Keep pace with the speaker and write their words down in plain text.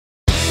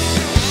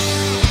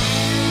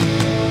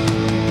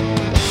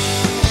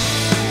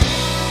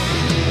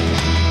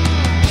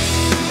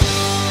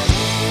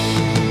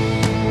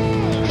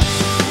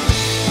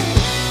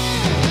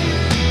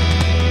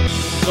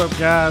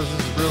guys?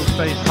 This is Real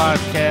Estate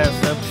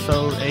Podcast,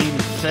 episode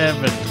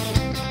 87.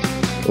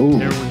 Ooh.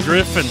 Here with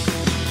Griffin.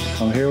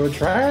 I'm here with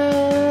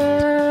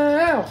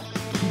Trout.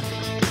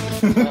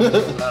 What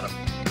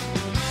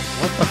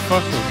the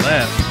fuck was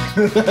that?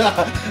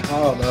 I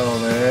don't know,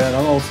 man.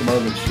 I'm on some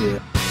other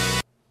shit.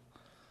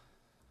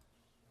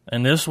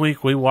 And this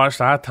week we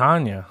watched I,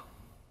 Tonya.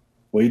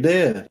 We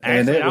did.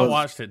 Actually, I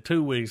watched it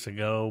 2 weeks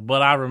ago,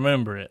 but I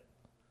remember it.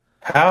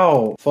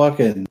 How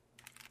fucking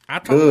I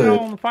told good. you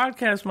on the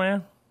podcast,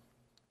 man.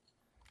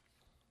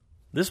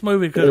 This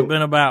movie could have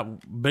been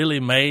about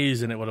Billy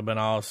Mays, and it would have been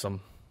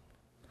awesome.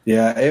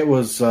 Yeah, it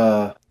was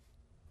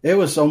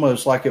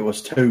almost like it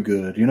was too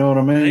good. You know what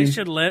I mean? They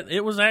should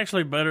it was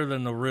actually better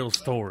than the real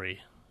story,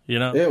 you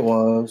know? It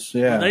was,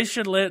 yeah. They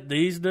should let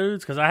these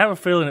dudes, because I have a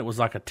feeling it was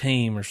like a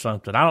team or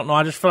something. I don't know.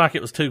 I just feel like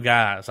it was two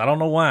guys. I don't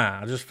know why.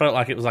 I just felt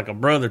like it was like a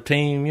brother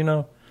team, you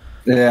know?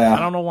 Yeah. I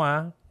don't know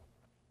why.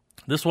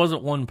 This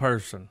wasn't one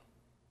person.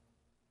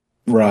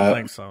 Right. I don't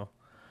think so.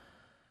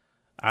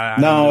 I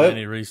didn't do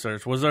any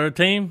research. Was there a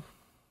team?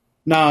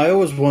 No, it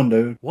was one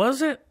dude.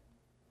 Was it?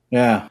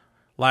 Yeah.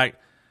 Like,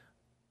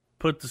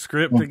 put the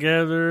script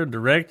together,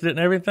 directed it and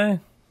everything?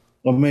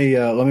 Let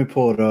me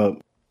pull it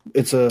up.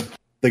 It's the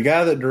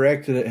guy that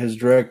directed it has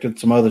directed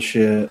some other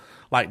shit.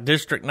 Like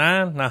District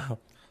 9? No.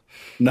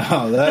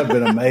 No, that'd have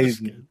been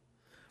amazing.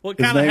 What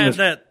His kind of name had is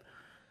that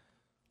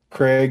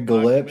Craig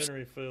Gillespie.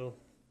 documentary feel?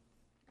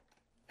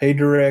 He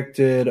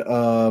directed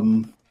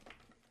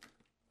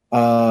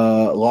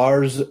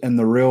Lars and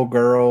the Real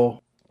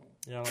Girl,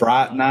 Yeah,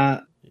 Fright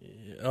Night,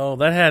 oh,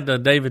 that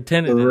had David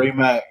Tennant the in it.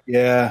 remake,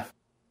 yeah.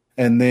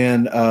 And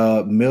then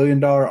 $1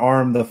 Million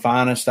Arm, The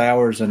Finest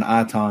Hours, and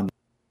I, Tonya.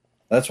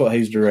 That's what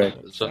he's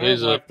directed. So Sounds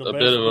he's like a the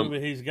bit best of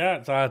movie he's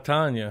got. It's I,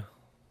 Tonya.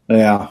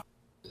 Yeah.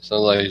 sounds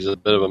like he's a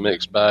bit of a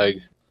mixed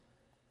bag.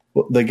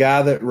 Well, the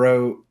guy that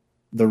wrote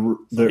the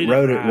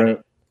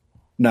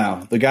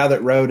guy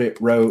that wrote it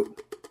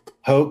wrote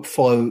Hope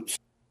Floats,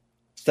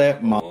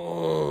 Stepmom,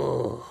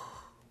 Oh.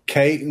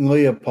 Kate and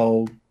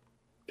Leopold,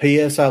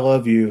 P.S. I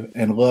Love You,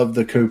 and Love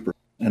the Cooper,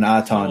 and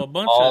I, So a Tonya.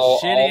 bunch All-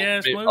 of shitty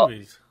ass all-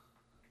 movies.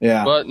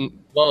 Yeah. But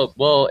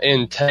well,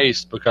 in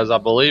taste, because I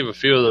believe a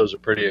few of those are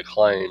pretty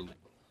acclaimed.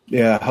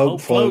 Yeah, Hope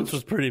Hope Floats Floats.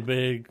 was pretty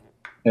big.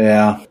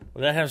 Yeah.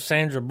 Would that have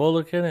Sandra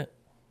Bullock in it?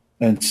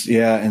 And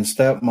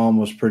Stepmom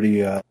was pretty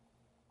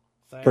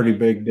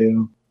big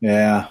deal.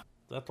 Yeah, Is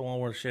that the one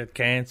where she had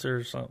cancer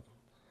or something?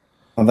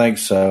 I think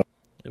so.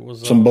 It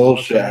was Some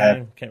bullshit what's her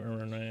happened. name? Can't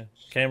remember her name.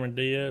 Cameron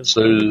Diaz.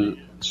 Susan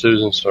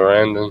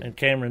Sarandon. And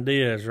Cameron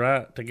Diaz,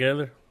 right?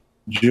 Together?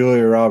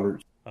 Julia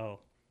Roberts, Oh,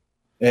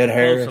 Ed close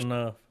Harris.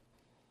 enough.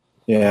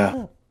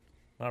 Yeah.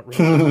 Not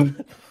really.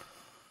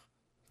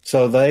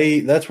 So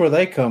that's where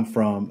they come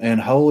from, and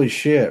holy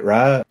shit,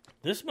 right?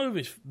 This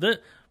movie's...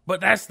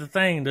 But that's the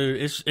thing,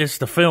 dude. It's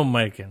the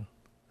filmmaking.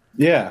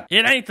 Yeah.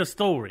 It ain't the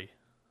story.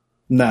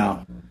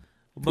 No.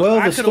 But Well,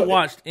 I the could have sto-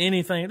 watched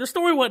anything. The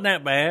story wasn't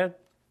that bad.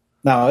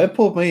 No, it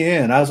pulled me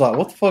in. I was like,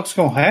 what the fuck's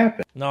gonna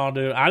happen? No,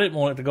 dude, I didn't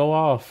want it to go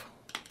off.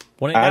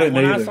 When I didn't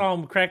I either. saw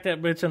him crack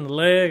that bitch in the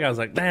leg, I was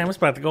like, damn, it's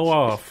about to go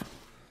off.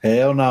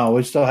 Hell no.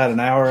 We still had an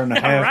hour and a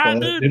half Right,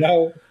 left. dude. You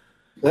know?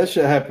 That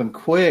shit happened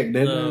quick,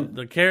 didn't it?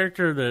 The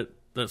character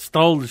that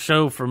stole the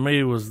show from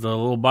me was the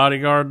little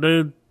bodyguard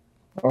dude.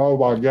 Oh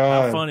my How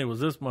god. funny was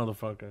this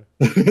motherfucker?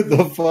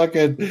 The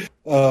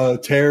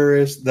fucking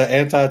terrorist, the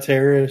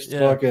anti-terrorist Yeah.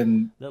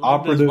 fucking That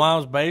lived in his operative.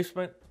 mom's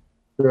basement.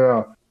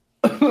 Yeah.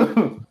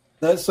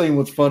 That scene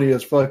was funny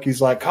as fuck.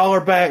 He's like, call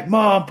her back.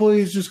 Mom,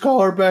 please just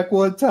call her back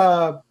one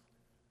time.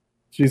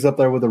 She's up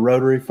there with a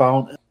rotary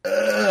phone.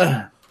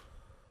 Ugh.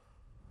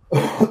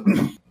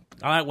 I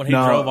like when he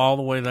No. drove all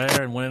the way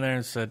there and went in there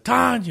and said,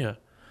 Tonya,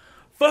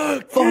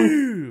 fuck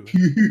you.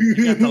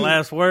 You got the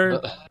last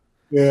word?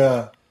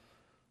 Yeah.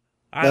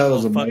 I had That a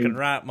was little fucking amazing.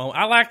 right moment.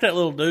 I like that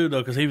little dude,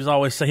 though, because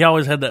he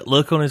always had that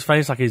look on his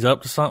face like he's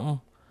up to something.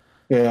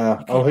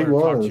 Yeah. Oh, he Can't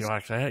talk to was. you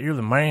like that. You're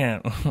the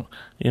man.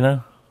 You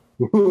know?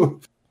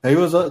 He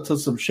was up to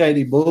some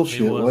shady bullshit,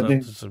 He was up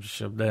wasn't to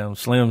some damn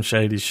slim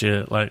shady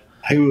shit. Like,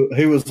 he?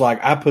 He was like,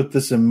 I put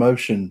this in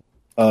motion,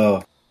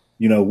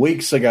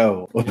 weeks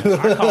ago.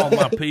 I call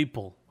my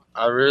people.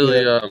 I really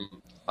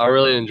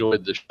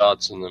enjoyed the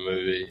shots in the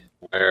movie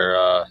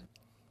where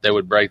they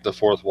would break the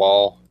fourth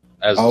wall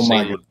as the Oh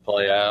my scene would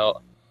play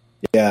out.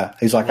 Yeah.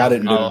 He's like, I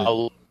didn't do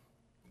it.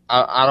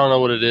 I don't know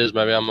what it is.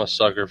 Maybe I'm a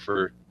sucker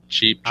for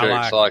cheap I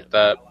tricks like like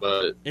that,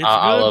 but It's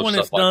I good love when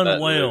stuff it's like done that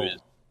in well. movies.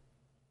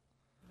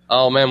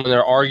 Oh man, when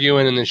they're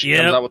arguing and then she Yep.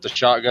 comes out with the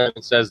shotgun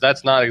and says,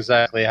 "That's not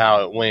exactly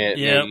how it went."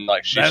 Yeah, and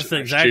like she's that's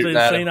exactly shooting the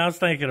at scene him. I was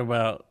thinking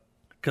about.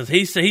 Because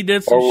he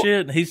did some Or-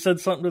 shit and he said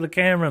something to the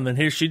camera, and then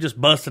here she just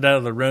busted out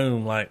of the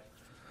room like,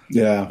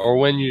 Yeah. Or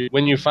when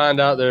you find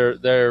out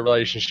their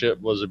relationship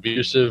was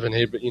abusive and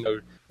he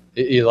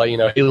he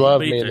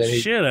loved beat me and the then he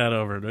shit out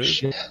of her,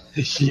 dude.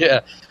 yeah,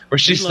 where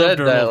she He said loved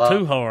her a that little like,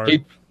 too hard.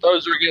 he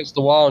throws her against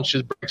the wall and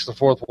she breaks the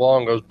fourth wall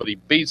and goes, but he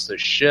beats the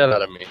shit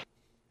out of me.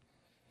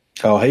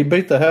 Oh, he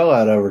beat the hell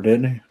out of her,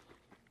 didn't he?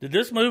 Did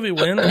this movie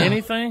win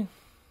anything?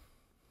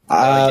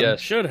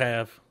 Yes. Should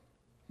have.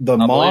 The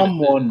I mom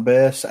believe it. won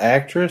Best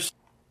Actress.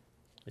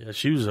 Yeah,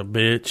 she was a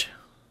bitch.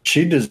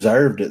 She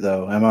deserved it,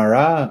 though. Am I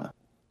right?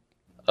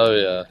 Oh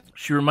yeah.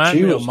 She reminded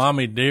She me was- of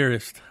Mommy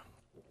Dearest.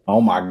 Oh,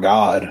 my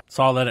God.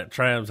 Saw that at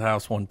Trav's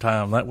house one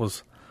time. That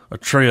was a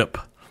trip.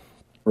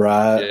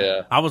 Right.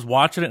 Yeah. I was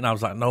watching it, and I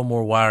was like, no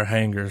more wire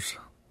hangers.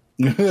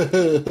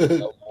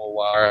 No more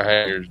wire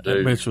hangers, That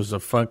dude. bitch was a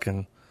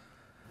fucking...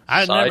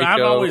 I've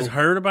Psycho. always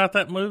heard about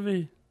that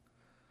movie,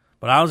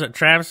 but I was at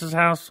Travis's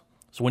house.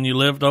 So when you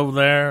lived over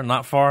there,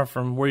 not far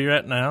from where you're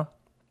at now,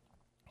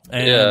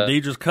 and Yeah.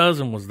 Deidre's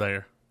cousin was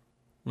there.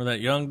 Remember that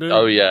young dude?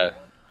 Oh yeah.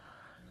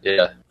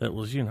 Yeah. That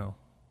was,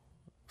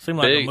 seemed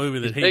like Big. a movie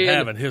that He's he'd big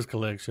have in- in his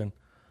collection.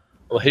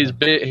 Well, he's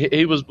big.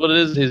 He was what it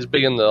is. He's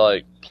big into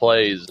like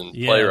plays and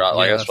Yeah, playwright.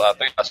 Like yes. that's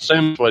what I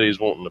assumed what he's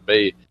wanting to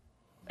be.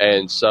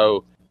 And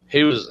so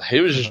he was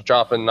just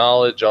dropping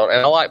knowledge on.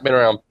 And I like being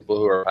around people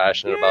who are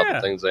passionate about Yeah.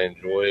 the things they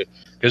enjoy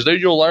because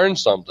dude, you'll learn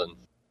something.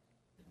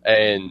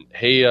 And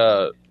he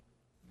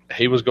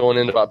was going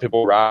into about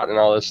people writing and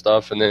all this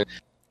stuff, and then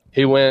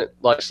he went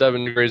like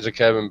 7 Degrees of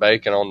Kevin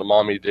Bacon on the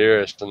Mommy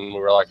Dearest, and we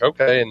were like,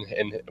 okay,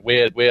 and we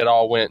had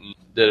all went and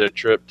did a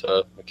trip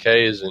to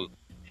McKay's, and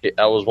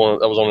that was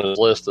on his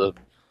list of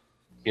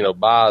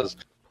buys,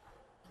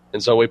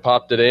 and so we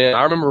popped it in.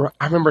 I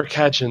remember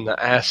catching the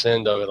ass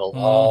end of it a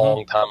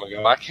long time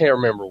ago. I can't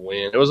remember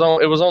when it was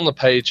on the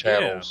pay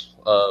channels.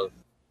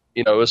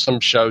 It was some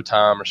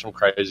Showtime or some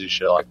crazy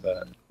shit like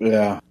that.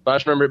 Yeah. But I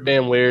just remember it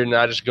being weird, and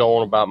I just go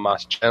on about my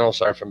channel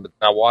surfing. But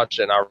I watched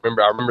it, and I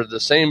remember the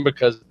scene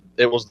because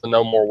it was the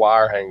no more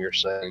wire hanger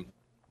scene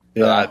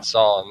that Yeah. I'd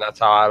saw, and that's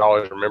how I'd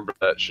always remember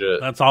that shit.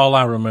 That's all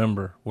I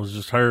remember was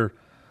just her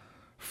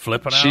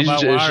flipping out She's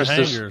about just- wire it's just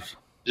this- hangers.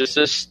 Just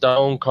this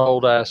stone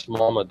cold ass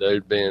mama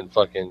dude being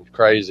fucking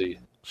crazy.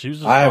 She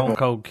was a I stone haven't-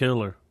 cold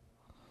killer.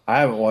 I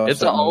haven't watched It's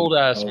that an old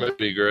ass movie.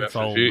 movie, Griff. It's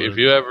old, If dude.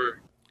 you ever,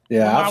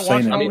 Yeah, Well, I I've seen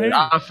watched it. I mean, here.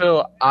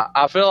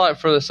 I feel like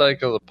for the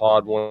sake of the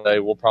pod, one day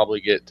we'll probably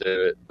get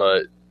to it.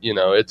 But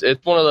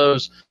it's one of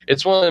those.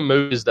 It's one of the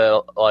movies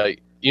that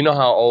like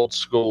how old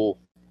school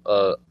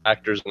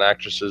actors and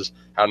actresses,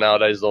 how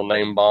nowadays they'll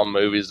name bomb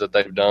movies that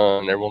they've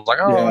done. Everyone's like,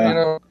 oh,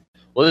 Yeah.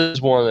 Well, this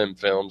is one of them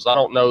films. I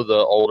don't know the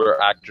older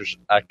actors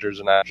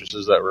and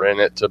actresses that were in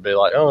it to be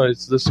like, oh,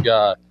 it's this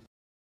guy.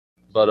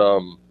 But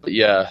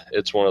yeah,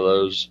 it's one of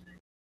those.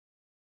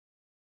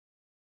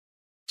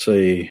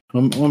 See,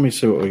 let me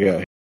see what we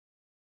got.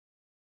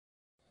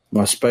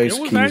 My space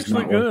It was key's actually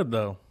not working. good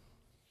though.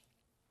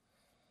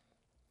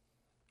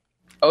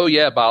 Oh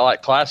yeah, by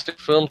like classic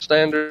film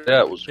standard,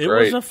 yeah, it was It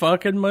great. was a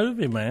fucking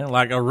movie, man.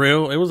 Like it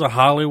was a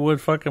Hollywood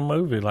fucking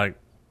movie. Like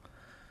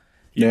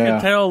you Yeah.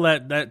 can tell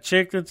that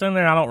chick that's in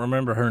there. I don't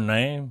remember her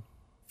name.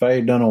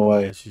 Faye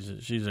Dunaway.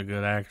 She's a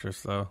good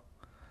actress though.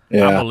 I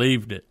Yeah.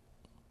 believed it.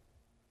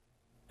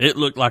 It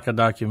looked like a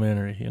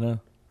documentary, right.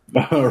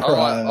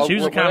 Oh, She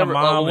was the kind of whenever-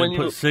 mom when that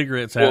you- put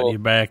cigarettes out well- your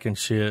back and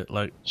shit.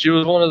 Like She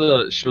was one of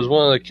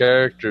the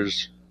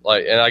characters,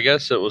 like, and I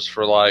guess it was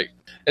for like,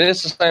 and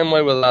it's the same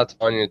way with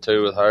LaTonya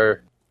too with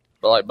her,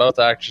 but like both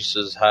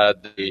actresses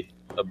had the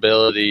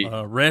ability.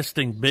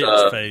 resting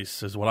bitch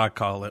face is what I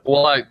call it.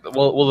 Well,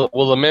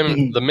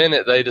 the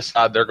minute they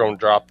decide they're going to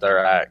drop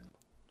their act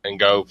and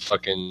go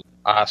fucking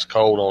ice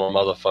cold on a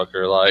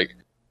motherfucker, like,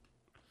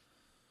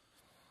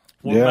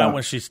 What Yeah. about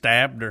when she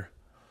stabbed her?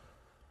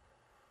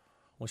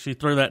 When she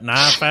threw that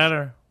knife at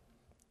her?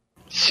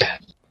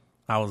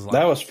 I was like,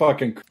 That was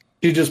fucking.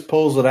 She just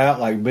pulls it out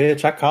like,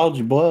 bitch, I called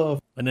you bluff.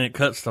 and then it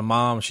cuts to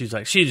mom. She's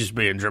like, she's just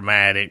being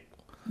dramatic.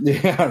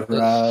 Yeah,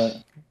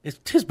 right. It's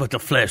 'tis but a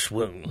flesh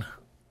wound.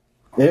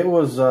 It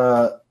was,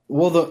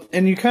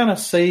 and you kind of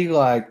see,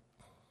 like,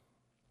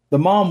 the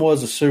mom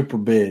was a super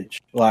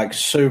bitch. Like,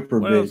 super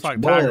Well, bitch. it's like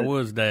but- Tiger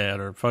Woods' dad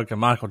or fucking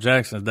Michael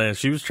Jackson's dad.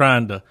 She was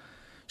trying to.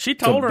 She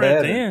told her at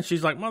better. the end,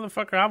 she's like,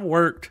 motherfucker, I've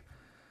worked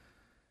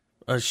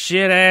a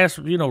shit ass,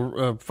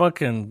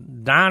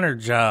 fucking diner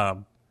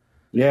job.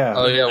 Yeah.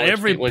 oh yeah,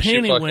 Every when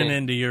penny fucking, went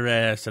into your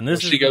ass, and when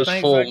this is she the goes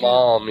thanks full I get.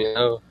 mom,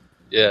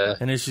 yeah.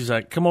 And then she's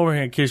like, "Come over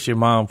here and kiss your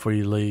mom before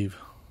you leave."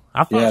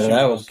 I thought Yeah, she was that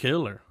gonna was-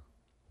 kill her.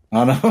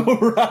 I know,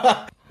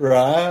 right?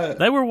 Right.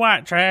 They were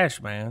white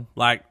trash, man.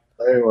 Like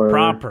They were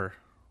proper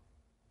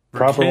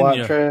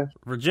white trash.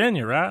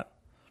 Virginia, right?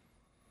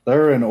 They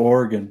were in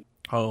Oregon.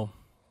 Oh,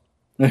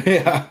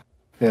 Yeah.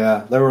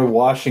 Yeah. They were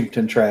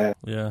Washington trash.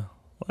 yeah.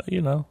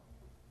 Well,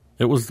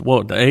 it was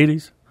what the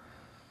 80s.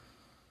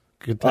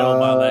 Could tell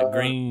by that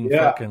green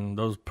yeah. fucking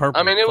those purple.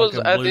 I mean, it was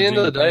fucking at blue the end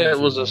of the jean day, pants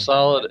it was and a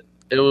solid.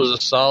 It was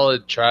a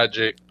solid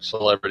tragic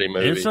celebrity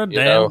movie. It's a you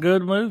damn know?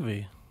 good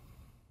movie.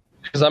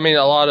 Because I mean,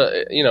 a lot of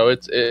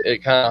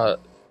it kind of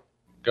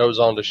goes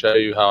on to show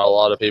you how a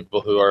lot of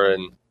people who are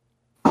in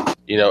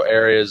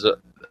areas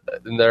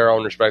in their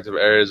own respective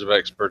areas of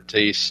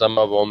expertise, some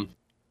of them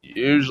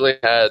usually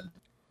had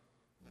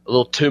a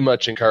little too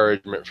much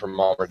encouragement from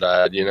mom or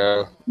dad.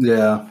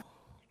 Yeah.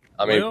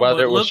 I mean, Well,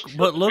 whether but it was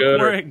look good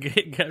where or,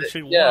 it got. She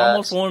yeah,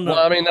 almost won the.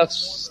 well, I mean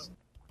that's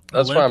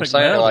what I'm Olympic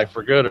saying. medal. Like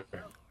for good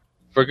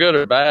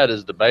or bad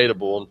is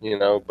debatable,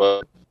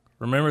 but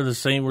Remember the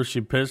scene where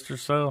she pissed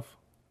herself?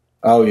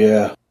 Oh,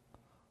 yeah.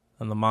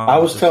 And the mom I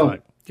was was just telling-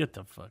 like, get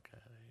the fuck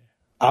out.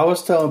 I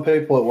was telling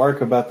people at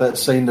work about that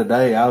scene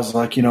today. I was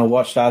like,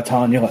 watched I,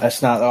 Tonya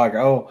last night. They're like,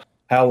 oh,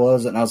 how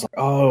was it? And I was like,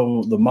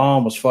 oh, the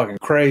mom was fucking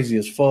crazy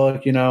as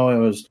fuck. It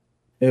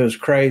was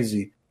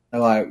crazy. They're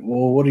like,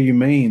 well, what do you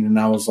mean? And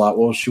I was like,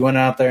 well, she went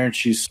out there and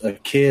she's a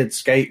kid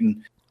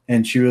skating.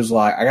 And she was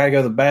like, I got to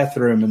go to the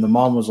bathroom. And the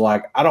mom was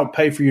like, I don't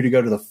pay for you to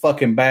go to the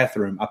fucking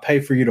bathroom. I pay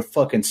for you to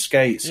fucking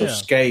skate. So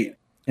skate.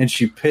 And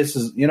she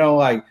pisses,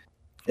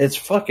 it's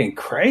fucking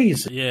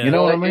crazy. Yeah. You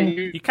know what I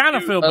mean? You kind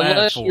of feel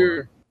bad for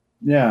her.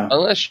 Yeah.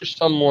 Unless you're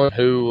someone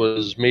who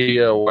was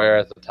media aware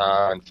at the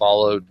time and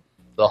followed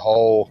the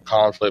whole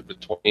conflict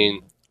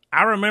between.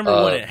 I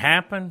remember when it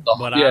happened,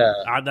 but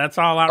I that's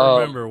all I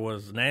remember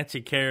was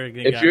Nancy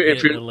Kerrigan got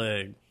hit in the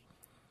leg.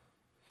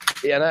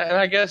 Yeah, and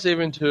I guess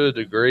even to a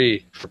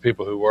degree, for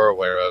people who were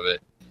aware of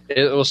it,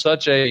 it was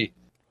such an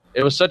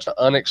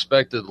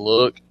unexpected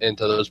look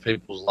into those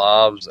people's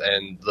lives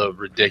and the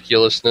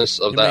ridiculousness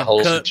of that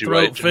whole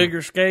situation.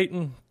 Figure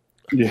skating.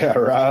 Yeah,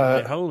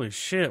 right. Holy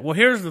shit. Well,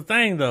 here's the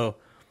thing, though.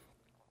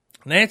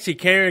 Nancy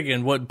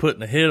Kerrigan wasn't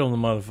putting a hit on the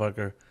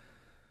motherfucker.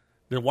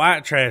 The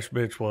white trash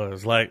bitch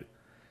was.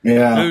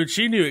 Dude,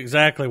 she knew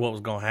exactly what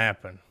was going to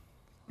happen.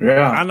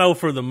 Yeah. I know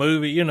for the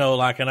movie, and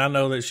I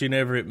know that she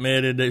never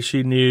admitted that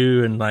she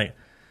knew, and,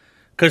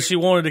 because she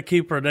wanted to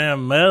keep her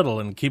damn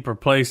medal and keep her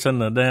place in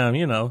the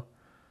damn,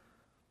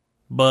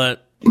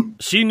 But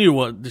she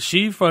knew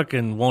she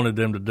fucking wanted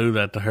them to do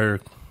that to her.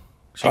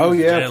 Oh,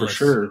 yeah, jealous. For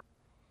sure.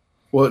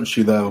 Wasn't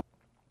she, though?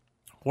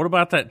 What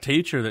about that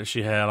teacher that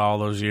she had all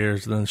those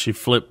years, and then she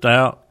flipped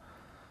out?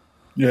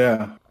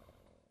 Yeah.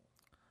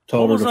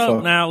 Told her to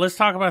fuck. Now, let's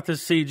talk about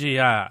this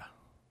CGI.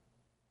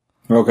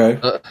 Okay.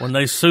 When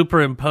they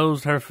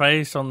superimposed her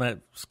face on that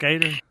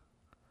skater?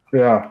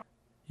 Yeah.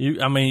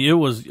 I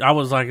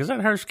was like, is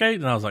that her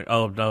skating? And I was like,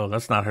 oh, no,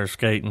 that's not her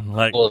skating.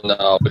 Well,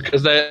 no,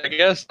 because I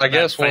guess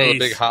one of the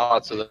big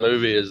highlights of the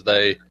movie is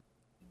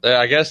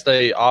I guess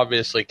they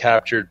obviously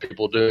captured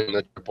people doing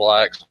the triple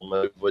axel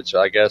move, which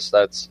I guess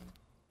they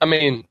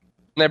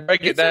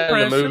break it down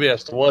in the movie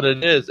as to what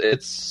it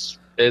is.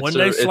 When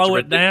they slow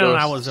it down,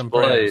 I was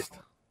impressed.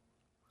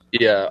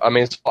 Yeah,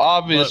 so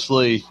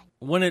obviously,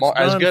 but when it's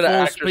as done good full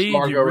actress speed,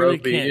 Margot you really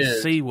Robbie can't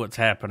is, see what's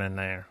happening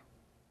there.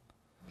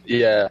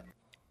 Yeah.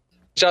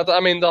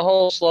 The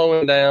whole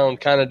slowing down,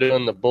 kind of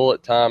doing the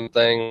bullet time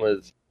thing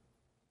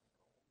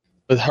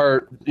with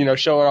her,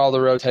 showing all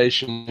the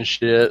rotation and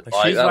shit.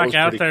 She's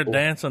out there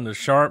dancing the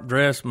Sharp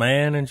Dressed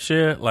Man and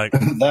shit.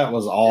 That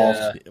was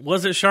awesome. Yeah.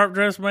 Was it Sharp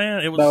Dressed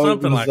Man? It was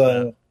something like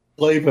that.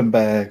 Sleeping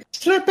bag.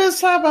 Slip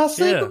inside my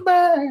sleeping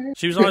bag.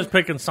 She was always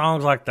picking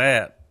songs like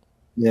that.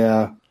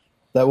 Yeah.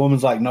 That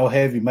woman's like, no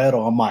heavy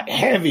metal. I'm like,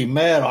 heavy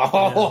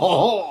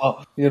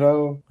metal.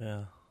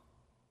 Yeah.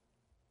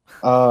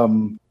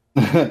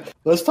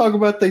 Let's talk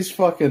about these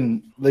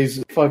fucking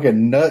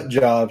nut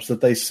jobs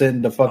that they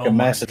send to fucking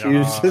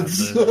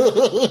Massachusetts.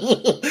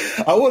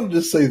 God, I wanted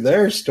to see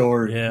their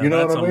story. Yeah, you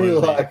know what I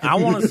mean? I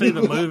want to see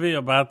the movie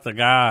about the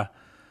guy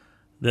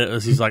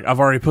he's like, I've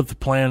already put the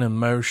plan in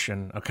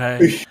motion.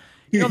 Okay,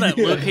 that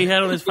look he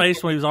had on his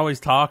face when he was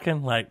always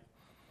talking,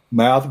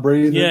 mouth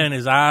breathing. Yeah, and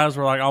his eyes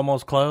were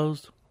almost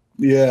closed.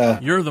 Yeah,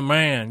 you're the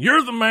man.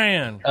 You're the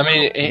man.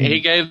 He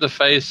gave the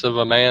face of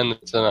a man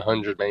that's in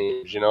 100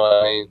 memes. You know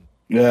what I mean?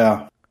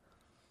 Yeah.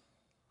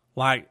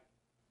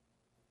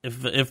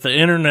 If the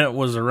internet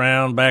was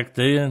around back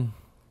then,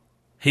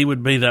 he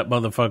would be that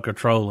motherfucker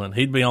trolling.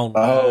 He'd be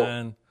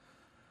online.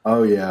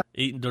 Oh yeah.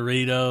 Eating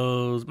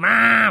Doritos,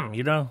 Mom.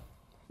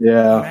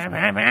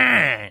 Yeah.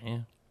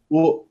 Mom.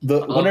 Well,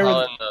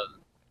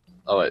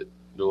 oh wait,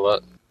 do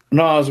what?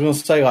 No, I was going to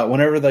say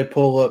whenever they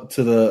pull up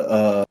to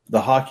the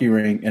hockey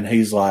rink and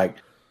he's like,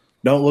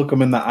 don't look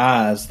them in the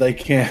eyes. They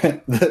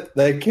can't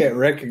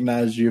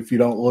recognize you if you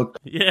don't look.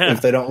 Yeah.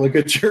 If they don't look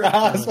at your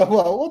eyes, I'm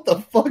like, what the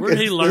fuck? Where'd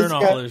he learn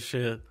all this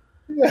shit?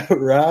 Yeah,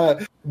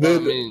 right.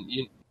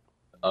 Then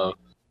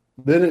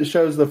it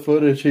shows the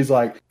footage. He's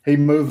like, he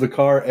moved the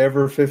car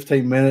every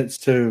 15 minutes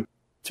to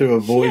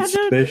avoid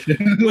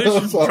suspicion.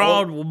 Wish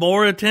draw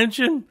more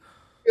attention.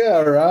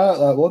 Yeah,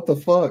 right. What the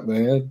fuck,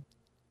 man?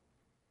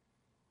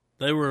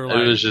 They were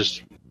it was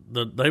just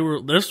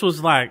This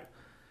was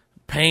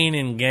Pain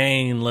and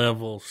Gain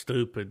level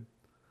stupid.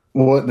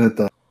 Wasn't it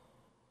though?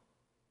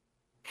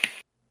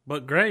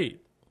 But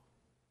great.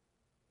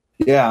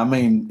 Yeah,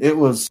 it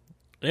was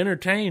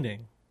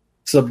entertaining.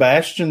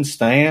 Sebastian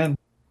Stan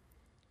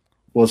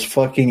was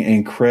fucking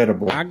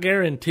incredible. I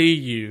guarantee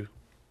you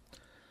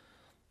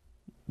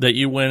that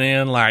you went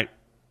in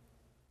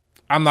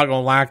I'm not gonna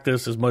like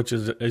this as much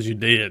as you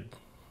did.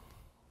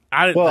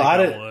 I didn't think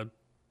I would.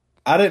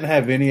 I didn't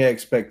have any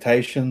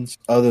expectations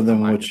other than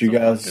what you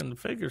guys. Fucking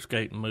figure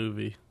skating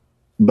movie.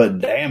 But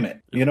damn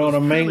it, you know what I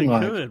mean? Really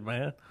good,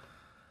 man.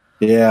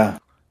 Yeah,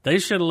 they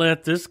should have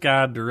let this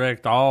guy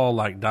direct all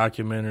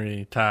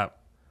documentary type.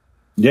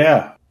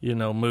 Yeah,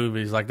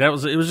 movies like that.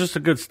 It was just a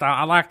good style.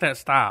 I like that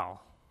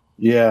style.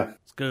 Yeah,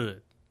 it's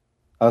good.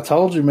 I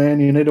told you, man.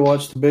 You need to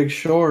watch The Big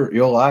Short.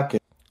 You'll like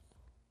it.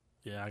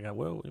 Yeah, I got.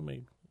 Well, we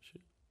mean,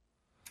 shit.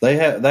 They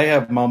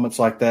have moments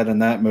like that in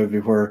that movie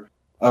where,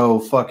 oh,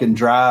 fucking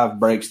Drive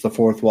breaks the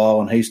fourth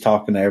wall and he's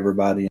talking to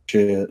everybody and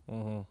shit.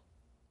 Mm-hmm.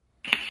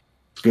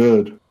 It's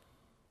good.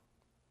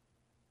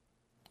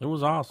 It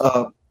was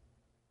awesome.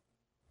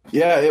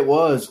 Yeah, it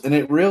was. And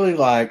it really,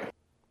 like,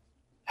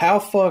 how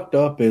fucked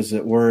up is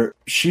it where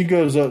she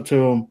goes up to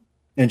him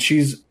and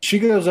she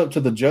goes up to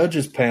the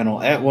judges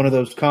panel at one of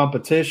those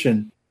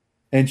competition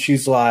and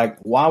she's like,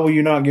 why will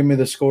you not give me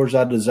the scores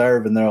I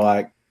deserve? And they're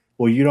like,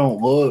 well, you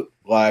don't look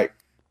like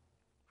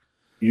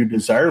you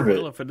deserve it.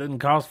 Well, if it didn't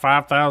cost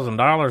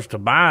 $5,000 to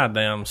buy a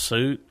damn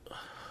suit.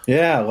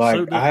 Yeah, like,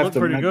 suit I have looked to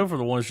pretty good for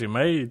the one she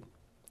made.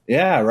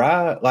 Yeah,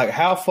 right. Like,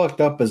 how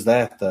fucked up is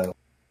that, though?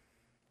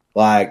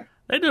 Like,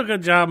 they do a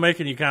good job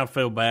making you kind of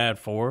feel bad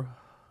for her.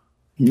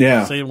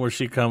 Yeah. Seeing where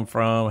she come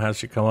from, how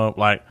she come up.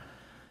 Like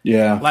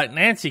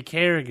Nancy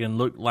Kerrigan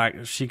looked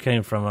like she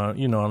came from a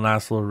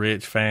nice little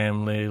rich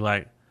family.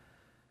 Like,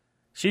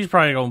 she's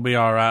probably going to be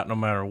all right no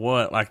matter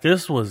what. Like,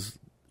 this was,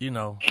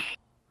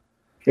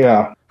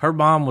 Yeah. her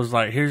mom was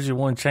like, here's your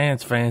one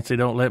chance, Fancy.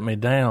 Don't let me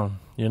down.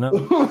 You know?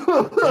 You know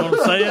what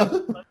I'm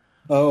saying?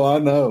 Oh, I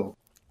know.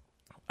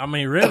 I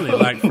mean, really,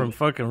 like, from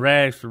fucking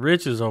rags to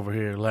riches over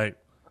here. Like,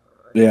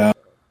 yeah.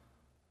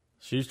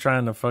 She's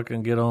trying to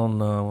fucking get on,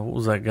 what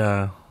was that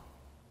guy?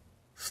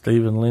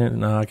 Stephen Lynch?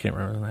 No, I can't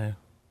remember his name.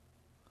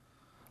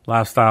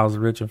 Lifestyles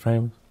of Rich and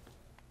Famous.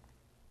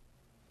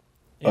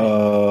 Yeah.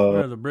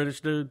 Remember the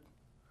British dude?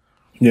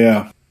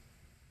 Yeah.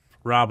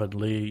 Robin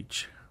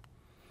Leach.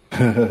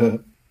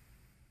 But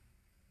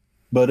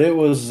it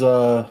was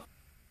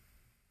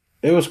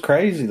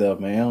crazy though,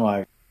 man.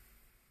 Like,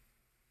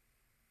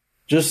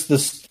 just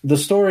the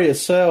story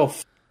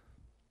itself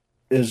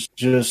is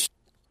just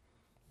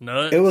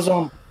nuts. It was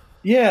on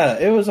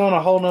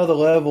a whole nother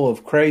level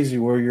of crazy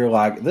where you're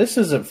like, this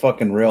isn't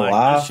fucking real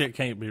life. This shit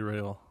can't be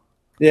real.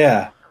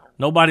 Yeah.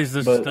 Nobody's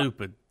this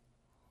stupid.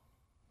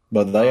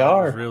 But they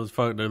are. It's real as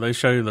fuck, dude. They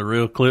show you the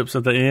real clips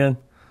at the end.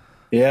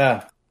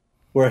 Yeah.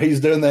 Where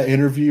he's doing that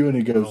interview and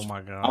he goes, oh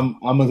my God.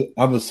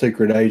 I'm a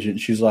secret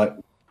agent. She's like,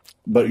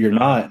 but you're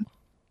not.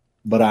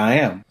 But I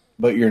am.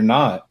 But you're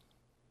not.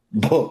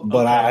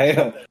 But I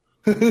am.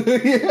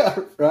 Yeah,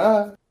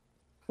 right.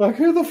 Like,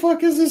 who the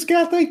fuck is this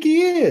guy think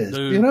he is?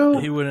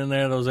 Dude, he went in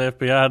there, those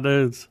FBI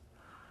dudes.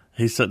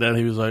 He sat down,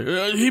 he was like,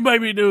 he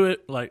made me do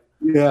it. Like,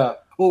 yeah.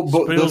 Well,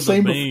 but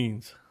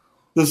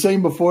the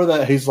scene before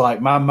that, he's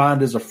like, my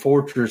mind is a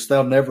fortress.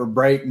 They'll never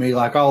break me.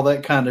 Like, all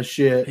that kind of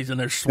shit. He's in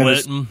there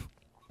sweating.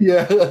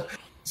 Yeah.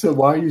 So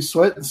why are you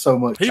sweating so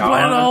much? He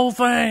planned the whole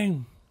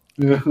thing.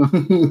 Yeah.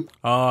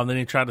 Oh, and then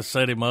he tried to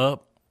set him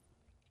up.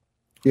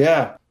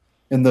 Yeah.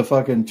 In the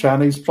fucking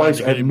Chinese place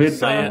at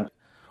midnight.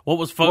 What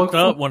was fucked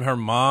up when her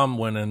mom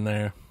went in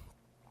there?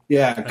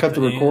 Yeah, cut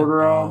the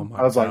recorder on.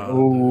 I was like,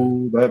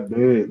 oh, that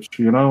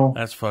bitch,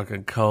 That's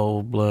fucking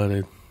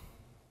cold-blooded.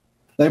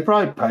 They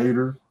probably paid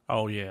her.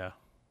 Oh, yeah.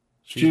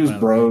 She was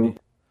broke.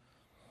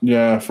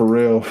 Yeah, for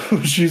real.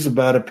 She's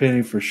about a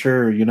penny for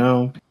sure,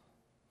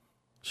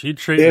 She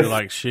treated her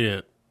like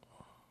shit.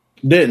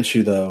 Didn't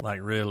she, though? Like,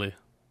 really.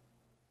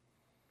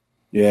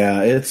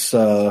 Yeah, it's,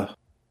 I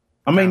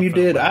mean, you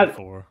did.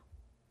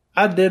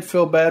 I did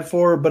feel bad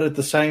for her, but at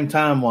the same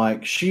time,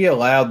 like, she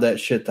allowed that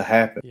shit to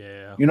happen.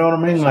 Yeah. You know what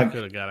I mean? She like,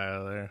 could have got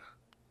out of there.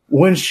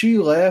 When she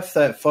left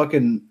that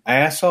fucking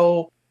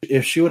asshole,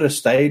 if she would have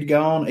stayed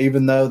gone,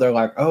 even though they're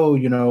like, oh,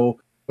 we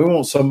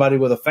want somebody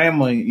with a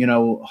family,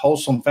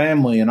 wholesome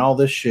family and all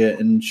this shit.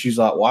 And she's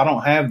like, well, I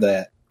don't have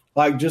that.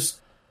 Like,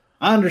 just,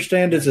 I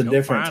understand it's a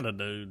different. Find a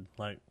dude.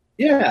 Like,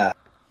 yeah.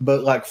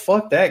 But, like,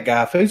 fuck that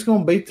guy. If he's going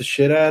to beat the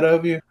shit out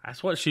of you.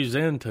 That's what she's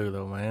into,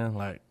 though, man.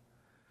 Like,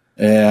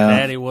 yeah.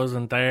 Daddy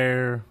wasn't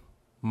there.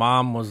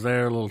 Mom was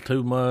there a little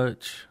too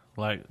much.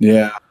 Like,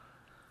 yeah.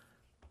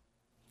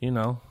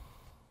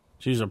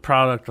 She's a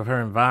product of her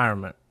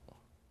environment.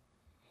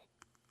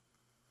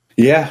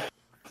 Yeah,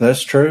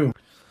 that's true.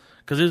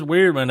 Because it's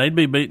weird, man. They'd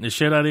be beating the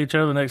shit out of each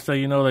other. Next thing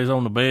you know, they's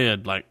on the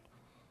bed. Like,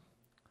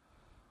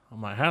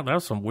 I'm like,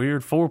 that's some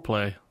weird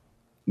foreplay.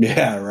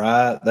 Yeah,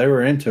 right. They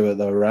were into it,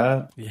 though,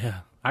 right? Yeah.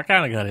 I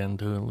kind of got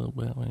into it a little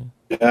bit, man.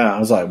 Yeah, I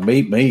was like,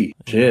 beat me.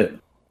 Shit.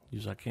 He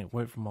was like, I can't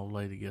wait for my old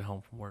lady to get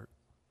home from work.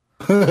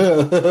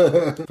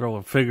 Throw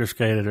a figure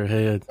skate at her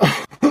head.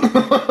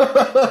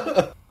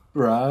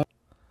 Right.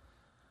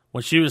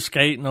 When she was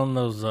skating on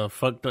those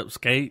fucked up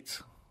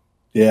skates.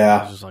 Yeah.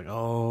 I was just like,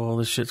 oh,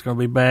 this shit's going to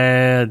be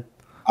bad.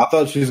 I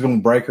thought she was going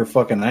to break her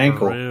fucking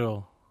ankle. For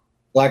real.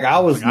 Like, I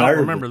was nervous. I don't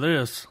remember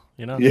this,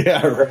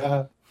 Yeah,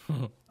 right.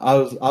 I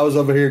was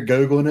over here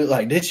Googling it.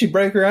 Like, did she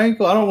break her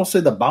ankle? I don't want to see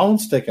the bone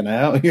sticking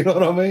out. You know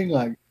what I mean?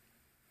 Like,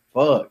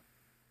 fuck.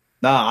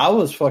 Nah, I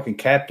was fucking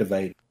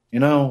captivated.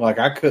 Like,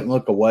 I couldn't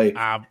look away.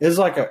 It's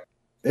like a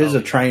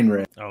train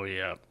wreck. Oh,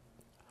 yeah.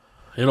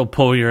 It'll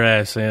pull your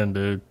ass in,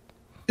 dude.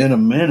 In a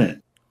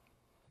minute.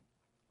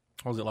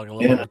 Was it like a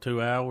little over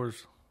 2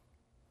 hours?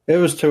 It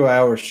was 2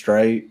 hours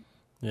straight.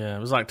 Yeah, it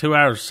was like 2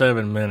 hours,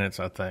 7 minutes,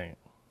 I think.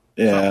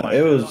 Yeah, like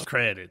it was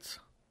credits.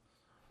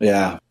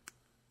 Yeah.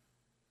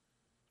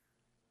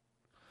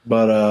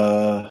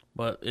 But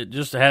it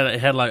just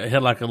had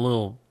like a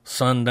little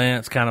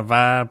Sundance kind of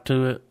vibe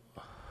to it.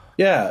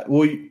 Yeah.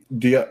 Well,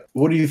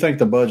 what do you think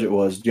the budget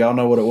was? Do y'all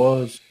know what it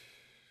was?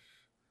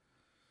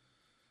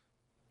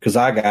 Because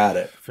I got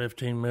it.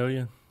 15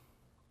 million.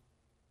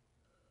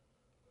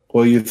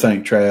 What do you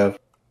think, Trav?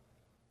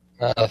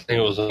 I think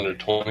it was under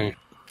 20.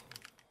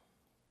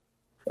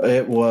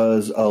 It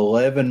was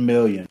 11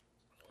 million.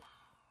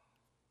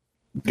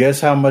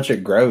 Guess how much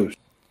it grossed?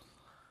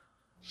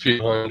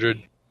 Few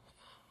hundred.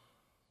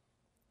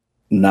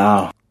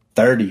 Nah,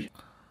 30.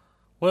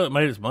 Well, it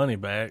made its money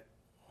back.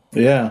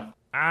 Yeah.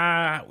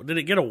 Did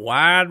it get a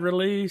wide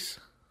release?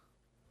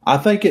 I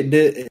think it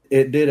did.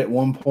 It did at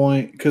one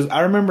point because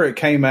I remember it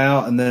came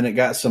out and then it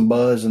got some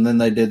buzz and then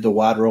they did the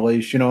wide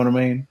release. You know what I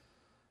mean?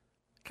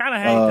 Kind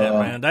of hate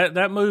that, man.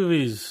 That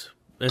movie's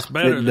it's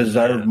better. It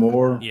deserved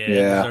more. Yeah,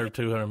 it deserved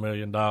 $200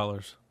 million.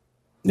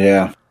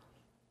 Yeah,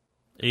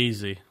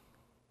 easy.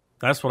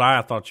 That's what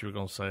I thought you were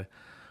gonna say.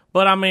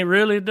 But I mean,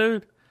 really,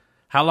 dude,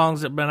 how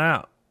long's it been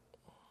out?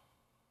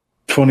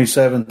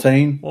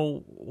 2017.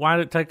 Well, why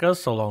did it take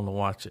us so long to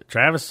watch it?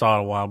 Travis saw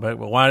it a while back,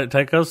 but why did it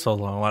take us so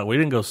long? Like, we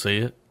didn't go see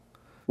it.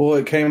 Well,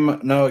 it came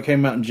out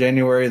in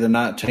January the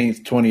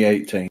 19th,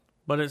 2018.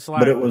 But it's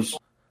like, but it was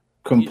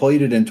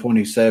completed in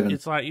 2017.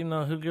 It's like,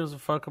 who gives a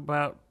fuck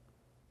about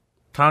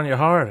Tanya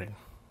Harding?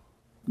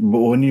 But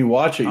when you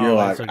watch it, you're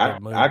like, that's a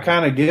good movie. I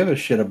kind of give a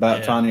shit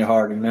about Tanya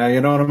Harding now.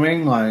 You know what I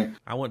mean? Like,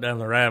 I went down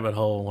the rabbit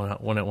hole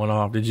when it went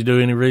off. Did you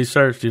do any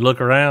research? Did you look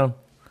around?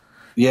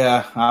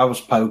 Yeah, I was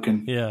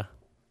poking. Yeah.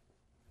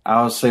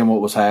 I was seeing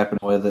what was happening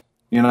with it.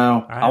 You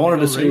know, I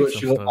wanted to see what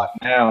she looked like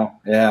now.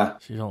 Yeah.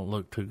 She don't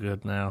look too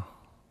good now.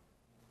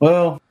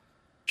 Well,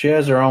 she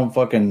has her own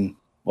fucking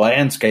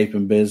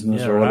landscaping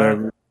business or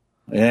whatever. Right?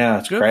 Yeah,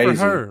 it's good crazy.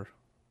 For her.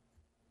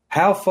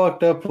 How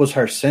fucked up was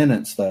her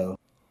sentence, though?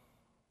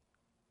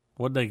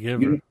 What'd they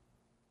give her?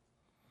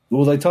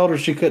 Well, they told her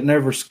she could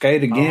never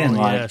skate again.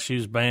 Yeah, she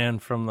was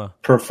banned from the...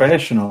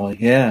 Professionally,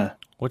 yeah.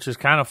 Which is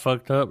kind of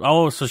fucked up.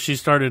 Oh, so she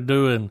started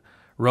doing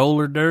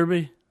roller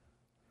derby?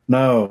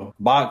 No,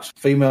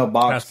 female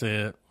box. That's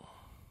it.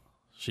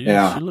 She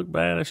looked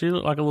bad. She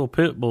looked like a little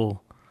pit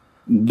bull.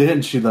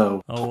 Didn't she,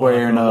 though?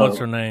 Squaring up. What's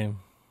her name?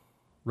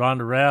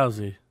 Ronda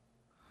Rousey.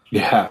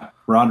 Yeah,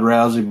 Ronda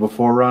Rousey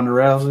before Ronda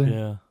Rousey.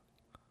 Yeah.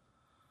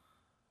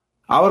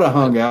 I would have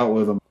hung out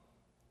with them.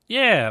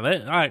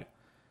 Yeah,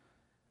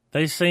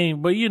 they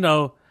seem, but we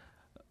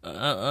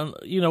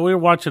were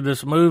watching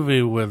this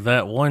movie with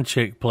that one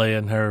chick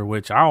playing her,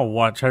 which I'll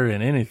watch her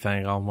in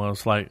anything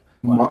almost. Like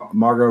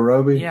Margot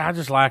Robbie? Yeah, I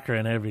just like her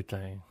in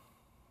everything.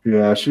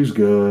 Yeah, she's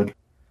good.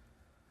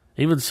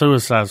 Even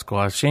Suicide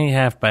Squad, she ain't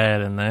half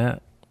bad in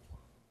that.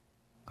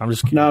 I'm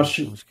just kidding. No,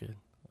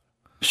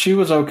 she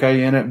was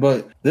okay in it,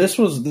 but this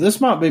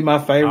might be my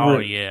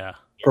favorite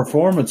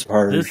performance of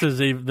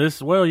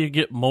hers. Well, you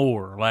get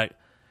more. Like,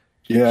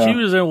 yeah. She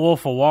was in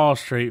Wolf of Wall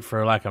Street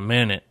for like a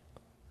minute.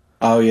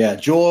 Oh, yeah.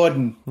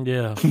 Jordan.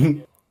 Yeah.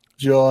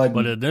 Jordan.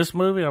 But in this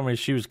movie, I mean,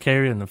 she was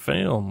carrying the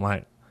film.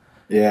 Like,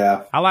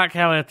 yeah. I like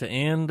how at the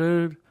end,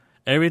 dude,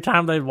 every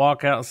time they'd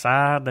walk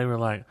outside, they were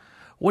like,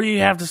 what do you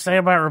have to say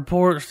about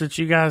reports that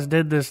you guys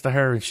did this to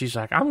her? And she's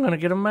like, I'm going to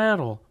get a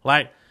medal.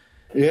 Like,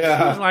 yeah.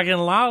 She was like in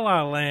La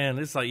La Land.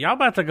 It's like, y'all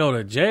about to go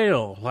to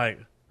jail. Like,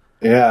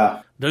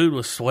 yeah. Dude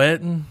was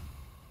sweating.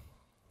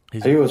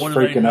 He was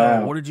freaking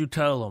out. What did you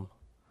tell him?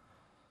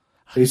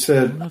 He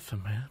said,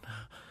 nothing, man.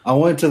 I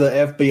went to the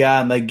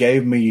FBI and they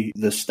gave me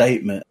the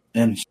statement.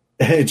 And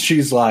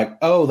she's like,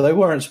 oh, they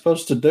weren't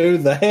supposed to do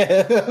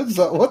that.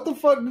 So what the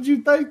fuck did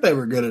you think they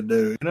were going to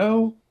do? You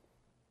know?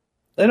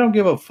 They don't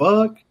give a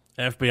fuck.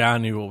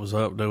 FBI knew what was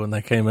up, dude, when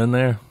they came in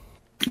there.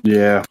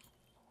 Yeah.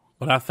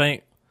 But I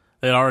think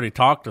they'd already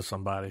talked to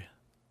somebody.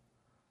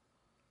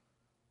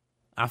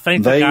 I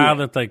think the guy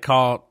that they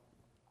caught,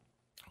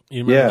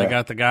 you remember they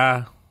got the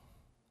guy?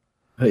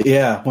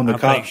 Yeah, when the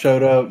cops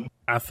showed up.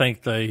 I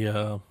think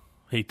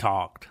he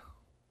talked.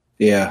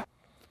 Yeah.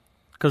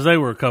 Because they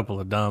were a couple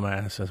of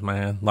dumbasses,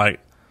 man. Like,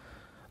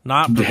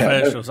 not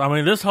professionals. I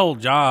mean, this whole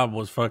job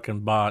was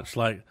fucking botched.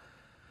 Like,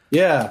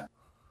 yeah.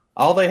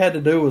 All they had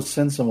to do was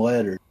send some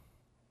letters.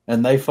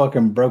 And they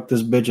fucking broke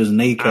this bitch's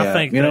kneecap. I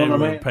think they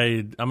were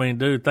paid. I mean,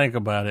 dude, think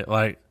about it.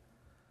 Like,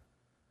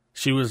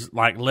 she was,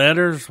 like,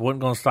 letters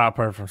wasn't going to stop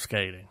her from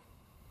skating.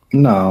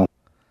 No.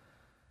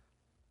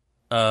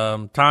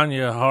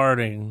 Tanya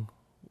Harding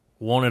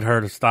wanted her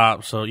to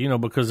stop. So,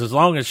 because as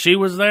long as she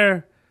was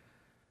there,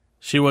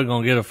 she wasn't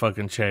going to get a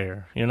fucking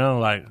chair.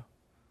 Like,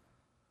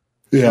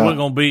 she wasn't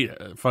going to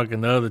beat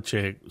fucking the other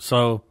chick.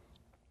 So,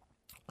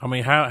 I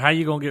mean, how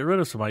you going to get rid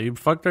of somebody? You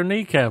fucked their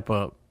kneecap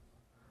up.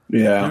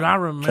 Yeah. Dude, I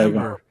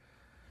remember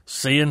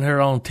seeing her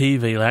on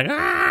TV, like,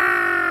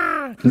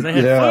 because they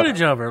had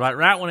footage of her, like,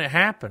 right when it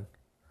happened.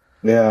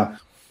 Yeah.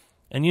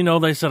 And,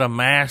 they said a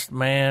masked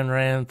man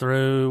ran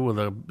through with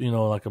a,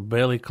 like a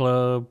belly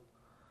club.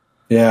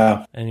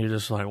 Yeah. And you're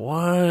just like,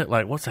 what?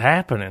 Like, what's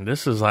happening?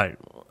 This is like,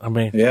 I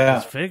mean,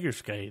 it's figure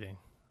skating.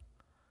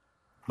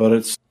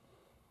 But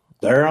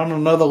they're on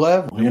another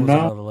level, you know?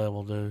 Another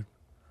level, dude.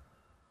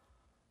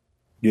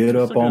 Get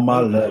It's up a on good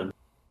my movie. level.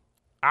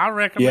 I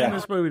recommend Yeah.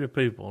 this movie to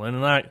people.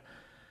 And like,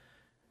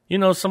 you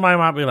know, somebody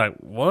might be like,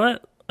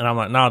 what? And I'm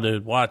like, nah,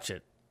 dude, watch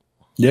it.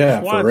 Yeah,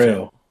 Just watch for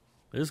real.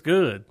 it. It's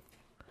good.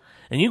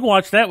 And you can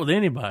watch that with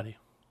anybody.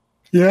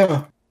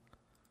 Yeah.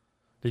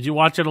 Did you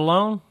watch it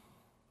alone?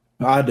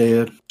 I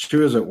did. She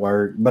was at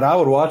work, but I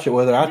would watch it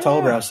with her. I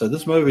told her, I said,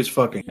 "This movie's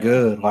fucking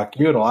good. Like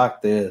you would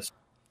like this."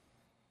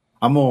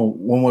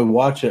 When we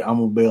watch it, I'm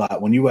gonna be like,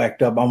 when you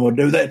act up, I'm gonna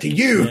do that to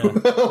you.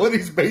 Yeah. When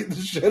he's beating the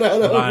shit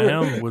out of But I her.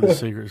 am with the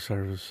Secret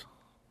Service.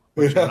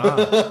 But you're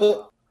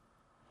not.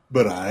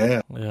 But I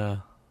am. Yeah.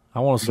 I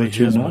want to see But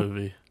you're his not.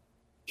 movie.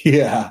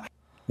 Yeah.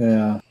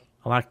 Yeah.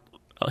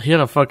 He had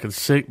a fucking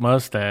sick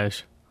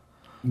mustache.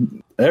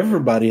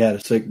 Everybody had a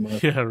sick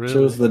mustache. Yeah, really. It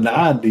was the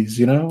 90s,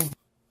 you know?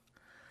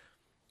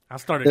 I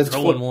started That's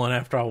growing what- one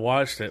after I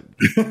watched it.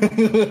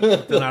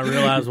 Then I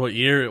realized what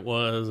year it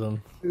was,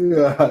 and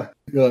Yeah.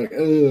 You're like,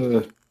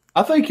 ugh.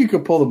 I think you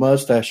could pull the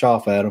mustache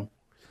off, Adam.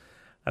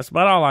 that's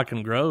about all I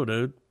can grow,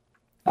 dude.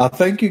 I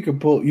think you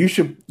could you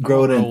should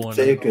grow it Grow in one.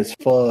 thick as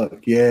fuck.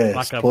 Yes,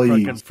 Like a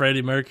please. fucking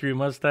Freddie Mercury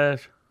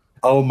mustache.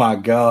 Oh my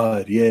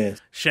God, yes.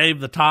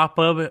 Shave the top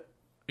of it,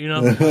 you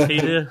know, like he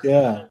did.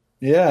 Yeah,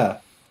 yeah.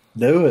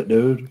 Do it,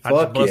 dude. I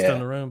just Fuck bust in yeah.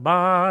 the room.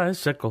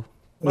 Bicycle.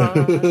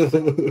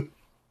 Bicycle.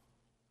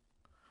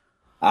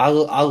 I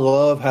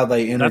love how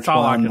they intertwine. That's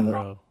all I can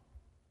grow.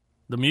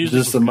 The music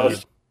Just was the good.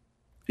 most.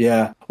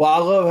 Yeah. Well, I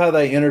love how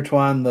they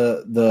intertwine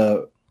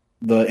the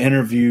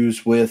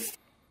interviews with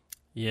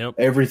Yep.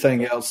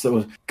 everything else that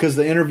was, because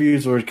the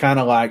interviews were kind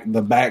of like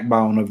the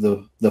backbone of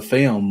the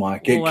film.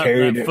 Like it Well,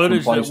 carried that it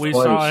footage from place that we to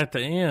place. saw at the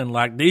end,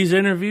 like these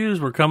interviews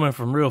were coming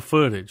from real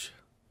footage.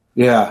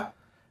 Yeah.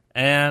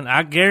 And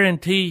I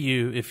guarantee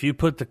you, if you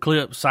put the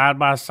clips side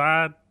by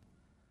side,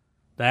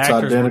 the It's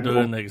actors were identical.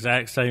 doing the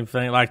exact same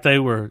thing. Like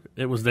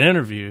it was the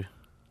interview.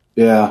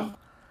 Yeah.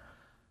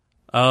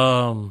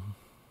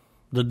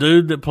 The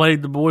dude that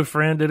played the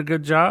boyfriend did a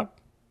good job.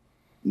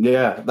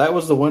 Yeah. That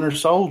was the Winter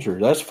Soldier.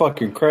 That's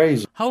fucking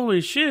crazy.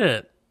 Holy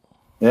shit.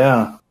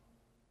 Yeah.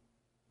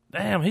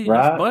 Damn, he's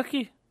Right.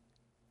 Bucky.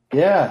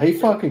 Yeah. He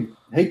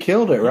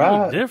killed it, He was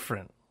right?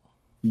 different.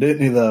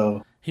 Didn't he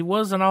though? He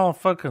wasn't all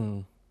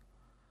fucking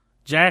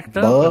jacked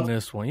up Buff? in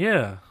this one.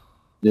 Yeah.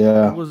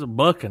 Yeah. He was a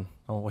bucking.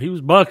 Oh, he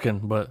was bucking,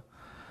 but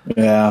he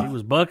Yeah.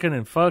 was bucking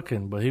and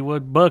fucking, but he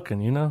wasn't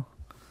bucking, you know?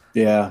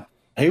 Yeah.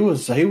 He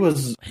was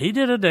He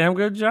did a damn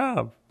good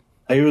job.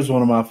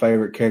 one of my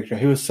favorite characters.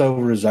 He was so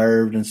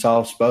reserved and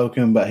soft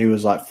spoken, but he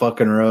was like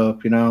fucking her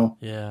up, you know?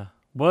 Yeah.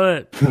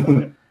 But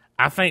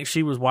I think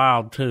she was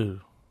wild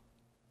too.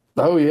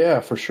 Oh yeah,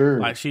 for sure.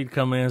 Like she'd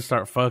come in and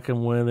start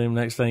fucking with him.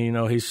 Next thing you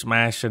know, he's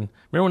smashing.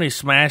 Remember when he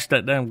smashed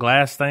that damn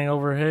glass thing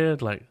over her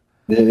head? Like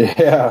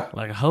Yeah.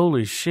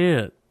 holy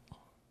shit.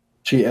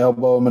 She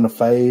elbow him in the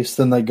face,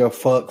 then they go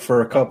fuck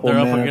for a couple They're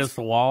up minutes. against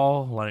the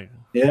wall, like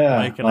Yeah.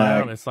 making like-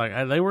 out. It's like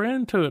they were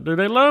into it, dude.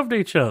 They loved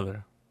each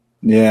other.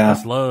 Yeah.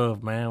 That's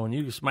love, man. When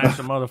you can smash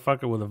a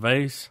motherfucker with a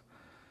vase,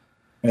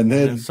 And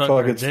then and suck her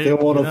fucking dick, still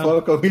want to you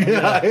know? fuck him.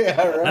 Yeah,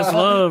 yeah, right. that's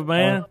love,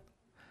 man.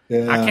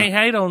 Yeah. I can't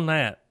hate on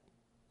that.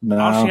 No,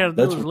 All she had to do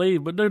that's- was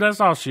leave. But, dude, that's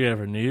all she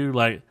ever knew.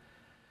 Like,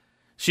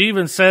 she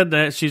even said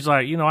that. She's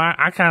like, you know,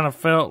 I kind of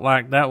felt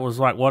like that was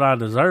like what I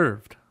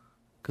deserved.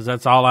 Because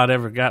that's all I'd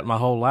ever got my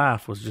whole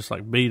life was just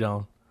like beat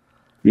on.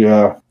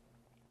 Yeah.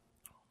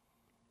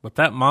 But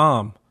that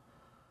mom,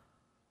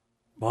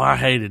 boy, I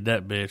hated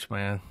that bitch,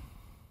 man.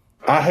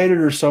 I hated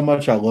her so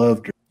much I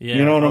loved her. Yeah,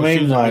 You know what I mean?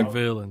 She was a Like- big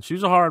villain. She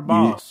was a hard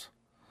boss.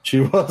 She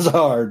was a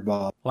hard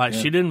boss. Like,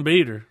 she didn't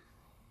beat her.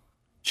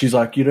 She's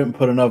like, you didn't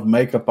put enough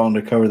makeup on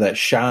to cover that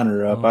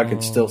shiner up. I could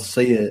Oh. still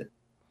see it.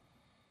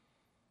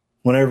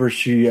 Whenever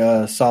she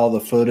saw the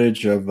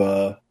footage of,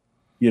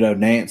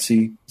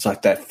 Nancy, it's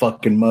like that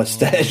fucking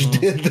mustache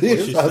did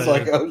this. she I was said.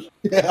 like, oh,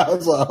 yeah. I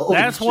was like, holy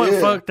That's what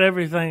shit. fucked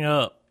everything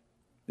up.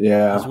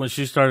 Yeah. That's when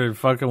she started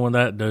fucking with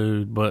that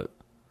dude. But,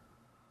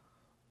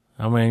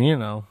 I mean, you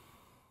know,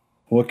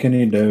 What can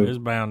you do? it's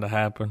bound to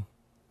happen.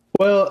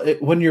 Well,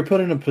 when you're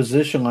put in a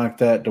position like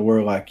that to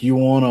where, like, you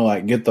want to,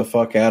 like, get the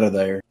fuck out of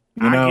there.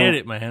 You know? I get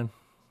it, man.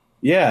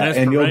 Yeah,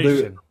 and you'll do it.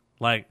 Desperation.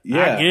 Like,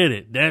 Yeah. I get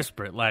it.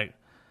 Desperate. Like,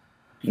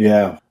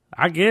 Yeah,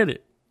 I get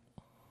it.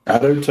 I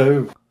do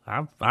too.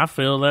 I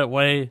feel that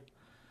way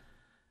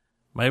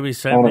maybe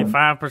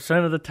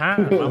 75% of the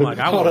time. I'm like,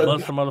 I want to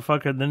bust a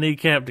motherfucker in the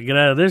kneecap to get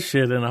out of this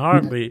shit in a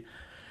heartbeat.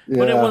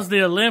 But it Yeah. was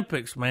the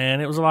Olympics, man.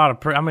 It was a lot of,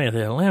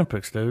 the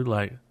Olympics, dude.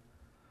 Like,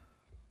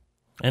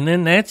 and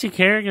then Nancy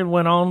Kerrigan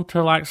went on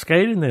to, like,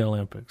 skate in the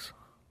Olympics.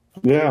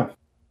 Yeah.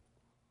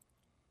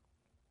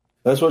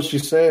 That's what she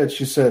said.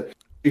 She said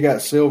she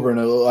got silver and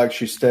it looked like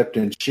she stepped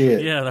in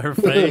shit. Yeah, her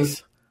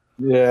face.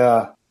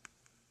 Yeah.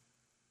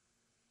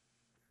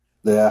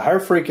 Yeah, her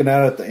freaking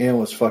out at the end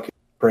was fucking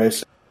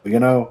impressive. You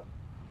know,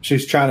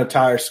 she's trying to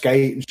tie her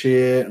skate and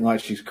shit, and like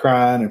she's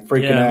crying and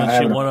freaking Yeah, out. and then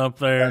she having- went up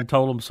there and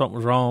told them something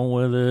was wrong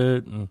with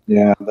it. And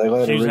yeah, they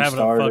let she her was having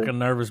a restart it. fucking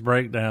nervous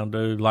breakdown,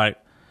 dude. Like,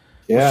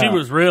 Yeah, she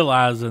was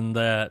realizing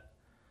that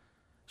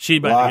she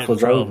about Life to get in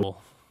was over.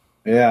 trouble.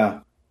 Yeah,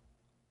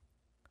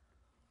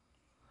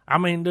 I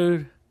mean,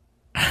 dude,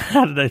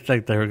 how did they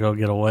think they were going to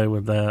get away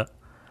with that?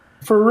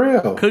 For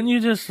real. Couldn't you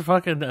just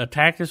fucking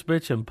attack this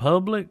bitch in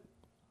public?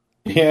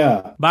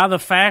 Yeah. By the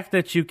fact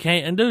that you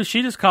can't, and dude,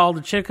 she just called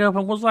the chick up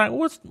and was like,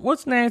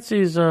 "What's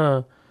Nancy's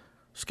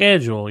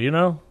schedule? You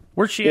know,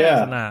 where's she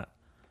at tonight?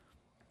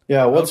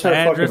 Yeah, what's her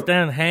address fucking...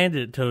 down and hand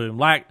it to him.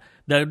 Like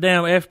the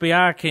damn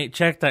FBI can't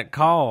check that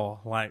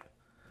call. Like,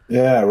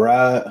 yeah,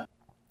 right.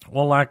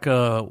 Well, like,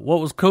 what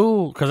was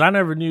cool, because I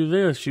never knew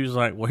this. She was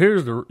like, well,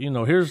 here's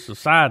the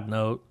side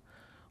note.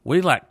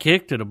 We like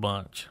kicked it a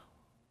bunch.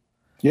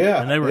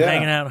 Yeah. And they were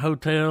hanging out in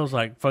hotels,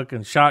 like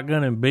fucking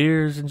shotgunning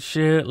beers and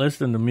shit,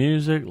 listening to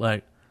music,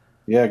 like.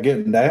 Yeah,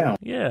 getting down.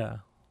 Yeah.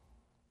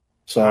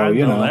 So, I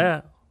didn't know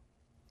that.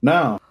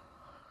 No.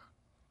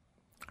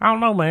 I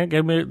don't know, man.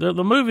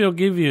 The movie will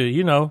give you,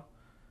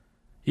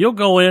 you'll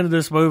go into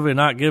this movie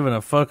not giving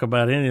a fuck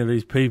about any of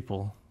these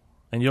people,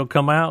 and you'll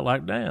come out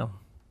like, damn.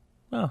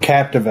 Oh.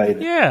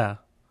 Captivated. Yeah.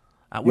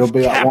 I was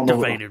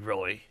captivated,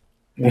 Roy.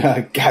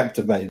 Yeah,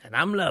 captivated. And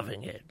I'm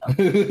loving it.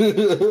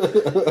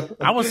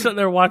 I was sitting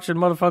there watching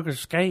motherfuckers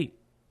skate.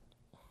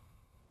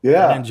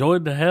 Yeah. And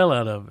enjoyed the hell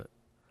out of it.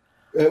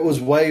 It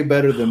was way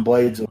better than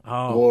Blades of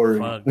Glory.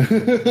 Fuck.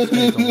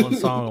 One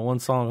song and one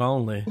song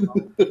only.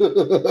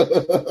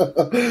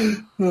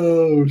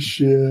 Oh,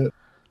 shit.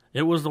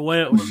 It was the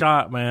way it was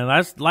shot, man.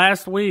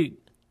 Last week,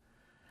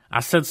 I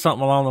said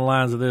something along the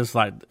lines of this,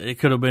 like, it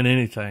could have been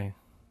anything.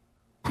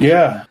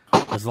 Yeah.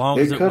 As long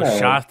as it was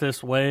shot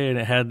this way and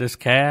it had this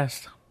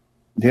cast.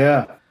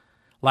 Yeah.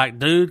 Like,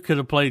 dude could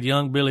have played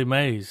young Billy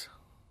Mays.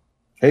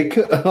 He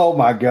could. Oh,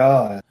 my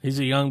God. He's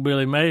a young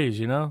Billy Mays,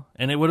 And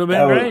it would have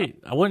been great.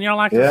 Wouldn't y'all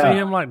like to see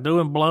him, like,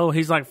 doing blow?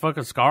 He's like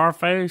fucking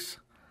Scarface.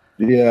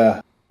 Yeah.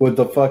 With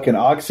the fucking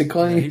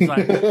OxyClean. He's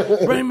like,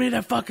 bring me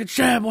that fucking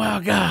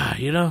ShamWow guy,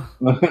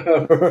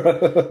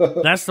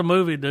 That's the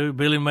movie, dude.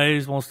 Billy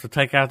Mays wants to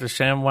take out the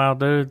ShamWow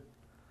dude.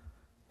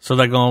 So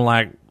they're going,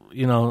 like,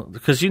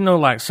 because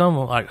like some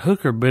like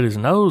Hooker bit his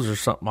nose or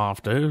something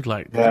off, dude.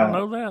 Like, did y'all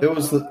know that?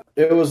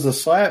 It was the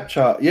Slap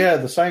Chop. Yeah,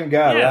 the same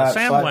guy, right?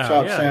 ShamWow, Slap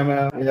Chop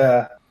ShamWow.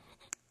 Yeah.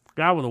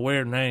 Guy with a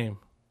weird name.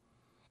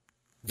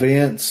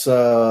 Vince.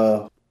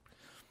 You're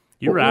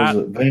right.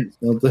 Vince.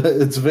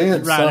 It's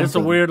Vince. Right. Something. It's a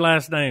weird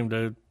last name,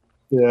 dude.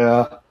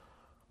 Yeah.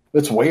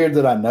 It's weird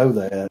that I know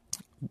that.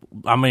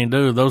 I mean,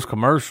 dude, those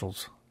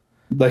commercials.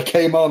 They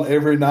came on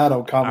every night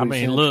on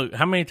Comedy Central. Look,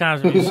 how many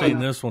times have you seen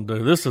this one,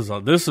 dude? This is a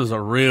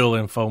real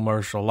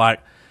infomercial. Like,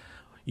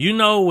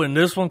 when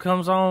this one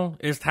comes on,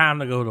 it's time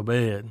to go to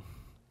bed.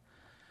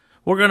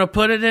 We're going to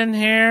put it in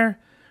here.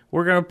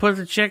 We're going to put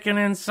the chicken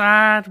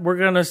inside. We're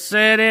going to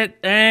set it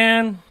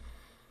and...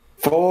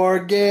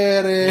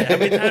 Forget it. Yeah, how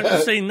many times have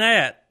you seen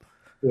that?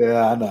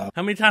 Yeah, I know.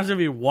 How many times have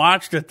you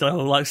watched it,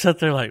 though? Like, sit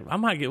there like, I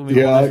might get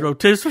me one of these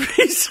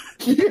rotisseries.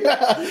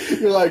 Yeah.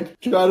 You're like,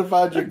 trying to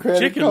find your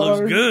credit chicken card.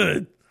 Looks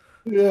good.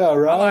 Yeah,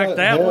 right. I like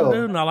that one,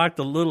 dude, and I like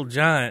the Little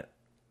Giant.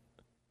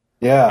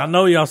 Yeah. I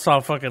know y'all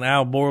saw fucking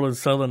Al Borland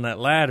selling that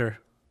ladder.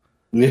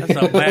 That's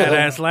a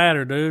badass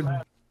ladder, dude.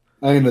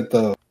 Ain't it,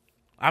 though?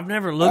 I've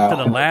never looked at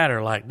a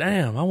ladder like,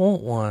 damn, I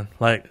want one.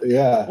 Like,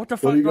 yeah. What the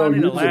fuck do I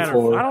need a ladder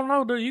for? I don't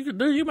know, dude.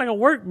 You make a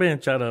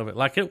workbench out of it.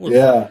 Like, it was.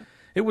 Yeah.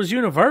 It was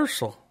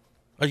universal.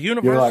 A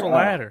universal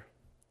ladder.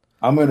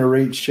 I'm going to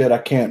reach shit I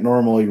can't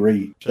normally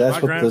reach.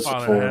 That's My what this is for.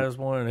 My grandfather has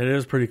one. It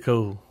is pretty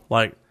cool.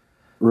 Like,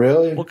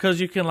 really?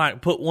 Because you can,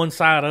 like, put one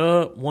side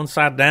up, one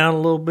side down a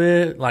little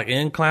bit, like,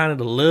 incline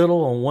it a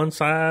little on one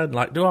side,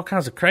 like, do all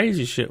kinds of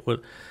crazy shit with.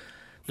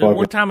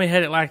 One time he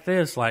had it like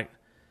this, like,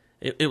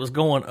 it was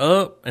going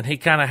up, and he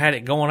kind of had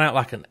it going out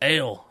like an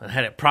L, and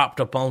had it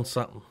propped up on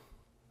something.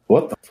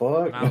 What the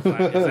fuck? And I was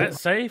like, is that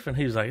safe? And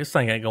he was like, this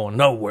thing ain't going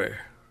nowhere.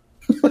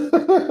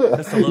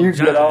 That's a little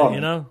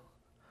giant,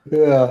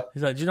 Yeah.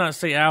 He's like, did you not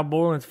see Al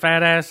Borland's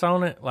fat ass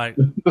on it? Like,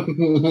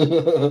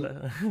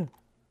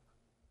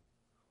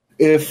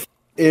 if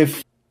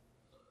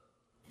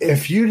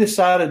you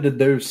decided to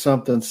do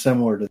something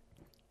similar to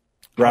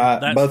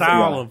that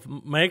style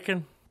of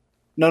making,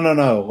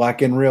 no,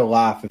 like in real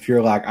life, if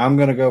you're like, I'm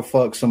gonna go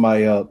fuck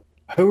somebody up,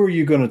 who are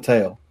you gonna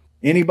tell?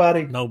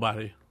 Anybody?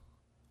 Nobody,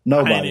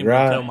 right? I ain't even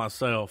gonna tell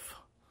myself.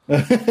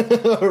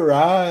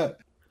 Right.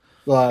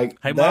 Like,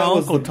 hey, my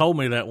uncle told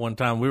me that one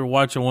time. We were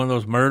watching one of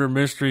those murder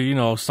mystery,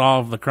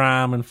 solve the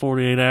crime in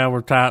 48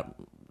 hour type,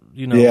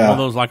 one of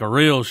those like a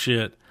real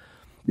shit.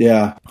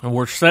 Yeah. And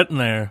we're sitting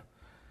there,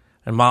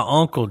 and my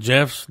uncle,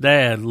 Jeff's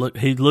dad,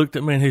 he looked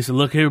at me and he said,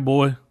 look here,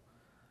 boy.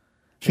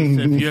 He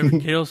said, if you ever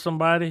kill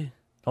somebody,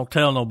 don't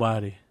tell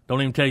nobody.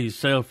 Don't even tell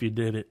yourself you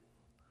did it.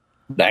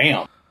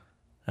 Damn.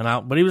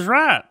 But he was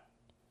right.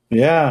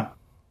 Yeah.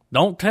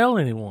 Don't tell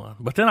anyone.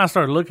 But then I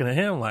started looking at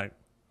him like,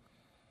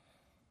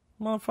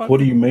 motherfucker. What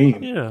do you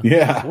mean?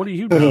 Yeah. What do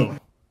you know?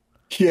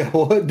 Yeah,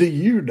 what do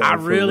you know? I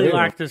really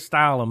like this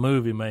style of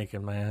movie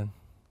making, man.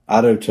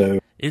 I do too.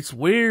 It's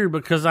weird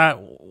because I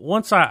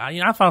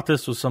thought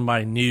this was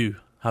somebody new.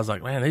 I was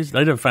like, man,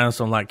 they'd have found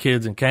some like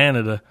kids in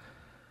Canada.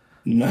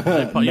 You know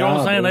what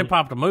I'm saying? They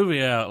popped a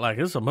movie out. Like,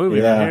 it's a movie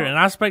right here. And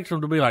I expect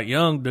them to be like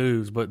young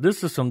dudes, but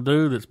this is some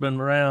dude that's been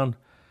around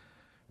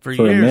for a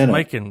years minute.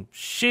 making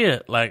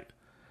shit like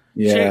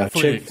Yeah, chick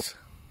flicks.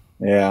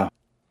 Yeah.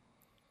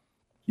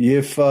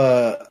 If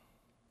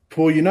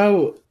fucking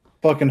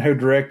who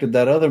directed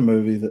that other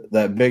movie,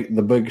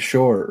 The Big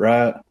Short,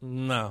 right?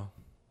 No.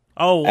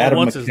 Oh, Adam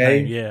what's his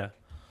McKay? name? Yeah.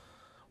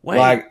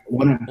 Wait,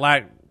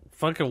 Like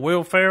fucking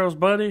Will Ferrell's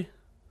buddy?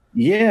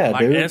 yeah,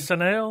 Like dude.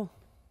 SNL?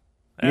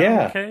 Adam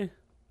Yeah. McKay?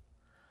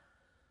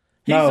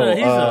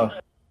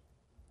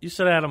 You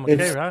said Adam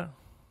McKay, right?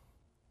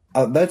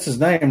 That's his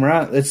name,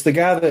 right? It's the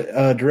guy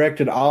that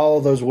directed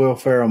all those Will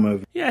Ferrell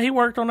movies. Yeah, he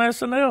worked on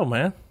SNL,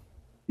 man.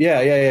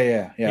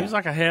 Yeah. He was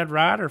like a head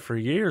writer for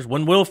years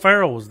when Will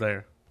Ferrell was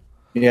there.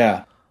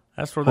 Yeah.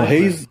 That's where Well,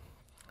 that's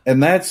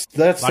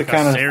like the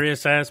kind a of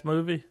serious ass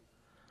movie.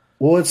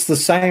 well, it's the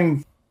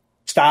same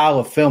style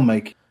of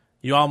filmmaking.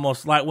 You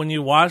almost like when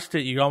you watched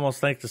it, you almost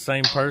think the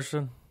same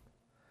person.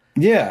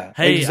 Yeah,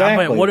 Hey,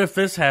 exactly. I bet, what if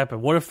this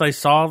happened? What if they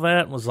saw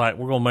that and was like,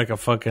 we're gonna make a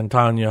fucking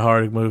Tanya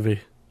Harding movie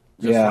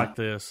just like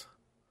this?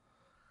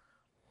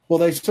 Well,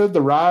 they said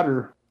the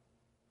writer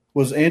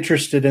was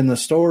interested in the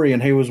story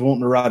and he was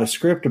wanting to write a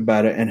script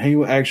about it, and he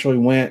actually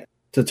went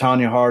to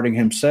Tanya Harding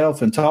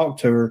himself and talked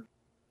to her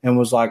and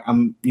was like,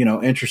 I'm,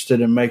 interested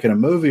in making a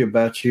movie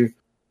about you.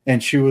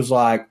 And she was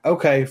like,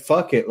 okay,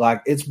 fuck it.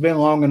 Like, it's been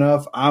long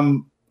enough.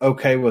 I'm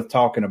okay with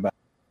talking about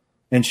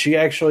it. And she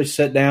actually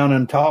sat down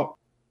and talked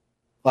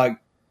like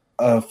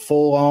a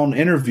full on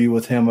interview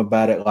with him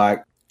about it,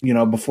 like,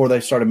 before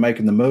they started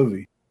making the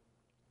movie.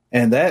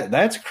 And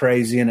that's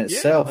crazy in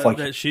itself.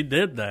 That she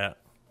did that.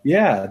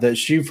 Yeah, that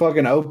she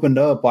fucking opened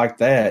up like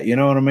that. You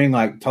know what I mean?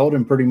 Like, told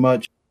him pretty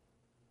much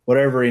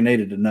whatever he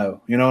needed to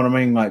know. You know what I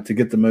mean? Like, to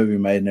get the movie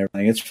made and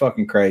everything. It's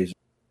fucking crazy.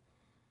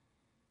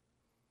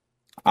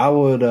 I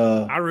would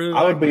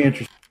be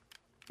interested.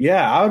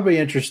 Yeah, I would be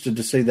interested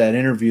to see that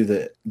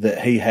interview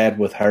that he had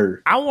with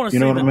her. I want to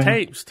see the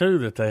tapes too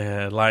that they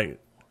had. Like,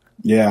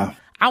 yeah,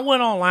 I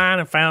went online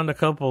and found a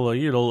couple of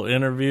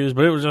interviews,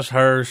 but it was just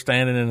her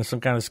standing in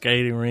some kind of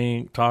skating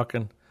rink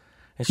talking,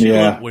 and she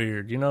looked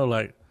weird.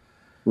 Like,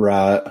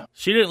 right?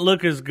 She didn't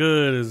look as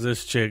good as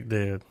this chick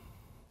did.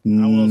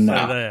 I will say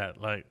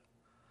that. Like,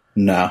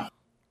 no,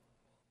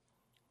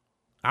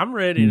 I'm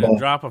ready to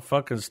drop a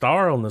fucking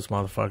star on this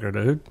motherfucker,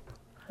 dude.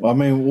 Well, I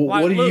mean,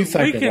 what do you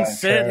think? We can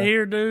sit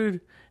here,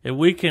 dude, and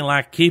we can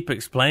like keep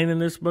explaining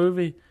this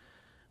movie,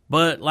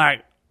 but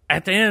like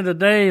at the end of the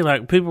day,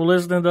 like people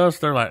listening to us,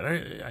 they're like,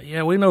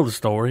 "Yeah, we know the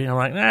story." I'm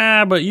like,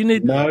 "Nah, but you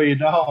need no, you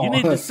don't. You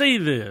need to see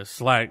this."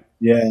 Like,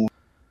 yeah,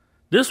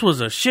 this was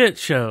a shit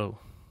show.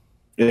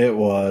 It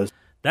was.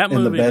 That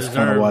movie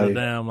deserved a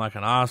damn like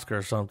an Oscar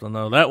or something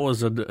though. It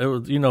was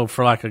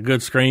for like a good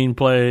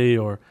screenplay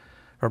or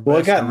best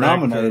it got director.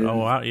 nominated.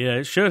 Oh yeah,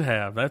 it should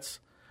have. That's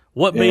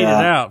what beat it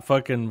out.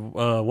 Fucking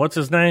what's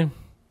his name?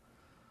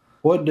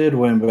 What did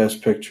win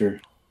Best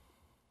Picture?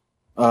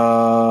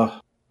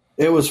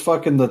 It was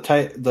fucking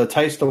the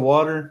Taste of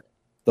Water,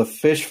 the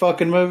fish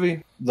fucking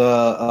movie,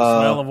 the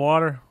Smell of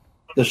Water,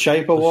 the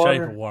Shape of Water.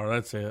 Shape of Water.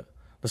 That's it.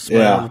 The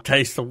smell, the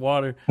taste of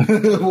water.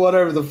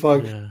 Whatever the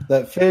fuck. Yeah.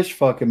 That fish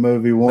fucking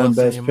movie won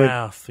Best Picture.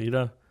 Mouth,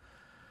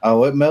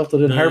 Oh, it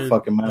melted in her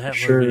fucking mouth, for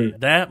sure.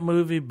 That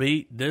movie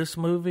beat this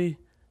movie.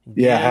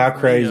 Yeah, how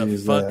crazy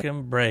is that?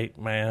 Fucking break,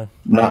 man.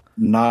 Not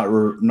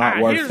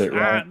worth it,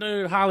 right?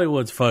 Dude,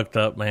 Hollywood's fucked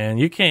up, man.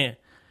 You can't.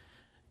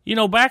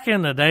 Back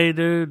in the day,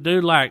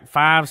 dude, like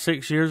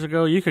 5-6 years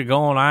ago, you could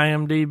go on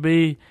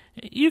IMDb.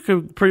 You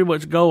could pretty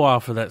much go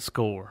off of that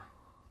score.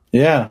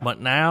 Yeah. But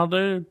now,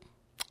 dude.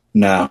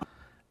 No.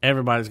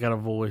 Everybody's got a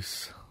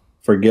voice.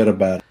 Forget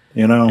about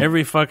it,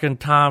 Every fucking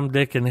Tom,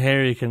 Dick, and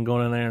Harry can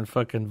go in there and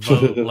fucking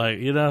vote,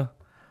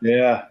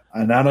 Yeah,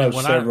 and I know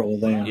several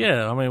of them.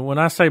 Yeah, I mean, when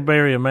I say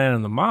bury a man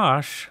in the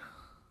mosh...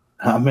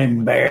 I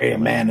mean, bury a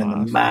man in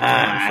the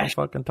mosh.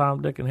 Fucking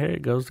Tom, Dick, and Harry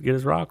goes to get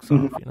his rocks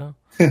off,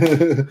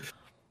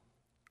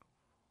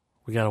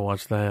 We got to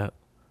watch that.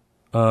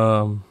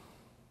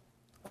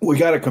 We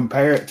got to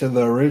compare it to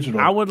the original.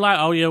 I would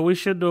like, we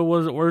should do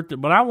Was It Worth It?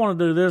 But I want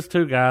to do this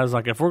too, guys.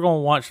 Like, if we're going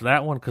to watch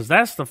that one, because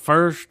that's the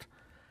first,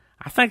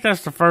 I think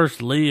that's the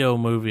first Leo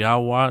movie I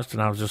watched,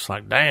 and I was just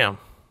like, damn.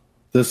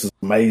 This is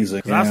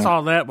amazing. I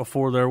saw that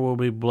before There Will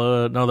Be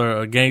Blood,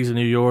 Gangs of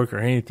New York, or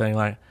anything.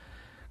 Like,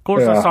 of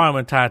course, I saw him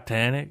in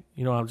Titanic.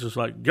 I was just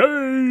like,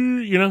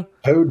 yay,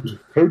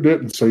 Who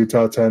didn't see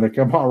Titanic?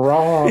 Am I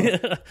wrong?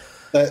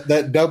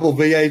 That double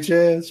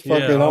VHS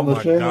fucking on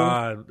the show. Oh,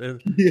 my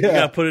God. You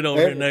got to put it over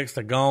here next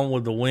to Gone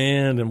with the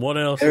Wind, and what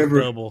else is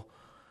double?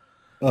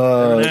 Every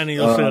now and then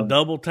you'll see a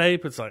double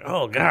tape. It's like,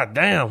 oh, God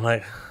damn.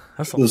 Like,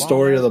 that's the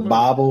story of the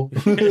Bible.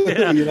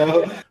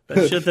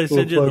 That shit they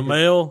send you in the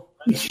mail.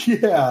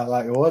 Yeah,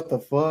 like, what the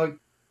fuck?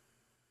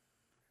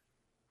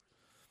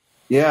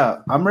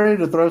 Yeah, I'm ready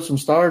to throw some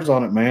stars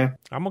on it, man.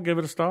 I'm going to give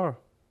it a star.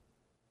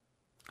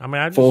 I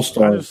mean, I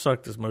just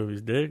sucked this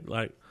movie's dick.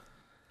 Like,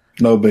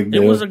 no big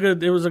deal. It was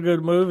a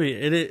good movie.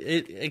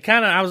 It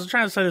kind of, I was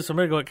trying to say this a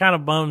minute ago, it kind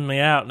of bummed me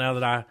out now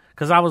that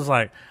because I was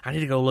like, I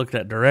need to go look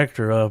that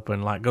director up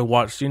and like go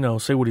watch, see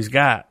what he's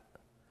got.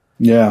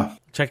 Yeah.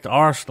 Check the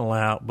arsenal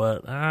out,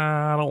 but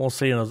I don't want to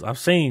see it. I've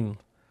seen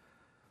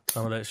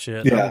Some of that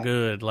shit. Yeah. I'm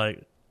good.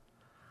 Like,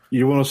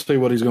 You want to see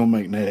what he's going to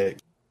make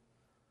next.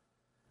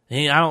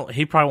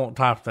 he probably won't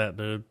top that,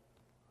 dude.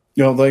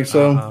 You don't think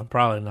so?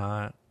 Probably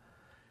not.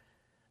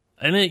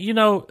 And it,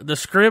 the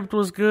script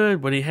was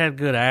good, but he had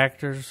good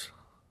actors.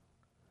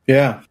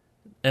 Yeah.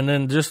 And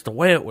then just the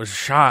way it was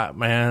shot,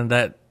 man,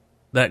 that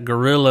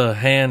gorilla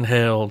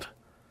handheld.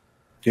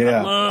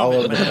 Yeah. I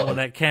love it, man, when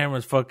that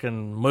camera's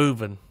fucking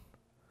moving.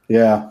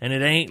 Yeah. And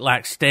it ain't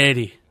like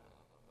steady.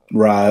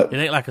 Right. It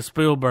ain't like a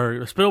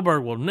Spielberg. A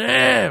Spielberg will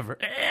never,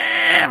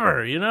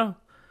 ever,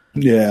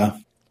 Yeah.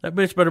 That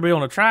bitch better be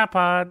on a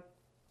tripod.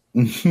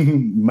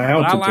 Mounted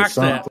But I to like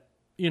something.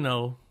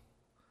 that,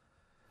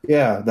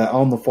 Yeah, that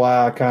on the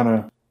fly kind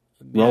of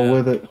roll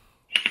with it.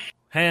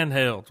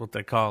 handheld's what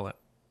they call it.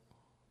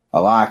 I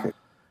like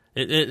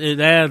it. It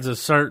adds a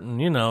certain,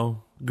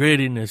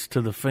 grittiness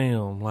to the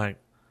film. Like,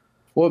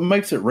 Well, it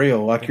makes it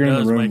real, like it you're in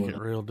does the room make with it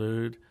it. real,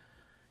 dude.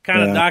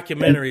 Kind of Yeah.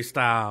 documentary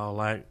style,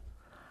 like.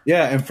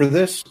 Yeah, and for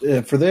this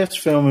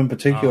film in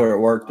particular, it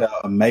worked out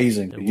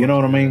amazing. You know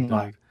what I mean?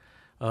 Like,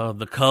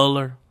 The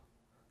color.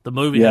 The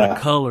movie had a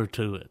color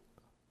to it.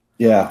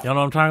 yeah, You know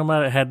what I'm talking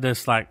about? It had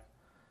this, like,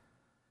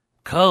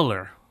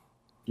 color.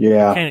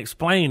 yeah, Can't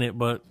explain it,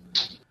 but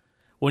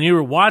when you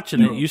were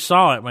watching it, you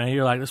saw it, man.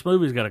 You're like, this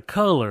movie's got a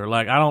color.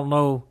 Like, I don't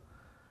know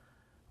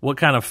what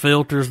kind of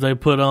filters they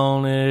put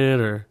on it,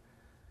 or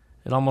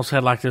it almost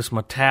had, like, this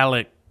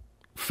metallic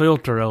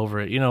filter over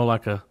it.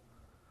 Like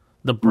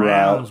the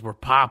browns were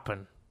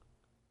popping.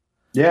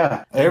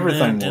 yeah.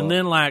 Everything. And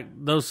then, like,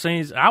 those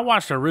scenes, I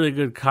watched a really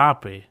good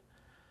copy.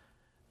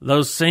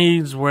 Those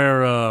scenes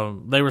where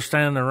they were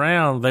standing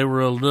around, they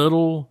were a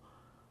little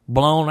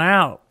blown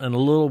out and a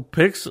little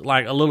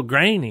like a little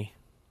grainy.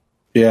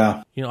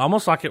 yeah,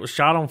 Almost like it was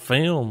shot on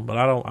film, but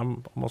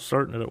I'm almost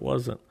certain that it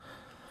wasn't.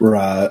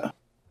 right.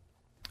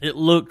 It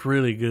looked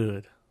really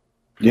good.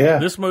 Yeah,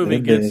 This movie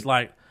it gets did.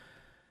 like,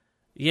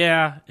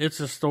 yeah, it's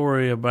a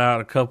story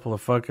about a couple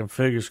of fucking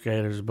figure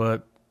skaters,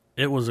 but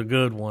it was a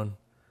good one.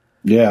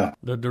 Yeah,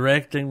 The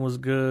directing was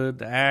good.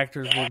 The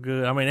actors were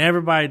good. I mean,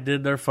 everybody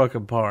did their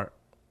fucking part.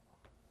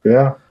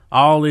 yeah.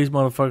 All these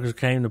motherfuckers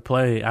came to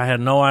play. I had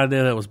no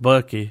idea that was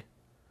Bucky.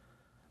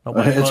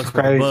 Nobody It's fucks with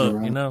crazy, Buck,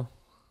 right?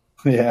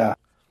 Yeah,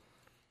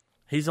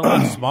 He's a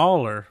lot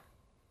smaller.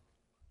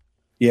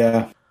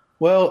 yeah.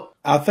 Well,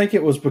 I think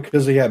it was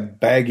because he had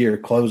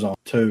baggier clothes on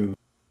too.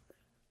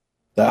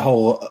 That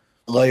whole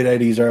late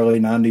 '80s, early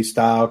 '90s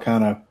style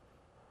kind of.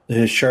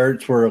 His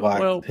shirts were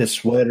like his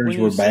sweaters When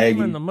you were see baggy.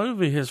 him in the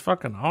movie, his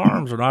fucking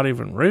arms are not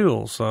even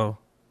real. So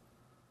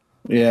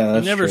Yeah,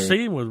 that's you never true.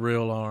 see him with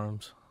real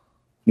arms.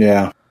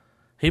 Yeah,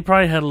 He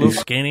probably had a little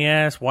skinny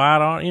ass white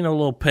arm, a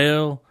little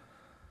pale.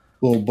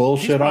 little He's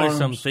bullshit probably arms.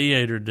 some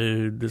theater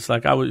dude. It's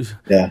like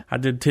Yeah, I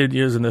did 10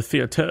 years in the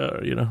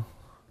theater.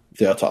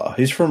 Theater.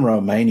 He's from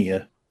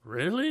Romania.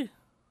 Really?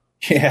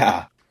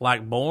 Yeah.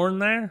 Like born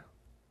there?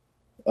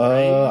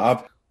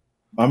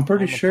 I'm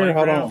pretty On the sure. Hold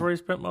playgrounds on. where he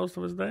spent most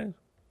of his days.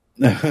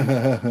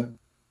 Let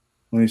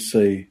me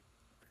see.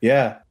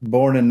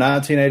 Born in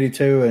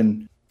 1982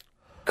 in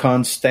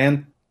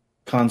Constanta,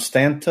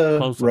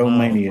 Close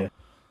Romania.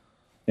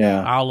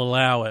 Yeah. I'll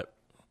allow it.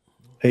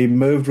 He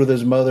moved with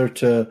his mother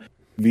to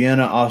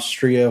Vienna,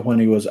 Austria when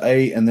he was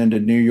 8, and then to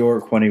New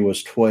York when he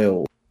was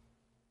 12.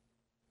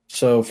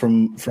 So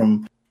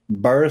from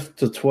birth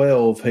to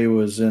 12, he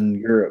was in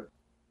Europe,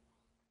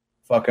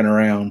 fucking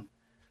around,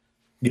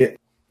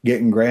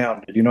 getting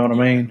grounded. You know what I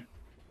mean?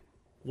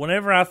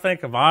 Whenever I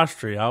think of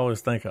Austria, I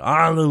always think of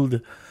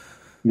Arnold.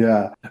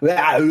 Yeah.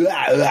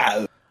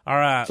 All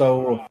right.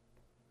 So,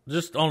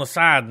 Just on a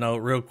side note,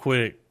 real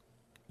quick,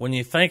 when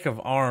you think of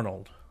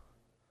Arnold,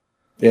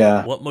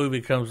 yeah, what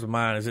movie comes to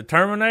mind? Is it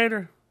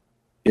Terminator?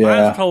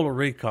 yeah. Mine's Total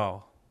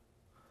Recall.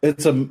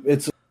 It's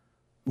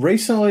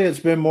recently it's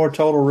been more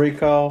Total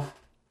Recall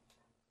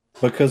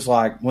because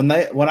like when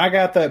I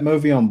got that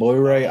movie on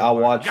Blu-ray, I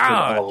watched it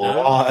a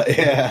lot.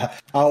 Yeah,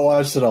 I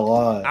watched it a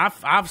lot.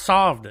 I've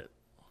solved it.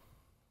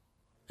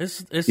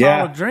 It's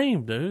Yeah. all a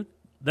dream, dude.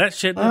 That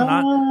shit did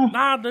not.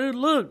 Nah, dude.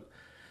 Look,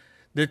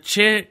 the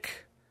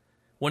chick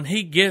when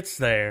he gets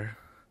there,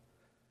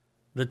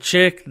 the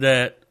chick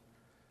that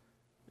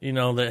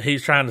that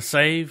he's trying to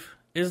save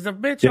is the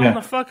bitch on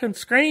the fucking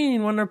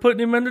screen when they're putting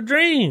him in the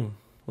dream.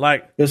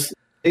 Like, He's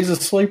a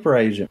sleeper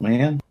agent,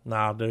 man.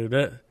 nah, dude.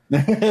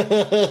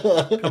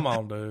 That come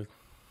on, dude.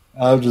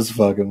 I'm just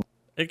fucking.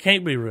 It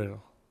can't be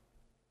real.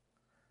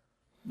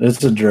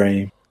 It's a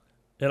dream.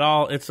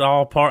 It's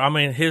all part. I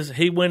mean,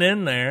 he went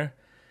in there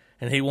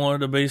and he wanted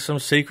to be some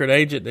secret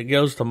agent that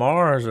goes to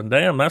Mars, and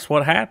damn, that's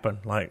what happened.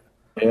 Like,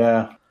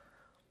 Yeah,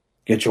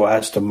 get your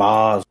ass to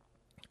Mars.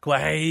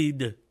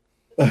 Quaid,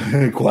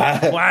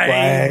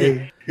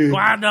 Quaid.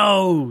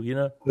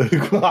 Guado,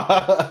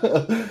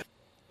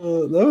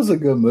 That was a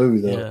good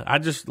movie, though. Yeah, I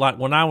just like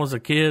when I was a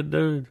kid,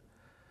 dude.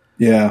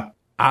 Yeah.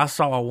 I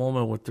saw a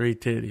woman with 3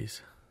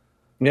 titties.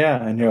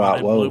 Yeah, and you're like,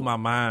 It whoa. blew my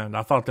mind.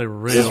 I thought they were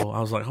real.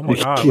 I was like, oh my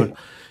God, Yeah. like,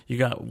 you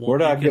got one. Where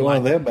did I get one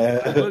of them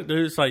at? Look,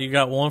 dude, it's like you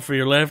got one for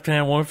your left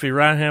hand, one for your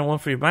right hand, one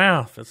for your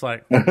mouth. It's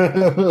like,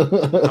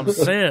 I'm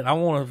set. I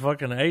want a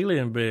fucking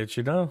alien bitch,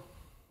 you know?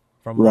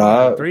 From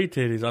Right. 3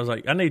 titties. I was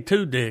like, I need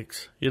 2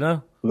 dicks, you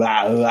know? So,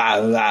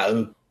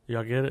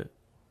 Y'all get it?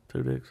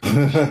 2 dicks.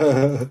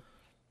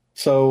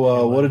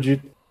 what did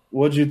you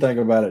think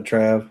about it,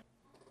 Trav?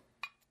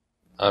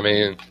 I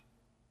mean,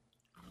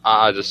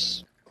 I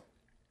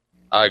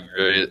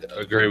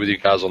agree with you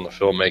guys on the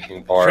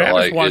filmmaking part. Travis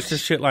like, watched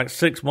this shit like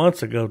 6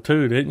 months ago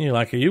too, didn't you?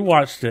 Like you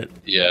watched it.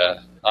 Yeah,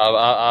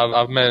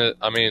 I've met it.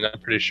 I mean, I'm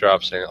pretty sure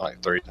I've seen it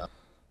like 3 times.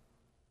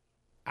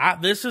 I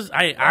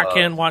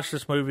can watch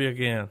this movie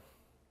again.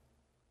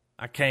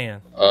 I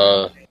can.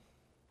 The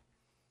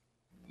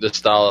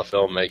style of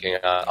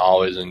filmmaking I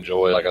always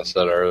enjoy. Like I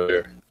said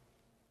earlier,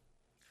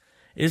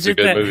 Is a it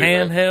good that movie,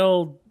 man.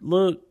 handheld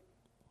look?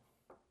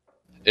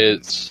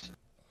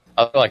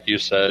 I feel like you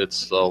said,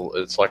 it's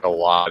like a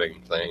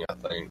lighting thing. I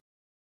think,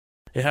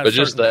 It has but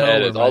just the certain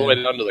color, edits, all the way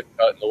man. down to the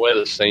cut, and the way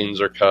the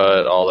scenes are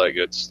cut, all that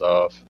good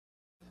stuff.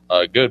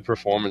 Good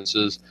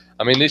performances.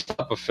 I mean, these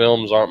type of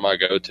films aren't my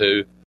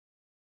go-to,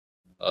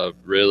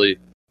 really.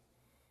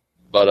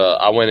 But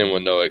I went in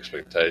with no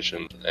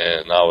expectation,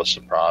 and I was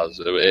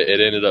surprised. It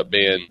ended up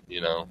being,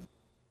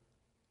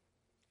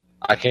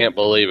 I can't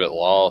believe it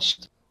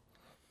lost.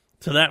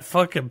 To that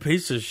fucking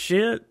piece of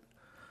shit.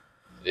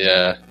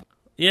 Yeah.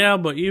 Yeah,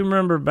 but you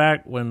remember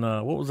back when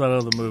what was that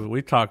other movie?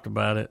 We talked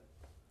about it.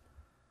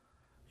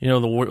 You know,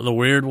 the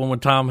weird one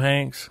with Tom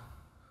Hanks.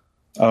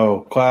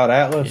 Oh, Cloud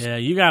Atlas. Yeah,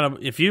 you gotta.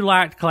 If you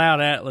liked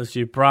Cloud Atlas,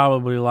 you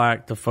probably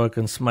liked the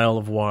fucking smell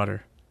of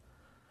water.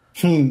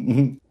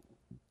 I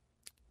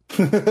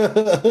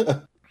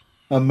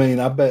mean,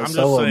 I bet I'm just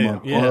some of saying,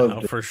 them yeah,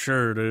 loved it. for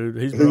sure, dude.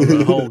 He's wrote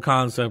a whole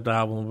concept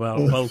album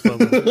about both of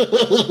them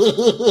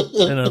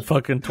in a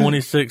fucking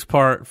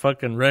 26-part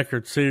fucking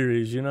record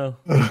series. You know,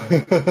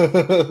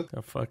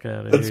 the fuck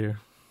out of here.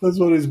 That's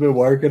what he's been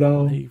working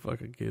on. He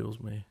fucking kills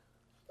me.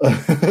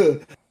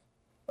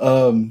 So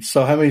how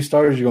many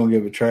stars you gonna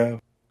give it,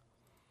 Trav?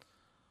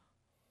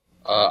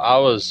 I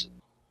was,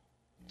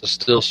 to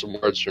steal some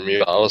words from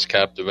you, I was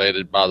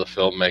captivated by the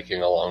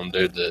filmmaking alone,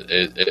 dude.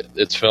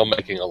 It's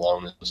filmmaking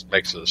alone that just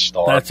makes it a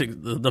star. That's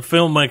the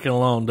filmmaking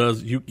alone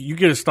does. You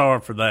get a star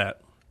for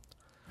that.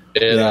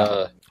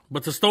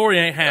 But the story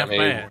ain't half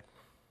bad.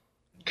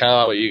 Kind of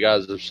like what you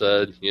guys have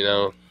said,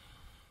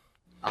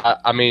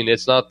 I mean,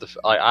 it's not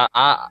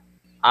I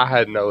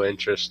had no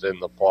interest in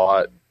the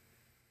plot,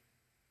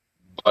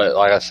 but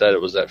like I said,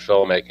 it was that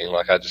filmmaking.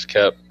 Like I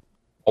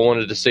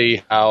wanted to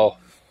see how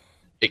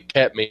it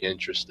kept me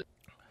interested.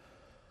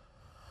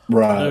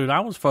 Right. Dude,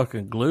 I was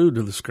fucking glued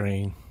to the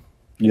screen.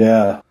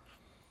 Yeah.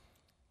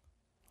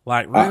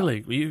 Like,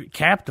 really, you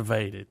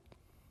captivated.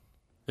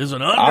 Is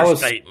an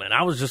understatement.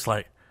 I was just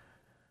like,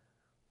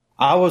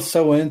 I was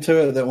so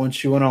into it that when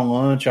she went on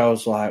lunch, I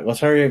was like, let's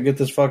hurry up and get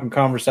this fucking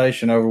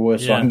conversation over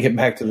with so I can get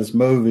back to this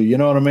movie. You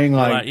know what I mean?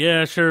 Like,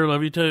 yeah, sure,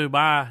 love you too.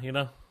 Bye,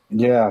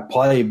 Yeah,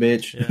 play,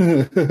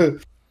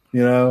 bitch.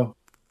 Yeah.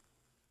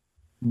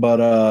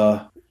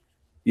 But,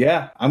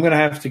 yeah, I'm going to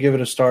have to give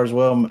it a star as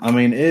well. I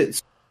mean,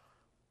 it's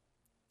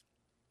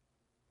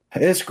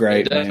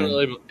great,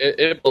 Definitely,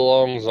 it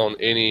belongs on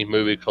any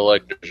movie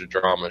collector's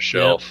drama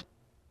shelf.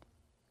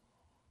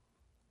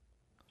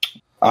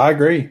 Yep. I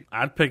agree.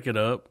 I'd pick it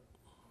up.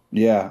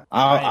 Yeah,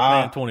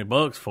 I ain't paying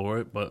 $20 for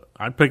it, but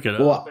I'd pick it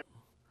up. Well,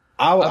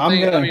 I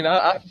think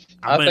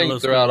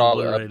throughout all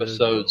the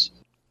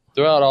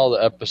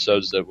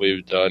episodes that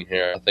we've done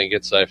here, I think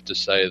it's safe to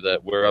say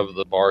that we're of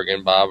the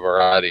bargain buy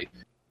variety.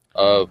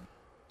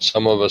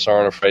 Some of us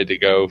aren't afraid to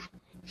go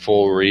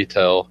full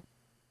retail,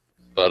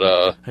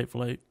 but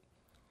Hateful Eight.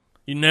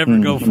 You never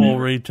go full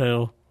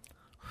retail.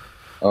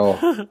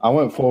 Oh, I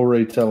went full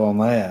retail on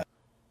that.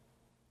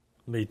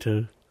 Me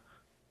too.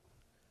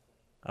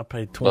 I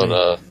paid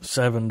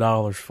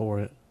 $27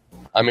 for it.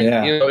 I mean,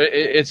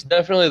 it's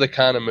definitely the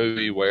kind of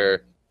movie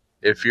where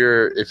if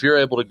you're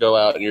able to go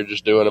out and you're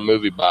just doing a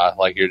movie buy,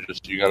 like you're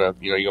gonna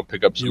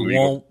pick up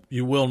some.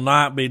 You will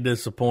not be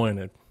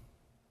disappointed.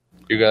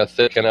 You're gonna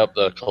thicken up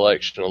the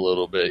collection a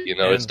little bit.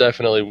 It's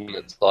definitely when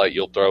it's like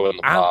you'll throw in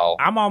the pile.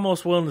 I'm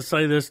almost willing to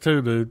say this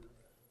too, dude.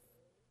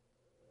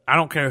 I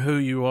don't care who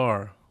you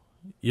are,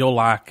 you'll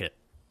like it.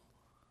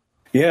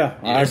 Yeah,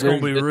 it's going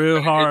to be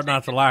real hard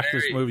not to like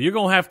this movie. You're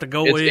going to have to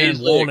go in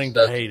wanting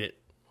to hate it.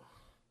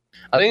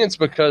 I think it's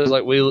because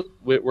like we're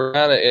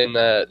kind of in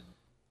that.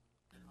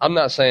 I'm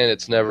not saying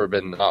it's never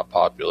been not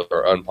popular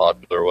or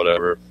unpopular or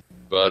whatever,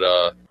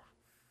 but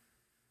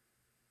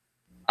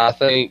I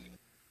think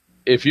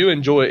if you're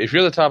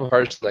the type of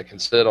person that can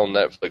sit on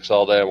Netflix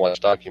all day and watch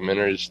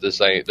documentaries,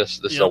 this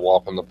is a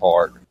walk in the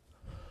park.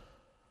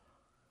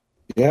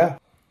 Yeah,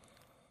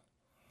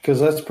 because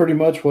that's pretty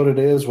much what it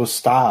is with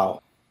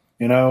style.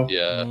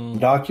 Yeah,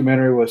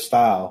 documentary with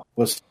style,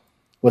 with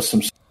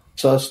some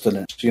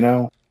sustenance,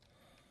 and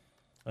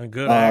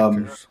good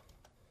actors.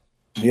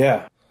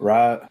 Yeah,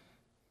 right.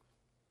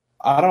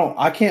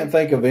 I can't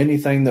think of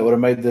anything that would have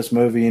made this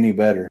movie any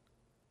better.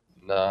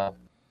 No.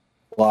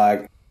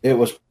 Like, it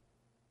was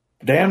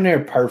damn near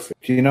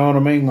perfect. You know what I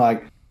mean?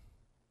 Like,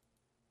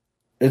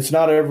 it's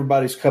not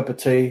everybody's cup of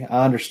tea.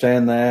 I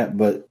understand that,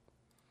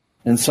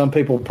 and some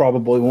people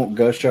probably won't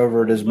gush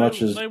over it as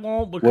much as they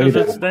won't, because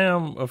it's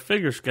damn a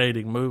figure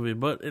skating movie.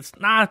 But it's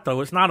not,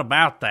 though. It's not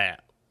about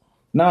that.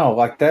 No,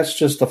 like, that's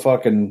just a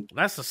fucking...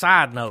 That's a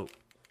side note.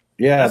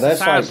 Yeah,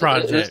 that's a side like...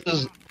 project.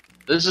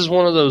 This is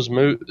one of those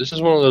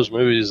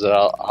movies that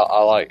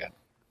I like.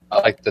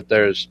 I like that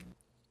there's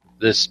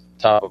this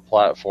type of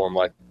platform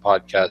like the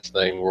podcast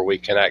thing where we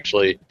can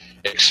actually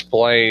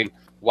explain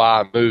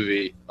why a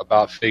movie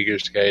about figure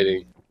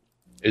skating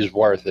is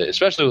worth it,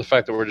 especially with the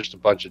fact that we're just a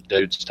bunch of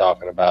dudes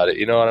talking about it.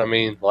 You know what I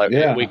mean? Like,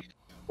 yeah.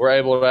 we're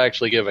able to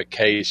actually give a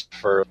case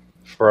for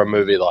a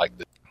movie like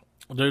this.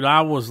 Dude,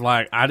 I was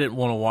like, I didn't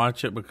want to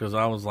watch it because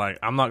I was like,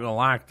 I'm not going to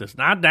like this.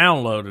 And I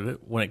downloaded it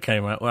when it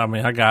came out. Well, I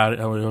mean, I got it.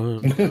 I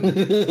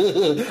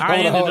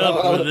ended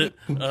up with it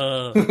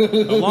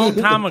a long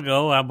time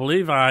ago. I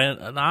believe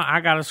I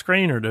got a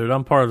screener, dude.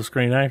 I'm part of the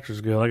Screen Actors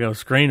Guild. I got a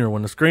screener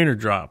when the screener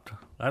dropped.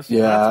 That's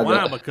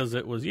why, because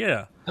it was,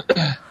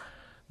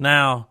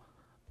 Now,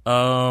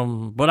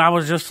 but I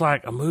was just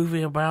like, a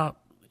movie about,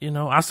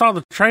 I saw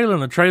the trailer,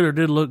 and the trailer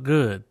did look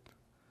good.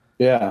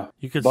 Yeah,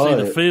 you could see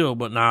the feel,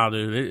 but nah,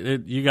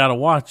 dude, you got to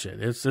watch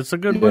it. It's a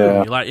good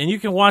movie. Like, and you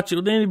can watch it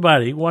with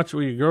anybody. You can watch it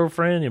with your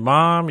girlfriend, your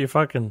mom, your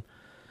fucking.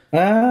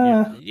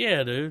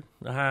 Yeah, dude.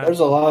 There's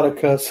a lot of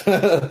cuss.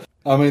 I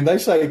mean, they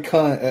say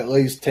cunt at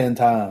least 10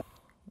 times.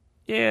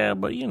 Yeah,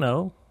 but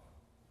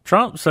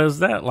Trump says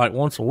that like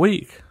once a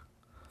week.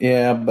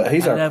 Yeah, but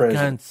he's our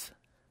president.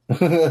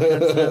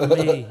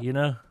 Cunts me,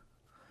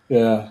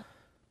 Yeah.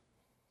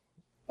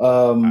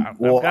 I've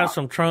got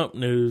some Trump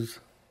news.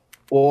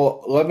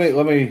 Well, let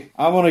me.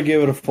 I'm going to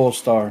give it a full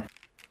star.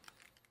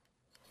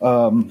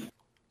 I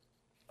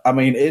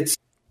mean,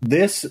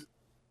 the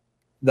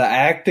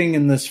acting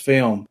in this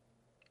film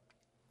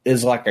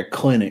is like a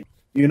clinic.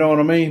 You know what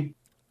I mean?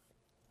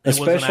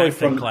 Especially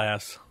from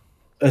class.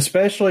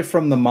 Especially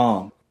from the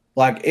mom.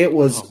 Like, it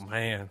was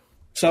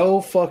so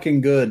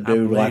fucking good,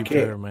 dude.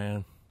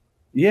 Man.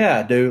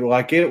 Yeah, dude.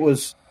 Like, it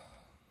was.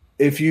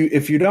 If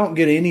you don't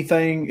get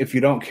anything, if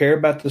you don't care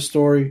about the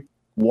story,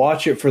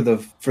 watch it for the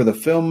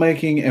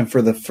filmmaking and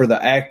for the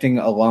acting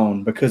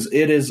alone, because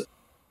it's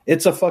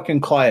a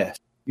fucking class.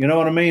 You know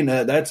what I mean?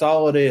 That's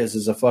all it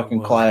is a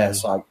fucking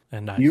class. Like,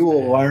 you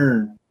will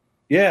learn.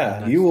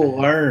 Yeah, you will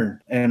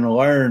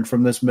learn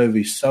from this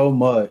movie so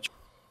much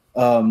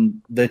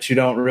that you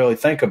don't really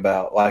think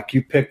about. Like,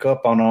 you pick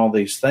up on all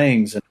these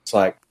things, and it's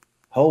like,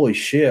 holy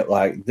shit!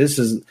 Like, this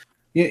is.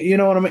 You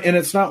know what I mean? And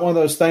it's not one of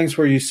those things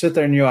where you sit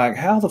there and you're like,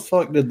 how the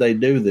fuck did they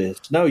do this?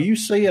 No, you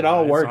see it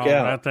all work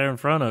out. Right there in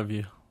front of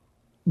you.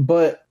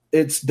 But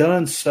it's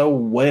done so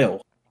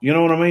well. You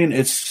know what I mean?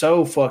 It's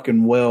so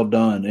fucking well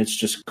done. It's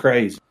just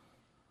crazy.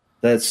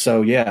 That's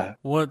so, yeah.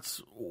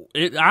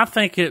 I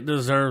think it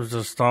deserves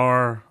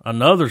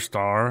another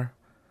star,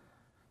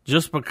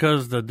 just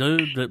because the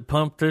dude that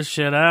pumped this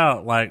shit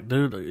out, like,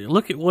 dude,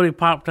 look at what he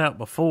popped out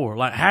before.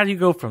 Like, how do you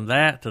go from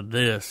that to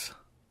this?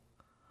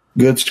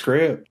 Good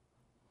script.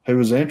 He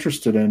was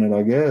interested in it,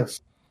 I guess.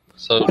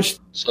 So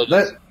does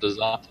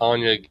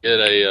Tanya get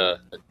a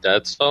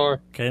Death Star?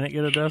 Can it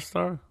get a Death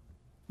Star?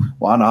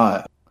 Why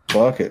not?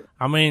 Fuck it.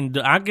 I mean,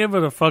 I give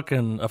it a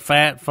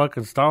fat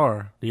fucking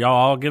star. Do y'all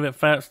all give it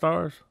fat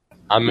stars?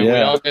 I mean, we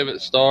all gave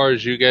it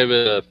stars. You gave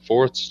it a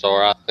 4th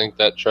star. I think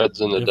that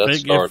treads in the Death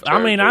Star territory.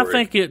 I mean, I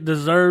think it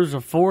deserves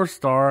a 4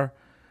 star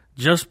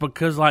just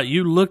because, like,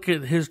 you look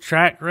at his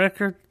track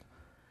record,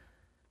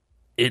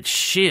 it's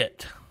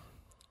shit.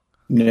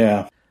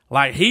 Yeah.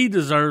 Like, he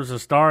deserves a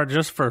star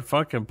just for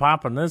fucking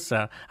popping this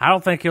out. I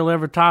don't think he'll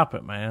ever top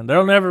it, man.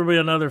 There'll never be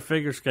another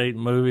figure skating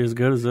movie as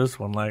good as this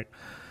one. Like,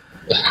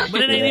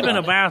 but it ain't even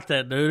about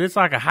that, dude. It's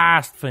like a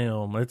heist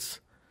film. It's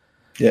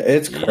crazy.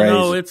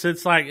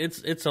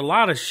 It's a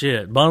lot of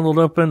shit bundled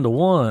up into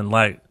one.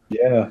 Like,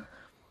 yeah,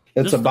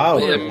 it's a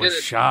biopic.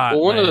 Shot.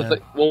 One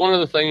of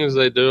the things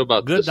they do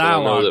about good this,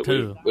 dialogue, I know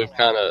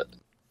that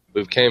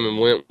we've came and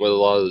went with a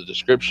lot of the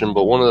description,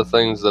 but one of the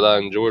things that I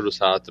enjoyed was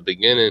how at the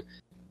beginning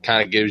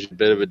kind of gives you a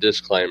bit of a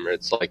disclaimer.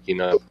 It's like,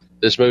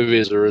 this movie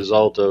is a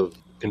result of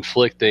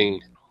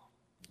conflicting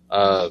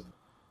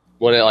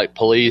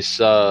police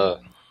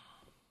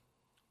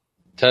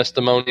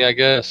testimony, I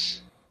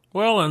guess.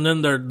 Well, and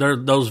then they're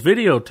those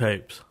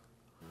videotapes.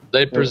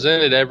 They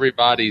presented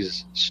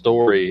everybody's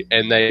story,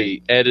 and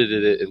they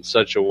edited it in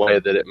such a way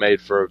that it made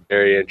for a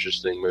very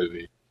interesting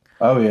movie.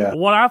 Oh, yeah.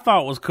 What I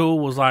thought was cool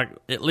was, like,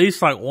 at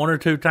least like 1 or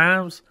 2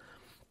 times,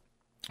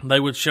 they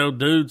would show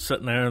dude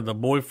sitting there, the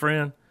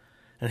boyfriend,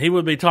 and he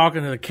would be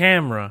talking to the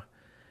camera,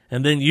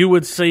 and then you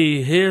would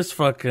see his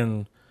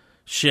fucking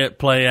shit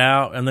play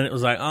out, and then it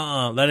was like,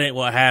 that ain't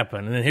what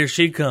happened. And then here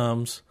she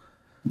comes.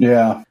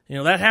 Yeah.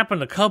 That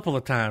happened a couple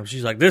of times.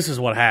 She's like, this is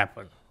what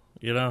happened,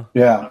 Yeah.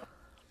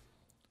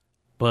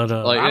 But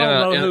I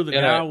don't know who the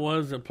guy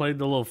was that played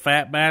the little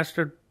fat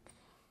bastard.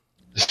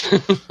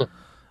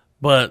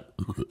 but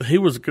he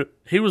was good.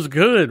 He was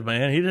good,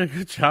 man. He did a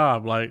good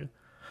job. Like,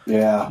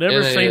 Yeah.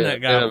 never seen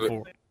that guy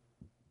before.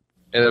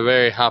 In a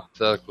very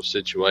hypothetical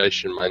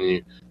situation,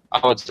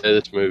 I would say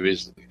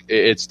this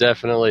it's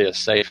definitely a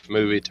safe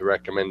movie to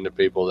recommend to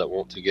people that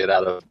want to get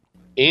out of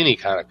any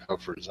kind of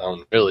comfort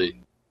zone,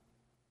 really.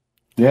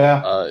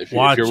 Yeah. If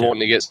you're wanting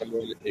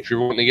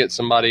to get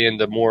somebody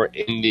into more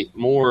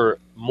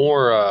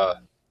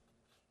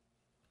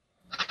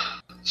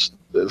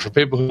for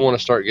people who want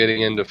to start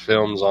getting into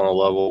films on a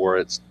level where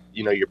it's,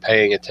 you're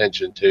paying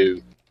attention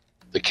to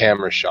the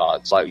camera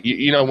shots. Like,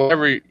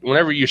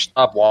 whenever you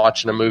stop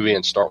watching a movie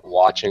and start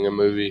watching a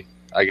movie,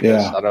 I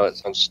guess, I know it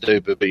sounds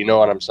stupid, but you know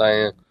what I'm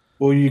saying?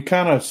 Well, you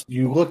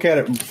look at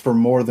it for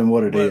more than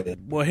what it is.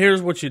 Well,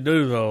 here's what you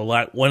do, though.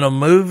 Like, when a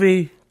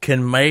movie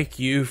can make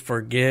you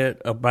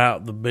forget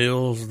about the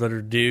bills that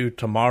are due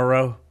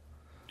tomorrow.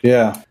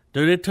 Yeah.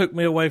 Dude, it took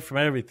me away from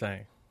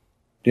everything.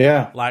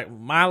 Yeah. Like,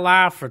 my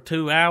life for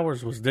 2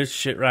 hours was this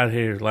shit right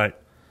here. Like,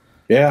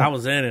 yeah. I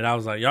was in it. I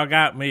was like, y'all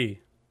got me.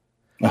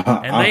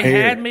 And they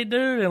had me,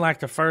 dude, in like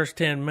the first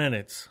 10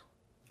 minutes.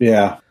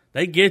 Yeah.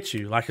 They get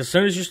you. Like, as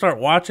soon as you start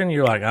watching,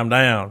 you're like, I'm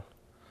down.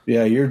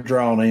 Yeah, you're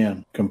drawn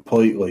in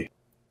completely.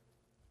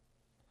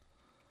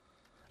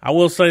 I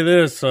will say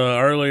this.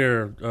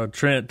 Earlier,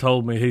 Trent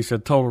told me, he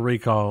said Total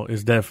Recall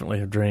is definitely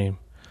a dream.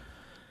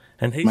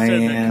 And he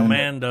said that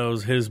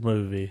Commando's his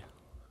movie.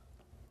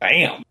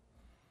 Damn.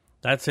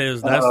 That's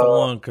his. That's the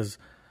one, because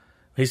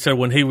he said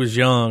when he was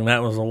young,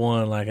 that was the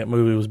one. Like, that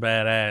movie was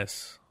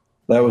badass.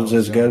 That was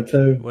his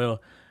go-to?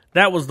 Well,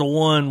 that was the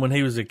one when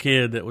he was a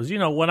kid that was,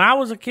 when I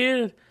was a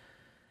kid,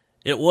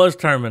 it was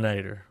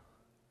Terminator.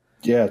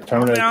 Yeah,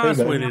 Terminator 2. I'll be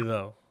honest with you,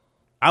 though.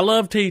 I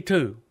love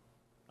T2.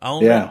 I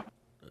own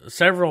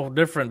several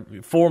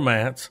different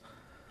formats.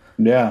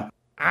 Yeah.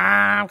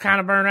 I'm kind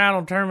of burnt out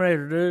on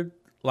Terminator, dude.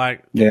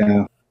 Like,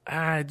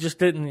 I just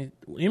didn't.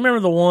 You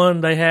remember the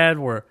one they had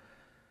where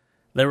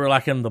they were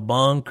like in the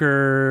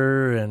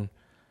bunker and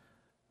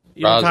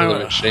Rise of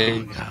the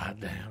Machines. God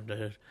damn,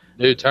 dude.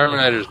 Dude,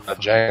 Terminator's my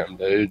jam,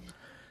 dude.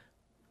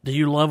 Do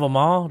you love them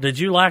all? Did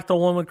you like the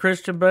one with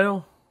Christian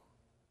Bale?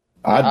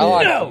 I did. I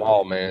like them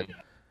all, man.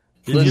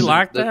 Did you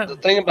like that? The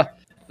thing about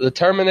the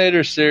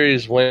Terminator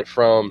series went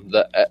from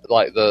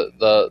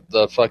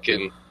the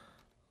fucking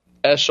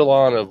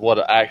echelon of what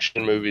an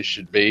action movie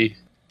should be,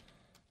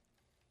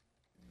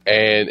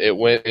 and it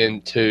went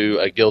into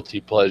a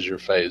guilty pleasure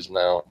phase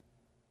now.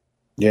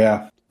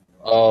 Yeah.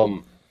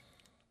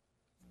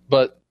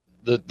 But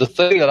the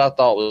thing that I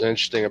thought was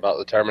interesting about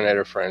the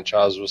Terminator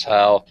franchise was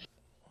how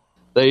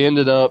they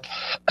ended up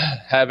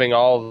having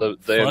all the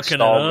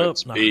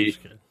installments be.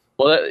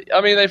 Well,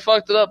 they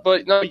fucked it up,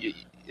 but no,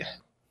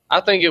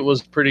 I think it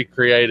was pretty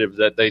creative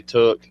that they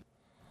took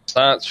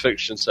science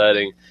fiction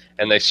setting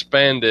and they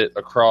spanned it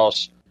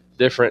across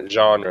different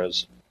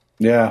genres.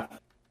 Yeah.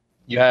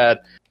 You had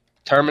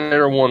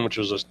Terminator 1, which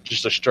was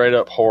just a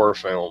straight-up horror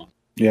film.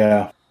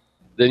 Yeah.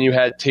 Then you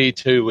had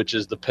T2, which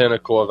is the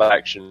pinnacle of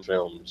action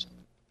films.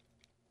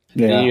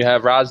 Yeah. Then you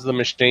have Rise of the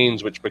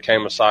Machines, which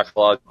became a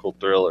psychological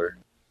thriller.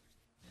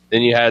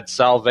 Then you had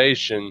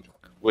Salvation,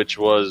 which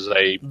was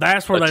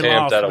That's where attempt they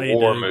lost at a me,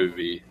 war dude.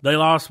 movie. They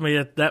lost me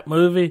at that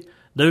movie.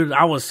 Dude,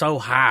 I was so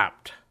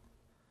hyped.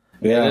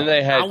 Yeah. And then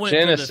they had I went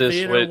Genesis, to the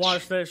theater which and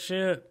watched that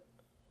shit.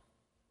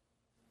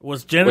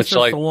 Was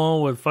Genesis the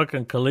one with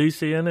fucking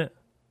Khaleesi in it?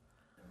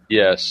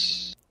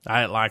 Yes.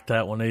 I didn't like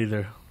that one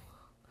either.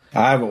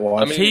 I haven't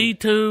watched it.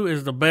 T2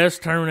 is the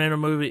best Terminator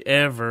movie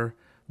ever.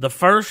 The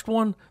first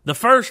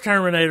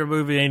Terminator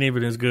movie ain't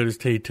even as good as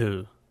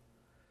T2.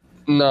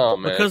 No,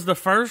 man. Because the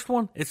first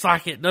one, it's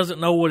like it doesn't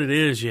know what it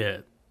is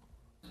yet.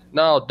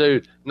 No,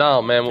 dude.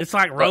 No, man. It's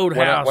like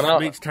Roadhouse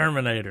meets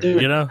Terminator,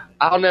 dude, you know?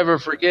 I'll never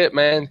forget,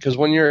 man, because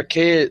when you're a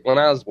kid, when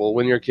I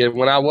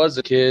was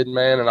a kid,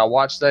 man, and I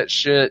watched that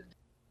shit,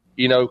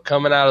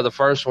 coming out of the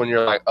first one,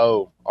 you're like,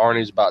 oh,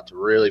 Arnie's about to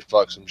really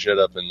fuck some shit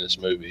up in this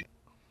movie.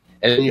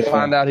 And then you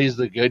find out he's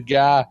the good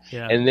guy,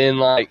 and then,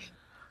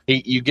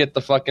 you get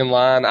the fucking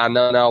line, I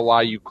know now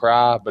why you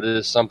cry, but it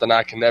is something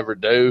I can never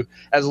do.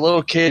 As a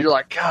little kid, you're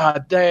like,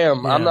 God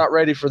damn, I'm not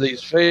ready for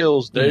these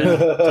feels, dude. Yeah,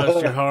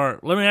 touch your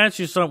heart. Let me ask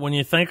you something. When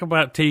you think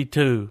about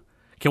T2,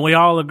 can we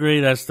all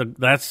agree that's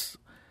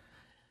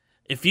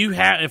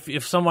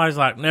if somebody's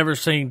like never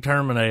seen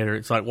Terminator,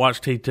 it's like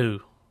watch T2.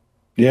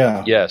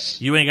 Yeah.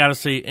 Yes. You ain't got to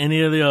see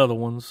any of the other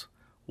ones.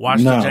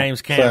 Watch the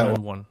James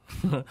Cameron one.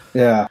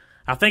 Yeah.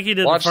 I think he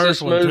did the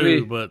first one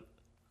too, but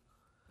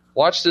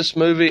watch this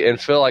movie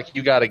and feel like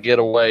you got to get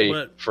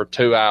away for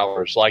 2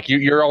 hours. Like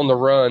you're on the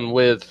run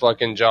with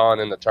fucking John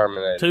in the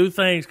Terminator. Two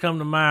things come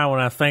to mind when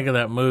I think of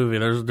that movie.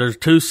 There's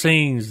two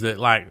scenes that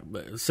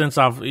since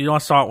I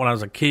saw it when I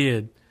was a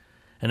kid,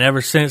 and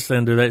ever since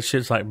then, dude, that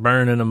shit's like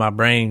burned into my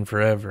brain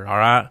forever. All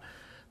right.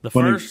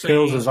 When he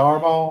peels his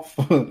arm off?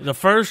 The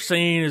first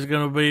scene is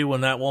going to be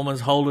when that woman's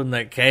holding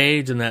that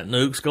cage and that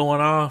nuke's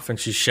going off and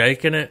she's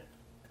shaking it.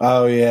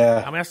 Oh,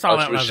 yeah. I saw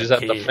that when I was she's a at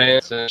kid. the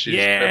fence and she's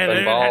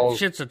tripping balls. That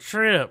shit's a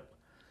trip.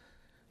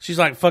 She's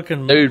like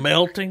fucking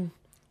melting.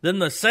 Then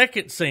the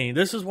second scene,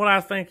 this is what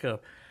I think of.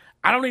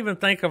 I don't even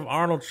think of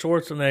Arnold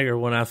Schwarzenegger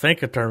when I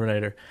think of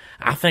Terminator.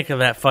 I think of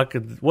that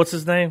fucking, what's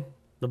his name?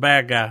 The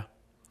bad guy.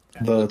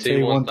 The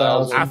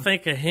T-1000. I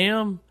think of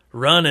him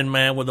running,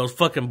 man, with those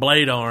fucking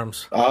blade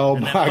arms. Oh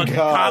and that my fucking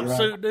God! cop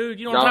suit, dude.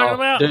 You know what I'm talking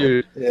about?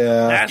 Dude.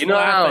 Yeah. That's You know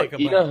what I how think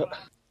about.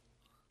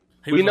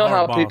 we know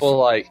how boss. people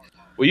like.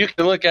 Well, you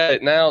can look at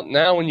it now.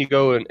 Now, when you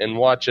go and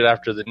watch it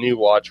after the new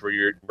watch, where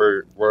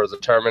the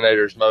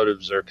Terminator's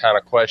motives are kind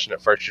of questioned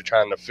at first, you're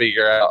trying to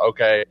figure out,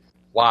 okay,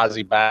 why is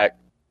he back?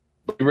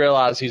 But you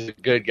realize he's a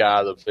good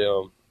guy of the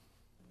film.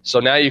 So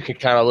now you can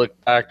kind of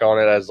look back on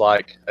it as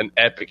like an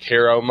epic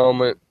hero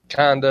moment,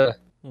 kind of.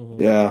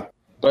 Mm-hmm. Yeah.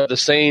 But the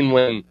scene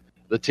when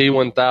the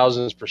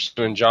T-1000 is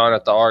pursuing John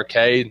at the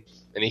arcade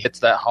and he hits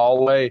that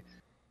hallway,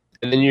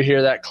 and then you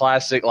hear that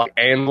classic like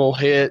anvil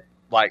hit,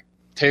 like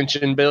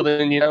tension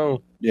building, you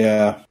know.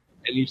 Yeah.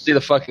 And you see the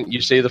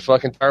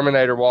fucking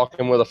Terminator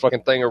walking with a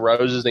fucking thing of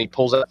roses, and he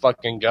pulls that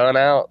fucking gun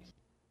out.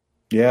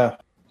 Yeah.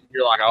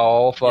 You're like,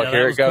 oh fuck, Yeah,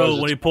 here that it goes. was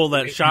cool when he pulled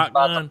that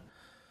shotgun.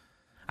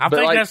 I But,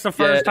 think like, that's the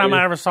first time yeah,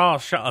 I ever saw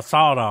a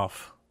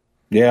sawed-off.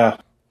 Yeah.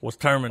 Was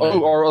Terminator.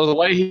 or the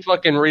way he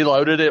fucking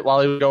reloaded it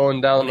while he was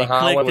going down the He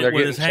highway clicked when they're it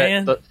with getting his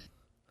hand?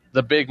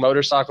 the big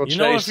motorcycle You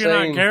know, chase if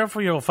you're scene, not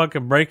careful, you'll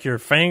fucking break your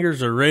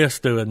fingers or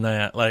wrist doing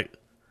that. Like,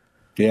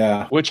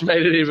 Yeah. which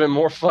made it even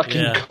more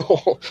fucking Yeah.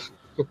 cool.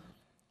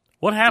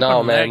 what happened No,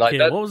 to man, that like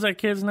kid? that- What was that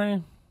kid's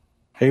name?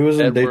 He was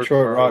in Edward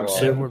Detroit Rock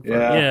Furlong. City.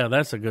 Yeah. Yeah,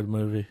 that's a good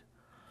movie.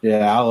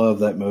 Yeah, I love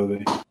that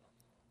movie.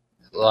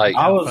 Like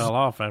I I was- fell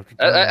off after.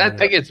 I Terminator.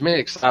 think it's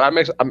mixed.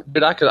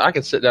 But I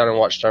could sit down and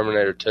watch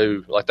Terminator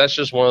 2. Like that's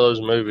just one of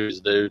those movies,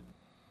 dude.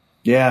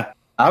 Yeah.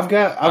 I've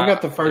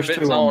got the first if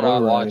it's two on I'll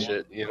Blu-ray. watch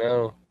it. You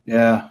know.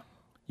 Yeah.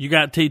 You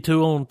got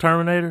T2 on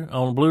Terminator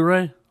on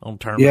Blu-ray on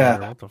Terminator.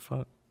 Yeah. What the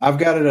fuck? I've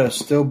got it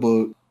a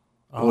Blu-ray.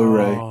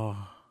 Oh,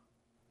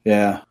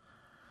 Yeah.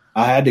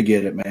 I had to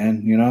get it,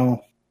 man, you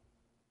know.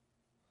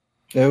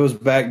 It was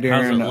back how's it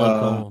during look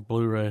on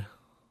Blu-ray?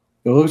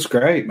 it looks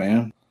great,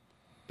 man.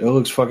 It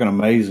looks fucking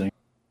amazing.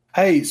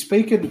 Hey,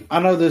 speaking, I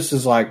know this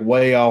is like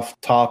way off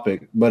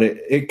topic, but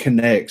it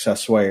connects, I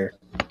swear.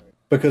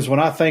 Because when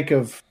I think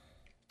of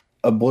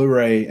a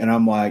Blu-ray and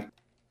I'm like,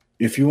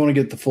 if you want to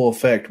get the full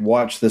effect,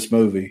 watch this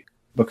movie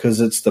because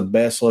it's the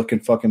best looking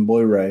fucking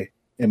Blu-ray,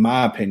 in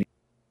my opinion,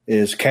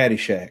 is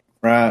Caddyshack,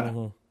 right?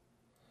 Mm-hmm.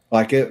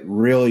 Like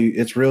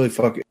it's really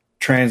fucking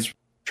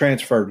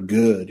transferred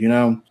good, you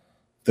know?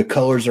 The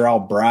colors are all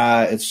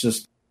bright. It's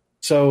just,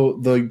 so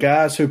the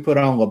guys who put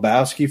on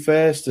Lebowski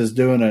Fest is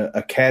doing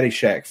a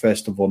Caddyshack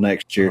festival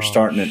next year,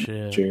 starting it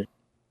next year.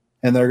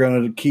 And they're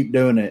going to keep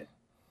doing it,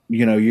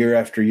 you know, year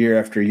after year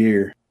after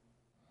year.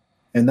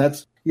 And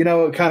that's, you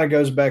know, it kind of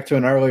goes back to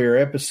an earlier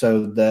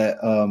episode that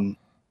when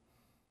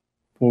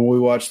we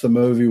watched the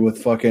movie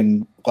with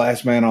fucking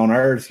Last Man on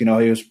Earth, you know,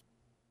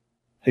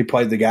 he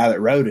played the guy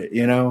that wrote it,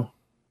 you know.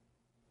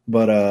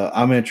 But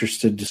I'm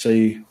interested to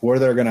see where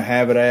they're going to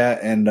have it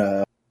at,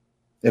 and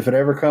if it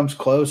ever comes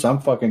close, I'm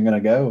fucking going to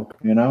go,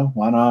 you know?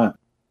 Why not?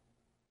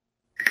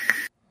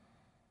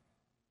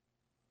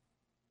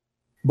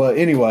 But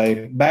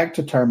anyway, back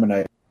to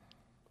Terminator.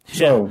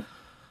 So,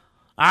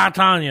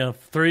 Tanya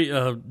 3.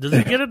 Does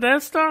it get a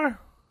Death Star?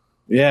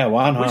 yeah,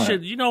 why not? We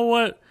should. You know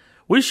what?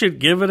 We should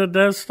give it a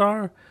Death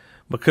Star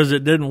because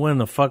it didn't win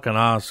the fucking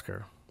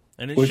Oscar,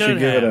 and we should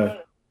give have.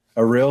 it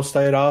a real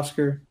estate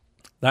Oscar.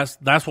 That's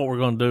what we're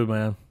gonna do,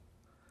 man.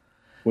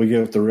 We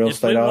give it the real If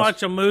estate we Oscar.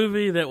 watch a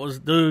movie that was,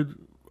 dude,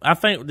 I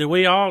think did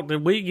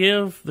we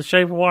give The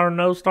Shape of Water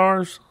no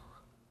stars?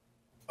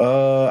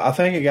 I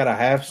think it got a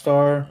half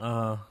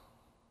star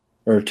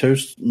or two,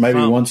 maybe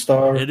Something. 1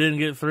 star. It didn't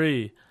get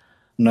 3.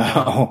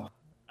 No.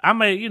 I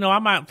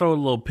might throw a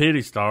little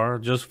pity star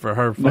just for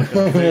her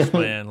fucking fish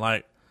man.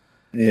 Like,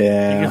 he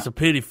Yeah. gets a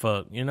pity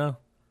fuck, you know?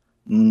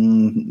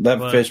 That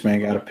But- fish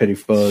man got a pity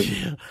fuck.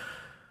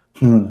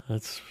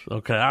 That's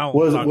okay. I don't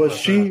wanna talk about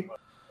that.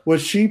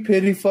 Was she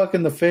pity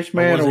fucking the fish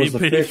man, was or he was the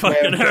pity fish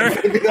fucking man her?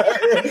 fucking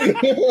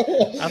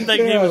her? I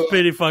think he was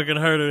pity fucking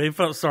her. Dude. He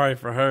felt sorry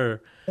for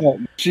her.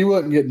 She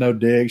wasn't getting no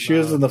dig. She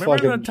was in the Remember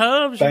fucking the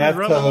tub? She was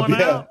rubbing one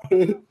bathtub.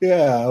 out.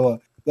 Yeah,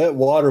 well, that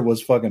water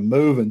was fucking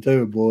moving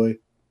too, boy.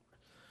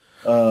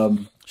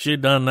 She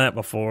had done that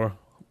before.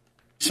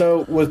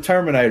 So with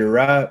Terminator,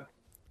 right?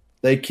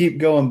 They keep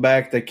going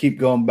back. They keep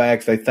going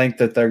back. They think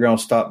that they're going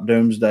to stop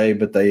Doomsday,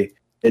 but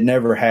it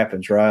never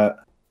happens, right?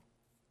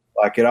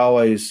 Like it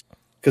always,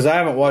 because I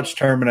haven't watched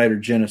Terminator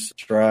Genesis,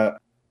 right?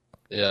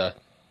 Yeah.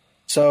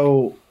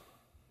 So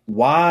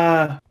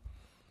why,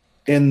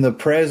 in the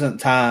present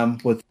time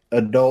with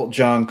adult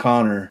John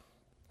Connor,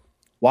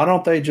 why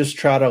don't they just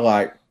try to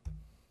like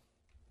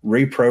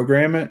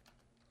reprogram it?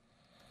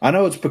 I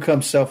know it's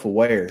become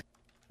self-aware,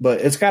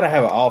 but it's got to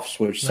have an off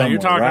switch Now somewhere.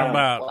 you're talking right?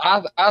 about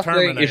I think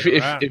Terminator,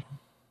 if right? if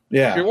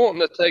Yeah. you're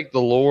wanting to take the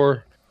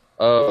lore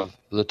of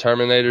the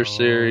Terminator It's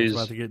series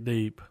about to get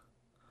deep.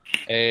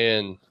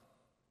 and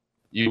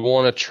you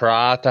want to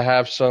try to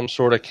have some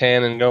sort of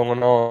canon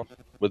going on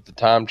with the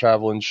time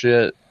travel and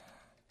shit,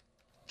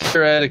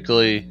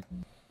 theoretically,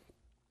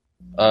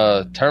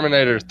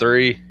 Terminator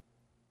 3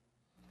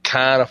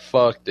 kind of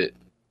fucked it.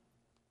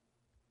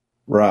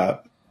 Right.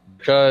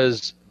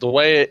 Because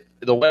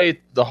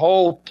the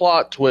whole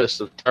plot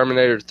twist of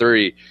Terminator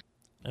 3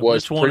 And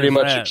was which one pretty is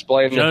much that?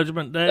 explaining.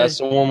 Judgment Day. That's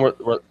the one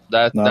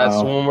that's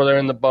the one where they're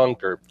in the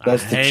bunker.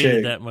 That's I the hated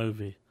chick. that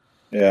movie.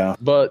 Yeah.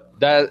 But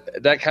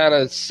that kind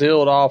of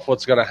sealed off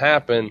what's going to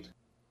happen,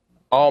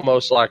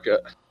 almost like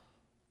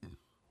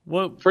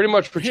Well, pretty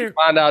much what you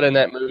find out in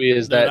that movie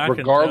is Dude, I that can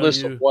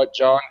regardless tell you- of what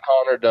John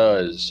Connor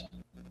does,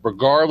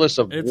 regardless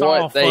of it's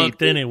all what they fucked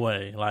do,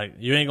 anyway. Like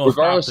you ain't gonna.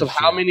 regardless stop of this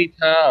how shit. many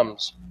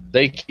times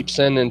they keep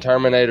sending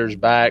Terminators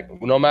back,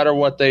 no matter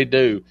what they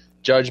do,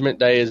 Judgment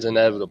Day is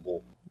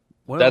inevitable.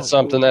 Well, That's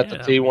something that yeah.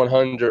 the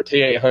T100,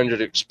 T800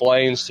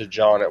 explains to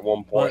John at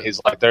one point. But- He's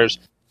like, "There's."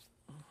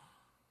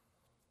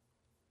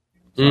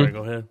 Sorry,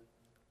 go ahead.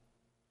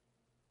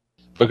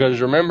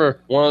 Because remember,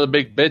 one of the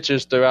big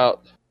bitches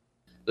throughout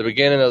the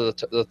beginning of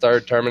the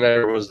third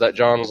Terminator was that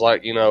John was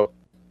like,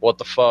 what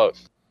the fuck?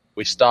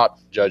 We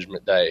stopped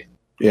Judgment Day.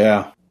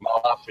 Yeah. My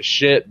life is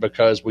shit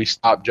because we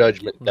stopped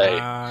Judgment Day.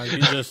 Nah,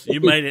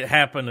 you made it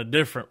happen a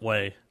different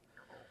way.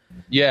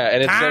 Yeah,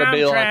 and it's going to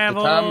be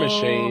travel, like the time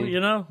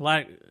machine.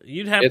 Like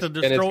you'd have to and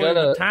it's destroy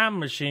the time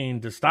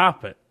machine to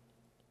stop it.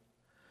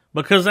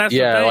 Because that's the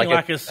thing.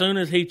 Like as soon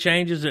as he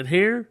changes it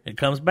here, it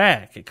comes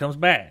back. It comes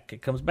back.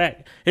 It comes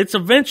back. It's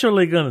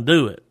eventually going to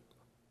do it.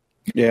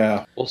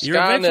 Yeah. Well, You're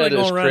eventually Skynet is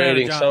gonna run out of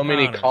creating John so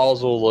many Connors.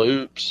 causal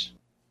loops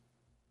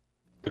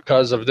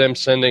because of them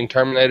sending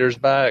Terminators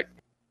back.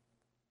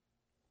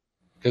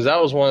 Because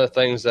that was one of the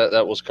things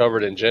that was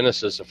covered in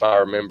Genesis, if I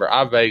remember.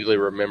 I vaguely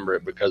remember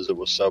it because it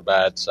was so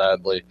bad,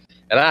 sadly.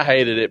 And I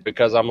hated it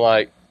because I'm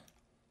like,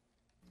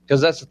 because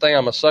that's the thing,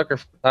 I'm a sucker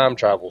for time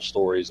travel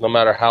stories, no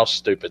matter how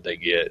stupid they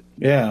get.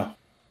 Yeah.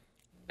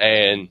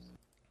 And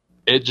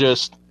it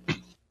just,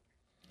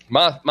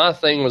 my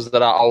thing was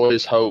that I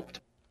always hoped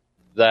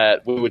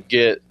that we would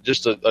get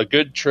just a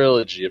good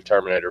trilogy of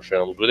Terminator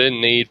films. We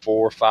didn't need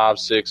 4, 5,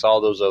 6, all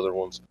those other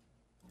ones.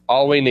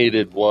 All we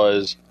needed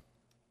was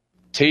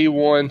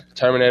T1,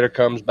 Terminator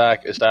comes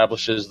back,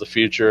 establishes the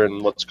future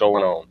and what's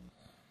going on.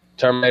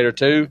 Terminator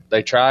 2,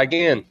 they try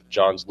again.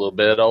 John's a little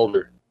bit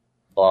older.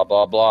 Blah,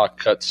 blah, blah.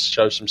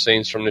 Show some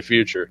scenes from the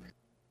future.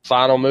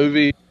 Final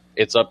movie,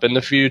 it's up in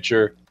the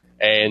future,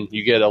 and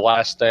you get a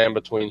last stand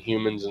between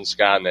humans and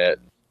Skynet.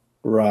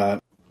 Right.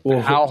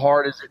 Well, How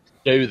hard is it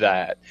to do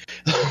that?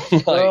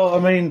 well, I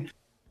mean,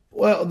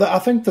 I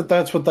think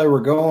that's what they were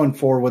going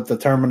for with the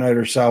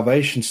Terminator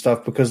Salvation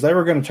stuff, because they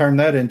were going to turn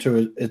that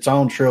into its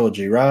own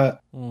trilogy, right?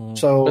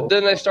 So, but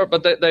then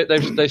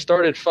they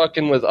started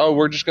fucking with,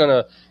 we're just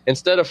gonna,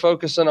 instead of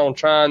focusing on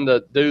trying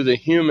to do the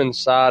human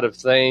side of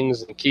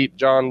things and keep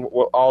John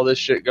all this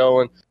shit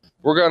going,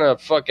 we're gonna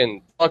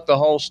fucking fuck the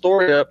whole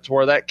story up to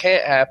where that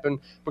can't happen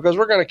because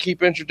we're gonna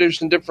keep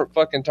introducing different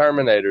fucking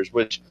Terminators,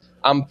 which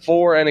I'm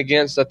for and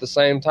against at the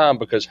same time,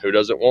 because who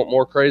doesn't want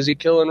more crazy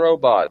killing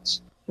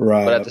robots?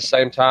 right. But at the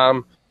same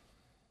time,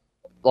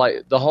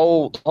 like the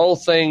whole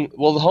thing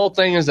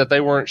is that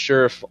they weren't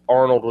sure if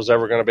Arnold was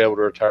ever going to be able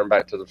to return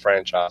back to the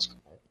franchise.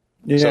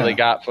 Yeah. So they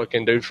got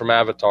fucking dude from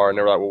Avatar, and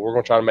they were like, well, we're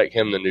going to try to make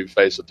him the new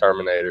face of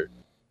Terminator.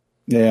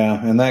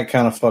 Yeah, and that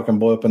kind of fucking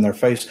blew up in their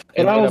face.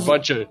 And But then a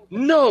bunch of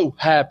no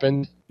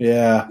happened.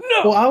 Yeah.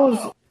 No.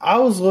 Well, I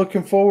was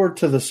looking forward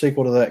to the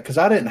sequel to that because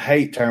I didn't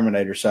hate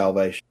Terminator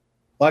Salvation.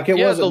 Like it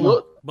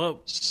wasn't. But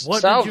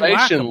what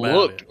Salvation did you like about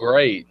looked it?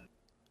 great.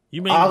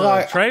 You mean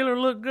I the trailer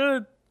looked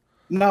good?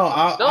 No,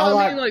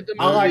 I like the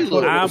I like movie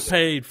what it I was.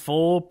 paid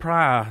full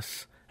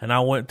price and I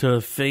went to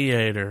a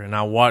theater and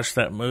I watched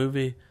that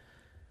movie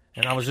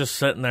and I was just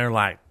sitting there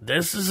like,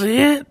 this is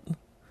it?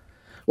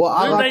 Well,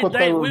 I like what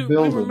they were we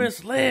building. were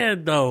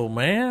misled though,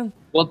 man.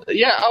 Well,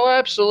 yeah,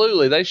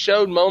 absolutely. They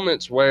showed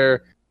moments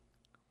where,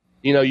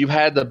 you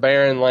had the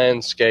barren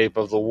landscape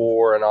of the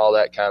war and all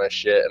that kind of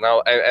shit, and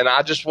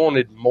I just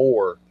wanted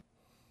more.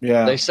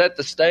 Yeah, They set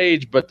the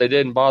stage, but they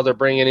didn't bother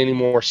bringing any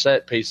more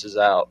set pieces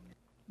out.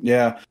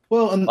 yeah.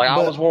 Well, and Like I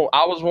was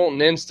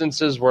wanting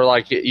instances where,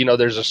 like,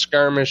 there's a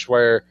skirmish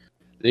where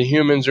the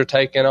humans are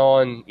taking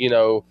on,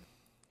 the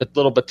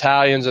little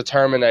battalions of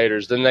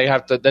Terminators. Then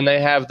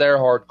they have their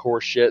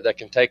hardcore shit that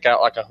can take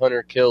out like a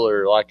hunter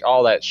killer, like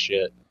all that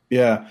shit.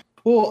 Yeah.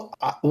 Well,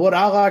 what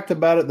I liked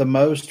about it the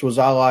most was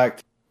I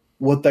liked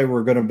what they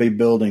were going to be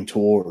building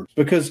towards,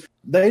 because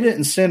they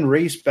didn't send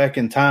Reese back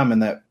in time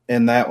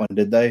in that one,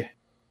 did they?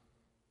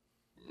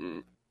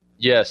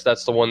 Yes,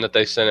 that's the one that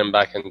they sent him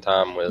back in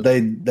time with. They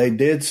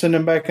did send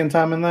him back in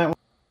time in that one.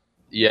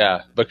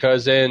 Yeah,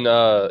 because in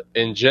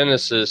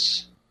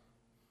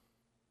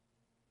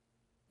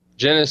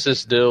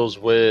Genesis deals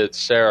with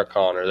Sarah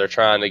Connor. They're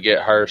trying to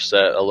get her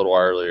set a little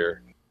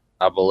earlier,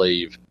 I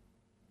believe.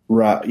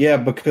 Right. Yeah,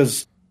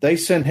 because they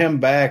sent him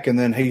back and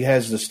then he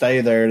has to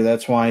stay there.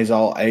 That's why he's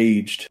all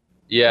aged.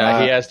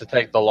 Yeah, he has to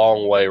take the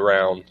long way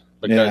round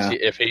because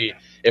Yeah.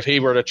 if he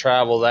were to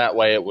travel that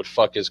way, it would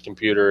fuck his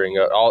computer and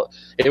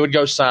it would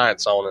go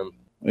science on him.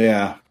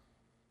 Yeah.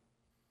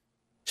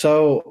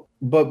 So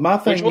But my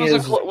thing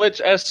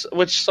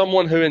which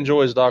someone who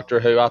enjoys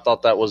Doctor Who, I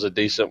thought that was a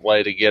decent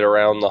way to get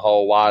around the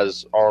whole why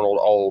is Arnold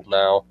old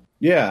now?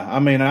 Yeah, I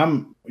mean,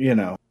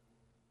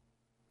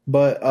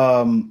 but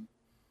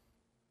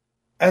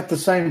at the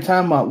same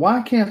time, like,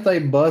 why can't they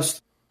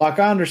bust? Like,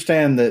 I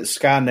understand that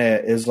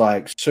Skynet is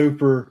like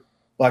super,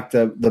 like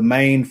the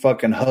main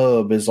fucking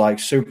hub is like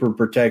super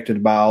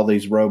protected by all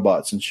these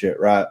robots and shit,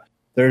 right?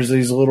 There's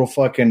these little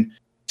fucking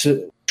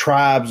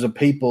tribes of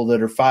people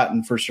that are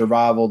fighting for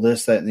survival,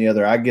 this, that, and the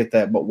other. I get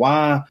that, but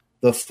why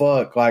the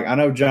fuck? Like, I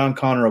know John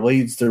Connor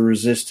leads the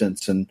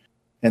resistance, and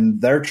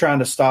they're trying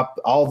to stop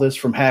all this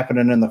from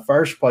happening in the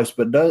first place.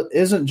 But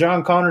isn't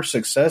John Connor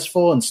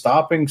successful in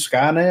stopping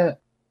Skynet?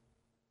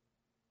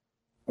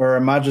 Or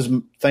am I just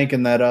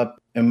thinking that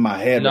up in my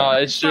head? No,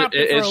 it's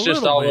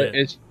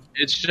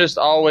just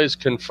always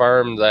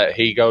confirmed that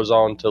he goes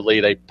on to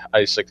lead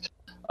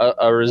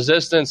a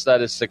resistance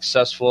that is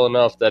successful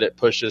enough that it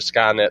pushes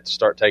Skynet to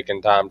start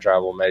taking time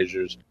travel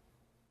measures.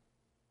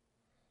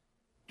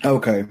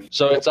 Okay.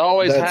 So it's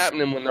always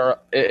happening when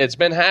it's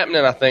been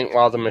happening, I think,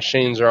 while the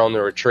machines are on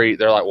the retreat.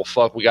 They're like, well,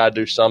 fuck, we got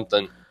to do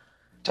something.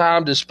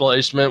 Time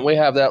displacement, we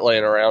have that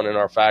laying around in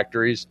our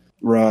factories.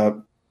 Right.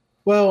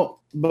 Well,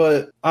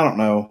 but I don't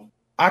know.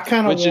 I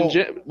kind of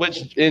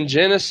which in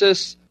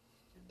Genesis,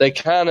 they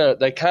kind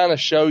of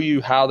show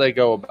you how they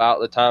go about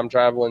the time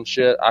travel and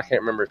shit. I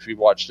can't remember if you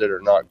watched it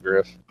or not,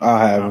 Griff.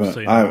 I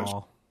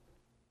haven't.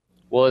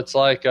 Well, it's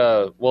like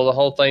the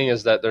whole thing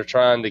is that they're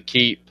trying to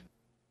keep.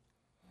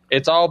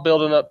 It's all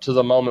building up to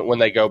the moment when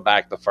they go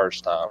back the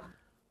first time.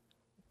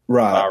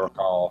 Right. If I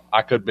recall.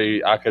 I could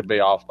be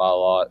off by a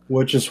lot.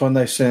 Which is when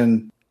they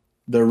send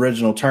the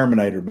original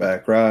Terminator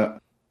back, right?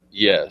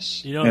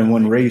 Yes. And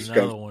when Reese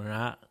goes, one,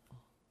 right?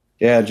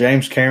 Yeah,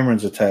 James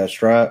Cameron's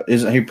attached, right?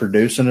 Isn't he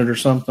producing it or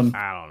something?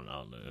 I don't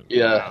know, dude.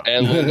 Yeah,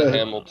 and Linda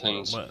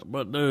Hamilton's.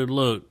 But dude,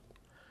 look,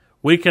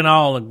 we can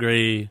all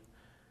agree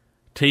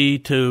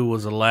T2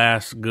 was the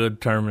last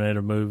good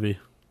Terminator movie.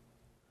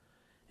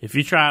 If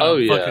you try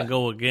to fucking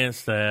go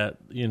against that,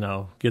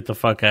 get the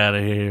fuck out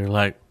of here.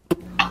 Like,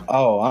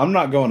 I'm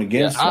not going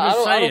against it.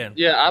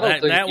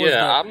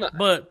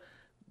 But,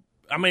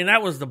 I mean,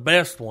 that was the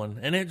best one.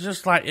 And it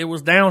just it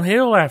was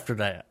downhill after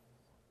that.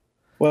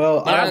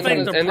 Well, I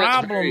think the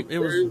problem, it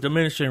was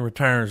diminishing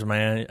returns,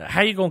 man.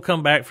 How you going to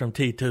come back from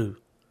T2?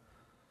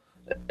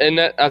 And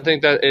I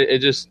think that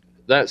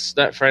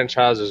that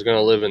franchise is going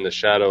to live in the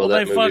shadow of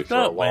that movie. They fucked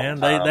up,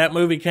 man. That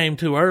movie came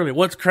too early.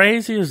 What's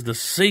crazy is the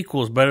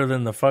sequel's better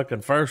than the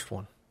fucking first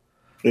one.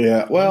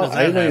 Yeah, well,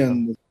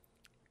 Aliens.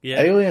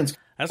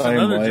 That's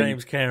another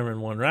James Cameron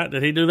one, right?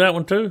 Did he do that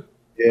one too?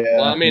 Yeah.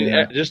 Well, I mean,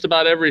 just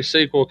about every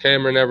sequel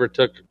Cameron ever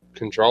took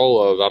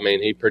control of. I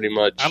mean, he pretty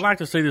much. I'd like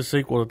to see the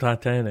sequel to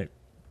Titanic.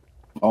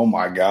 Oh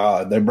my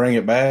God, they bring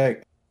it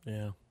back.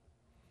 Yeah.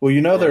 Well,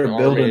 they're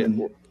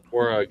building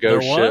where a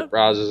ghost ship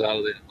rises out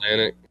of the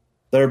Atlantic.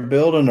 They're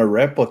building a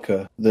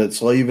replica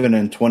that's leaving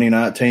in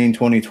 2019,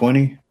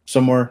 2020,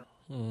 somewhere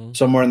in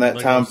that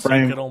time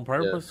frame. Sink it on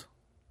purpose?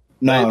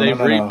 Yeah. They've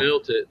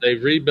rebuilt it.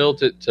 They've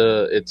rebuilt it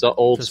to its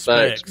old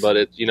specs, but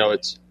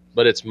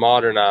it's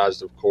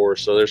modernized, of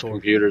course. So there's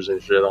computers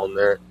and shit on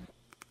there.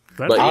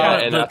 That's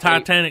the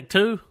Titanic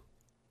too.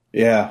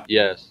 Yeah.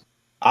 Yes.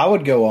 I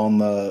would go on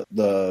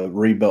the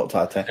rebuilt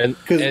Titanic.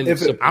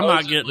 I'm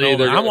not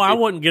getting I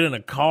wouldn't get in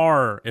a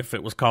car if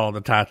it was called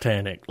the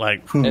Titanic.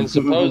 And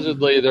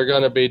supposedly they're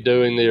going to be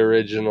doing the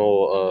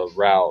original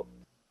route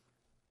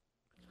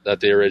that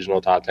the original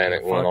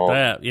Titanic went on.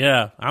 That,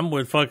 yeah, I'm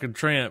with fucking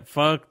Trent.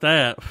 Fuck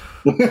that.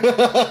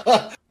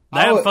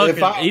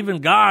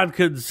 Even God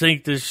couldn't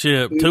sink this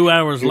ship. 2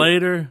 hours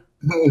later,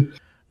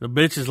 the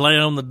bitches lay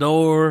on the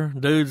door.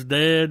 Dude's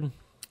dead.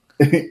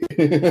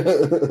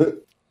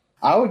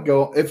 I would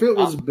go if it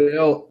was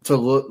built to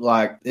look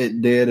like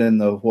it did in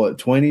the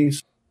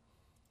 20s.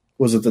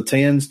 Was it the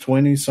 10s,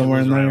 20s,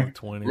 somewhere in there?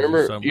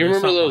 20s. You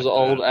remember those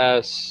old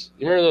ass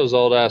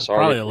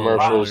Army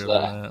commercials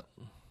the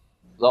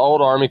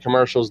old Army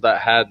commercials that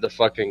had the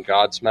fucking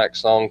Godsmack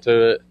song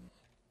to it?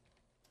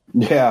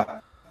 Yeah.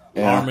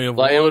 Army of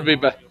it would be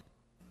where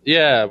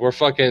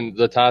fucking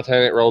the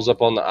Titanic rolls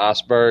up on the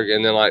iceberg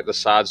and then the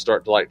sides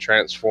start to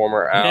transform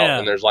her out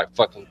and there's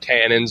fucking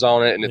cannons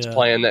on it and it's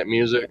playing that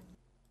music.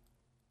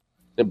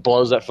 It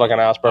blows that fucking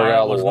iceberg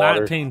out of the water.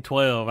 It was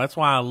 1912. That's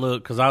why I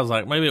looked, because I was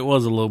like, maybe it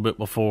was a little bit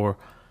before.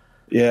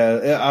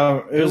 Yeah,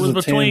 it was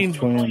between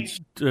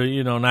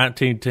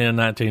 1910,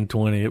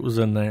 1920. It was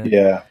in there.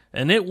 Yeah.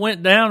 And it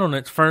went down on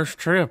its first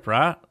trip,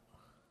 right?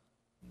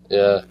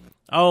 Yeah.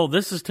 Oh,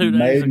 this is 2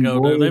 days ago,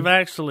 dude. They've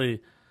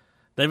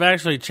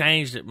actually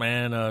changed it,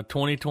 man.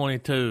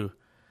 2022.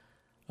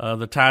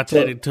 The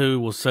Titanic 2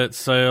 will set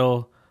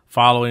sail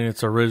following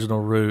its original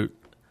route.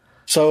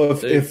 So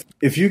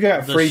if you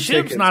got free tickets, the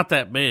ship's not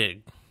that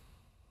big.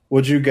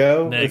 Would you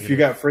go if you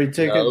got free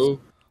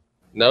tickets?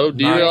 No.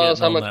 Do you realize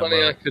how much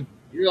money I could?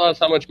 You realize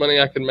how much money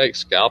I could make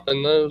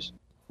scalping those?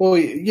 Well,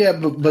 yeah,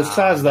 but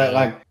besides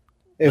that,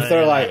 if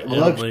they're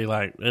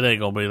it ain't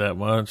gonna be that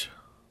much.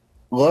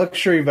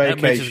 Luxury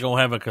vacation. That bitch is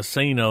gonna have a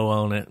casino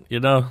on it,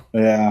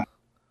 Yeah.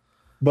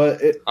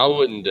 But I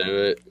wouldn't do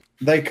it.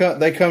 They come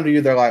to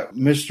you. They're like,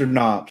 Mr.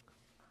 Knopf,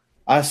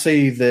 I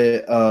see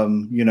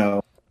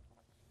that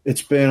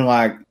it's been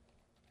like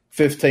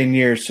 15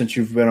 years since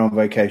you've been on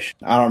vacation.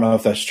 I don't know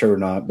if that's true or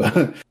not,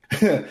 but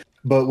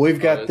but we've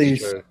got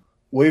these. True.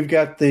 We've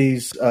got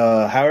these.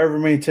 However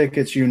many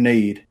tickets you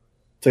need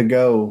to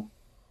go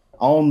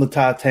on the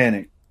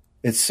Titanic.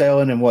 It's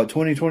selling in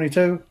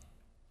 2022.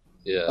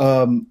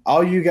 Yeah.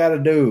 All you got to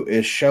do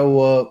is show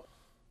up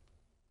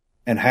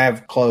and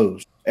have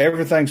clothes.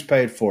 Everything's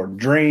paid for.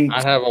 Drinks.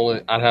 I'd have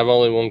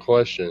only one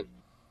question.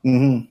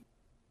 Mm-hmm.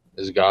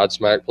 Is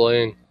Godsmack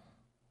playing?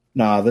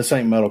 Nah, this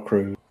ain't Metal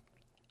Cruise.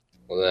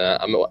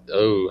 Well,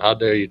 how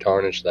dare you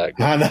tarnish that?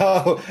 I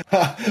know,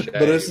 but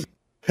it's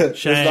not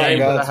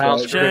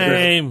Godsmack.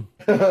 Shame.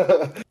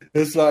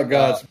 It's not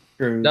God's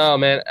Cruise. No,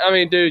 man. I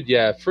mean, dude,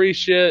 yeah, free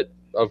shit,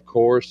 of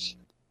course.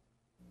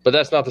 But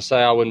that's not to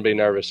say I wouldn't be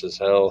nervous as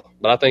hell.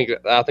 But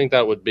I think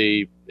that would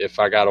be if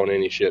I got on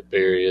any ship,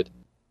 period.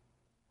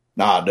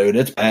 Nah, dude,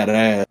 it's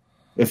badass.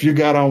 If you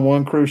got on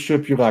one cruise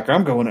ship, you're like,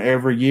 I'm going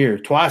every year,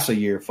 twice a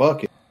year.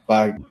 Fuck it.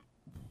 Like,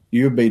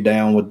 you'd be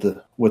down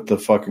with the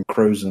fucking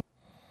cruising.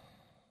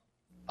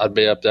 I'd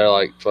be up there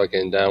like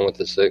fucking down with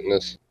the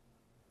sickness.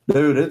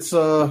 Dude, it's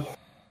an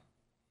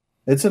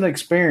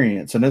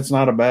experience, and it's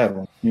not a bad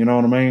one. You know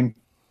what I mean?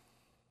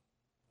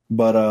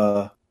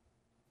 But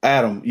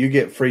Adam, you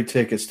get free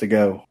tickets to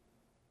go.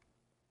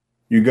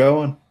 You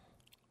going?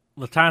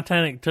 The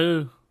Titanic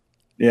too.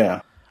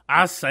 Yeah.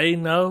 I say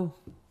no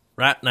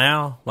right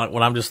now. Like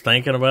when I'm just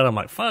thinking about it, I'm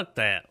like, fuck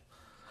that.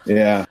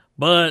 Yeah.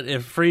 But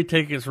if free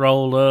tickets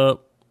rolled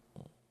up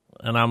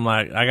and I'm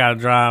like, I got to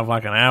drive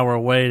like an hour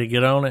away to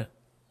get on it.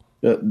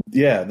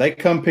 Yeah, they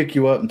come pick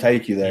you up and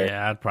take you there.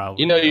 Yeah, I'd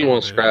probably. You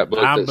want a scrapbook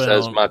that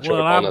says my trip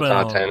on the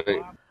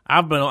Titanic.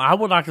 I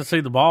would like to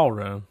see the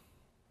ballroom.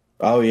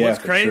 Oh, yeah. What's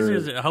crazy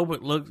is I hope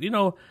it looks,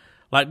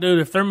 like, dude,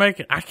 if they're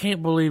making, I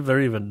can't believe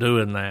they're even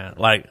doing that.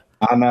 Like,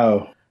 I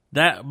know.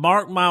 That,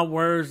 mark my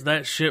words,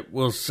 that ship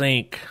will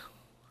sink.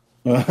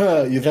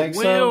 You think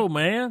so? Will,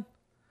 man.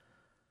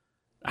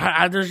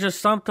 There's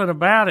just something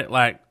about it.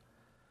 Like,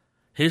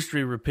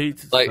 history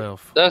repeats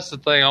itself. Like, that's the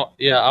thing.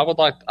 I would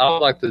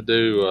like to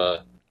do,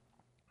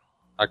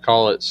 I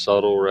call it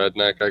subtle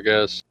redneck, I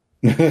guess.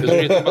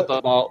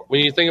 Because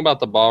when you think about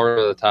the ballroom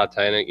of the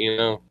Titanic,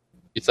 you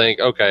think,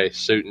 okay,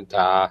 suit and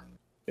tie,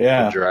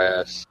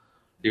 dress.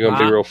 You're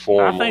gonna be real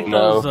formal. I think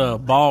those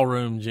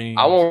ballroom jeans.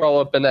 I won't roll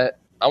up in that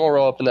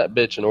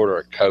bitch and order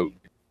a Coke.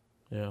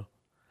 Yeah.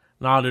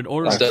 No, dude,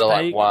 order instead a steak of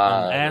like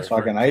wine, and ask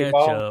like for an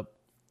 8-ball.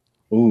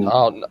 Ooh.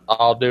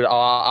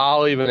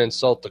 I'll even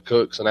insult the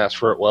cooks and ask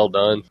for it well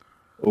done.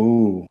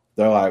 Ooh.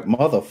 They're like,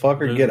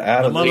 motherfucker, dude, get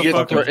out of here.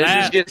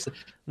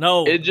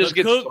 It just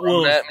gets cook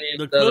thrown at me.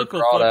 The cook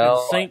will fucking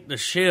out. sink the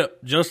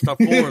ship just before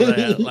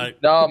that.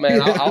 Like, no,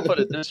 man, I'll put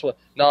it this way.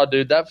 No,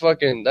 dude,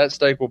 that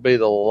steak will be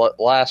the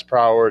last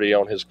priority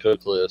on his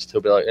cook list.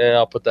 He'll be like,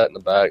 I'll put that in the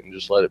back and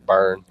just let it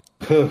burn.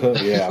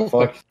 Yeah,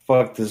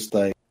 fuck this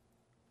steak.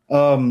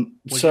 So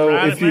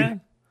if you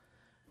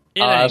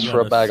ask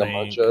for a bag of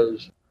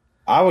munchos.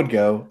 I would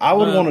go. I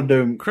would want to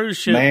do cruise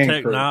ship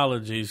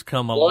technologies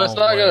come along. Well, it's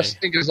not going to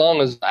stink as long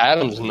as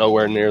Adam's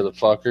nowhere near the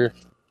fucker.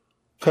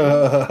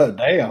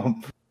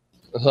 Damn.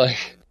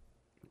 Like,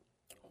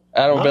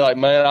 Adam will be like,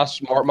 man, I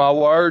mark my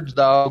words,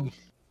 dog.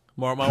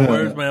 Mark my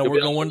words, man.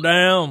 We're going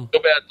down.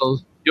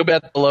 You'll be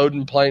at the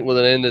loading plane with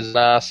an end as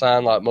nice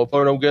sign like,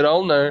 mofo, don't get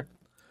on there.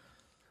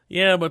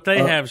 Yeah, but they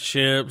have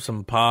ships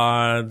and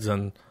pods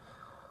and.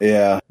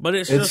 Yeah, but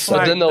it's just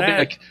like then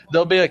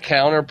there'll be a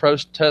counter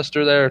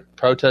protester there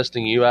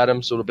protesting you,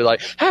 Adam. So it'll be like,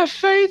 have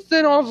faith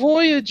in our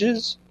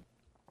voyages.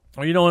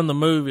 Well, in the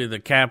movie, the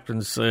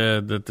captain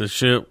said that the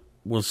ship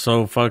was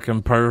so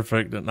fucking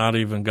perfect that not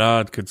even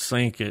God could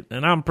sink it,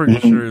 and I'm pretty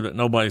sure that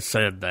nobody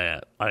said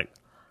that. Like,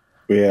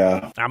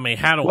 yeah, I mean,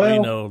 how do we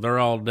know they're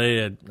all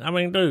dead? I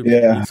mean, dude,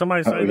 did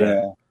somebody say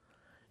that?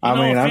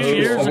 A few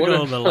years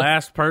ago, the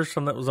last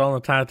person that was on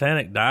the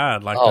Titanic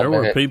died. Like, there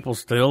were people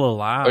still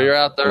alive. Well, you're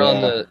out there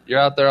on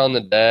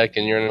the deck,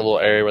 and you're in a little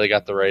area where they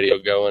got the radio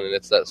going, and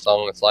it's that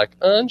song. It's like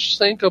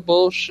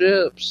unsinkable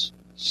ships.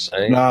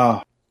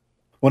 No,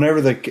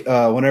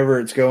 whenever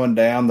it's going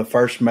down, the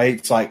first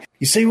mate's like,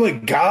 "You see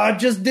what God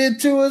just did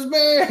to us,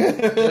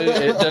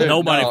 man?"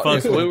 Nobody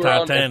fucks with the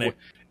Titanic.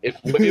 If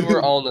we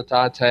were on the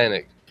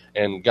Titanic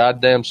and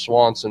goddamn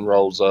Swanson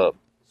rolls up.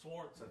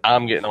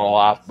 I'm getting on a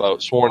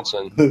lifeboat.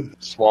 Swanson.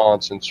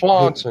 Ron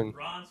Swanson.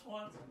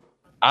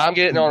 I'm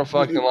getting on a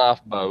fucking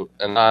lifeboat,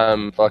 and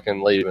I'm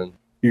fucking leaving.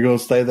 You're going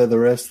to stay there the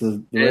rest of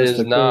the It is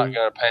not going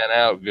to pan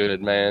out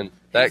good, man.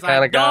 That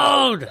kind of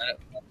guy. Dude!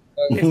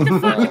 It's the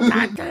fucking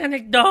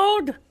Titanic,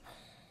 dude!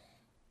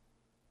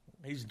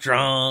 He's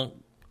drunk.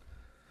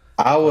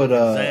 I would,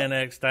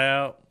 Xanaxed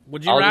out.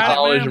 Would you ride I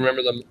always man?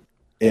 remember them.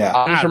 Yeah.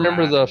 I always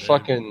remember the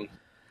fucking...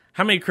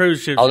 How many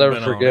cruise ships I'll you never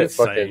been forget on? It's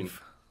fucking...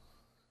 safe.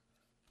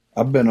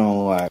 I've been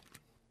on like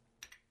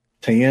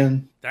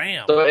 10.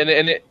 Damn. So,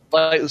 and it,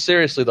 like,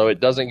 seriously though,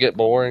 it doesn't get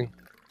boring.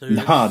 Dude,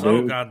 Nah, it's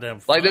so dude. goddamn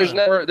fun. Like there's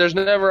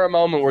never a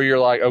moment where you're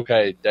like,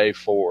 okay, day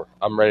 4,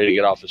 I'm ready to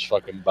get off this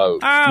fucking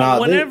boat.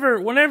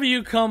 Whenever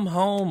you come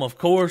home, of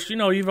course, you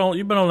know you've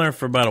been on there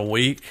for about a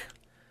week,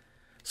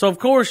 so of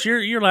course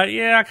you're like,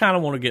 yeah, I kind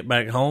of want to get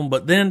back home.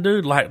 But then,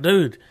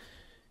 dude,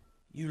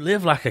 you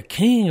live like a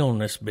king on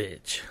this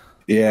bitch.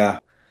 Yeah.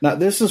 Now,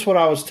 this is what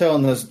I was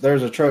telling this.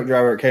 There's a truck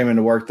driver that came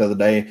into work the other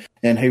day,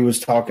 and he was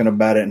talking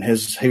about it, and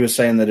he was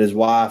saying that his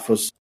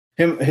wife's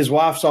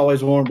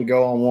always wanted to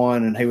go on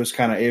one, and he was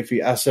kind of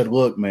iffy. I said,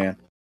 look, man,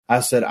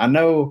 I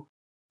know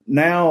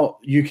now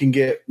you can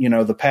get,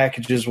 the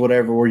packages,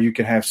 whatever, where you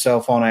can have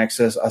cell phone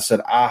access. I said,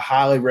 I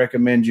highly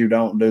recommend you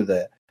don't do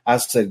that. I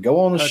said,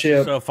 go on the Cut ship.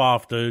 yourself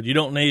off, dude. You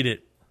don't need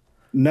it.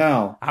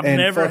 No. I've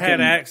never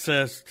had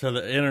access to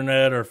the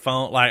internet or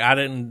phone. Like, I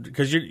didn't,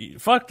 because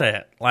fuck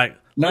that. Like,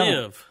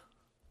 live.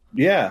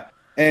 Yeah.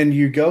 And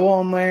you go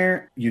on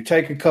there, you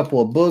take a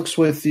couple of books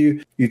with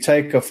you, you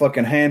take a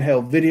fucking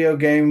handheld video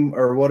game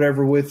or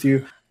whatever with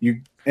you,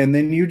 and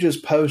then you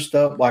just post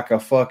up like a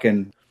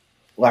fucking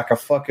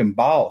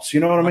boss.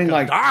 You know what I mean?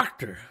 Like a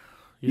doctor.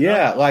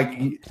 Yeah,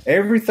 like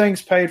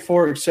everything's paid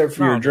for except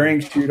for your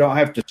drinks. You don't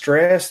have to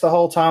stress the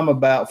whole time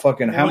about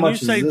fucking how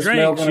much is this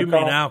meal going to cost. You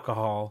mean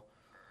alcohol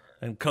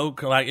and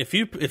Coke. Like if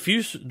you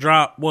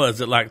drop, was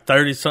it like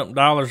 $30-something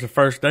the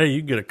first day,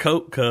 you get a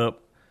Coke cup.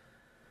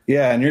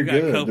 Yeah, and you're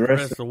good Coke the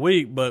rest of the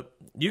week. But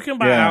you can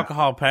buy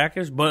alcohol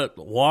package, but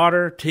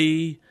water,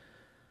 tea,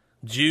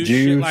 juice,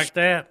 shit like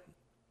that.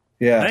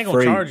 Yeah, they ain't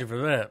gonna charge you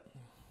for that.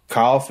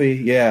 Coffee,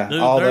 yeah,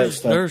 dude, all that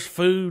stuff. There's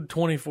food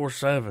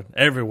 24/7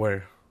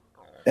 everywhere.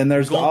 And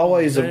there's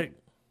always events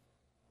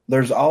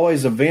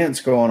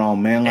going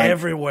on, man. Like,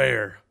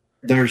 everywhere.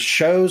 There's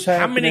shows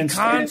happening.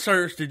 How many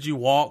concerts did you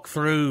walk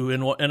through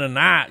in a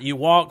night? You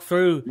walk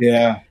through.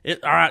 Yeah.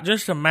 All right,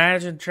 just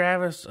imagine,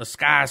 Travis, a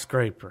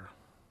skyscraper.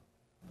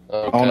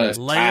 Okay.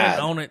 Laying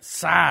on its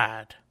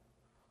side.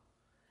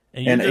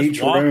 And you're just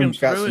each walking room's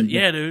got through some, it.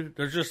 Yeah, dude.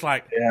 There's just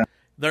like,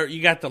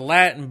 you got the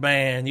Latin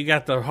band, you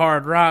got the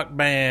hard rock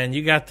band,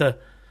 you go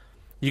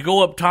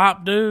up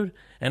top, dude.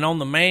 And on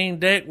the main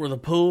deck where the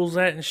pool's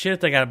at and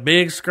shit, they got a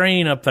big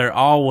screen up there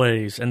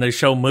always, and they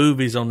show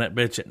movies on that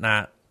bitch at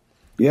night.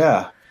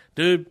 Yeah.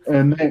 Dude,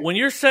 when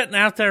you're sitting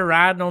out there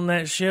riding on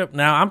that ship,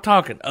 now I'm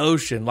talking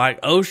ocean, like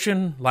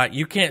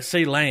you can't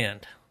see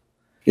land.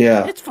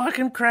 Yeah. It's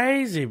fucking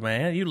crazy,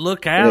 man. You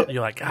look out,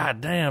 you're like,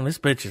 God damn, this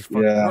bitch is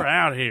fucking, we're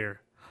out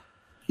here.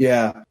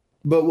 Yeah.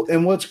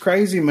 And what's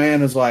crazy,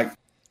 man, is like,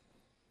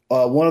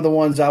 one of the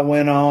ones I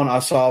went on, I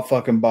saw a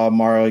fucking Bob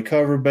Marley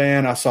cover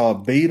band. I saw a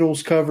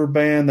Beatles cover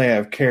band. They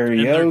have karaoke.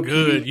 And they're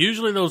good.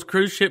 Usually those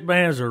cruise ship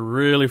bands are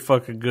really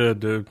fucking good,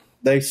 dude.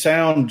 They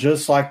sound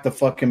just like the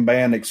fucking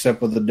band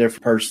except with a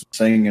different person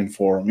singing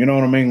for them. You know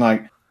what I mean?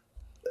 Like,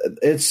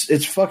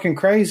 it's fucking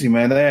crazy,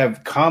 man. They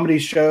have comedy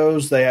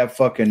shows. They have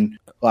fucking,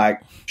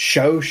 like,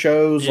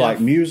 shows, like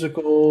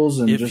musicals.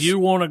 And if you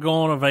want to go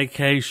on a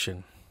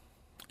vacation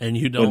and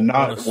you don't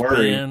want to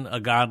spend a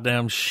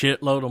goddamn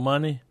shitload of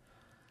money,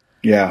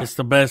 yeah, it's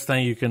the best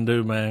thing you can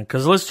do, man.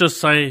 Because let's just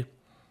say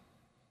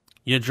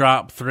you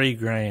drop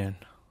 $3,000,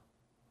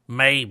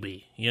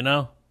 maybe,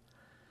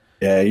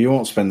 Yeah, you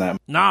won't spend that.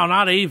 No,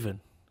 not even.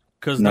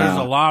 Because there's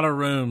a lot of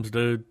rooms,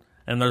 dude,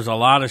 and there's a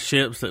lot of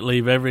ships that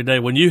leave every day.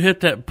 When you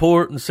hit that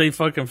port and see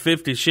fucking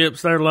 50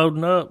 ships there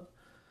loading up,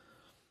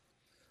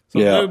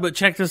 dude, but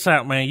check this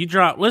out, man.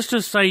 Let's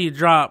just say you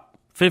drop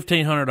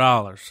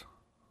 $1,500.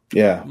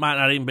 Yeah, it might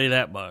not even be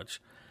that much.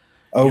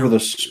 Over the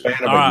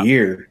span of a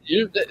year.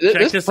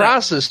 This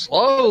price is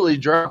slowly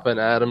dropping,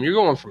 Adam. You're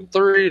going from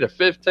 3 to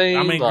 15.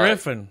 I mean,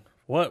 Griffin,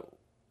 what?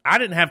 I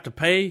didn't have to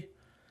pay,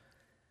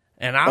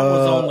 and I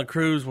was on the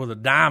cruise with a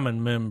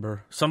diamond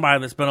member,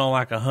 somebody that's been on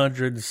like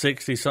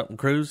 160-something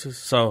cruises.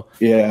 So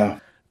yeah,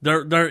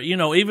 they're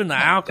even the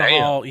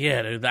alcohol. Damn.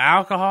 Yeah, dude, the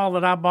alcohol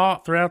that I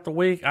bought throughout the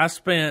week, I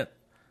spent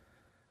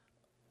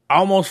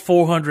almost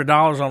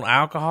 $400 on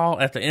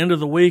alcohol. At the end of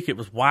the week, it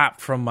was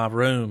wiped from my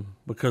room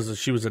because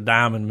she was a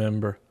diamond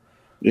member.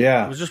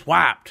 Yeah. It was just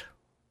wiped.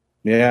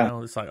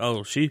 Yeah. It's like,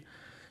 oh, she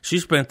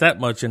spent that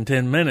much in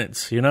 10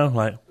 minutes,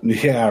 like.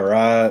 Yeah,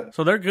 right.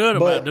 So they're good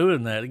about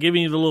doing that. They're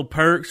giving you the little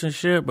perks and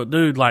shit. But,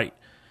 dude, like,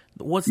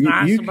 what's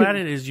nice about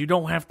it is you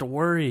don't have to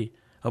worry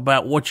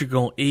about what you're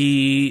going to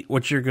eat,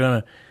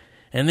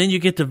 and then you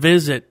get to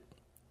visit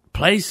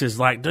places.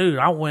 Like, dude,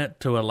 I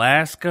went to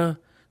Alaska,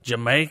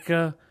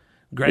 Jamaica,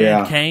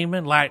 Grand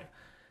Cayman. Like,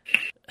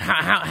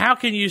 how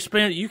can you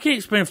spend? You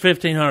can't spend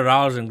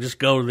 $1,500 and just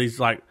go to these.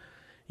 Like,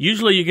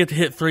 usually you get to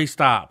hit 3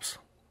 stops.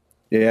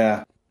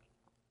 Yeah,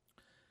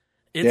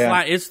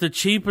 it's the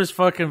cheapest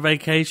fucking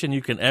vacation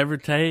you can ever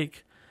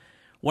take.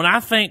 When I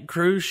think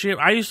cruise ship,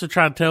 I used to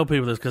try to tell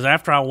people this because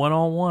after I went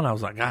on one, I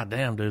was like, God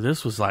damn, dude,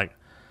 this was like,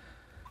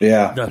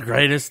 the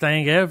greatest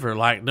thing ever.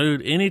 Like,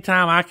 dude,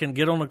 anytime I can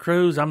get on a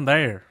cruise, I'm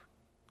there.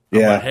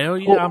 Hell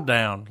yeah, I'm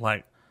down.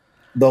 Like.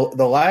 The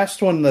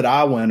last one that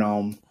I went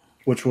on,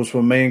 which was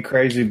when me and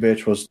Crazy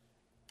Bitch was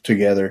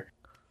together,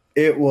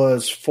 it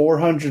was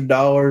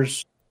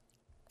 $400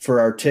 for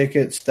our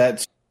tickets.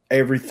 That's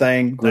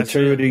everything,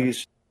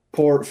 gratuities,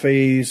 port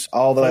fees,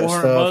 all that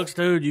stuff. $400,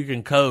 dude, you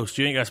can coast.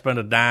 You ain't got to spend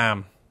a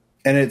dime.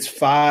 And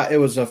it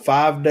was a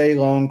 5-day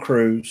long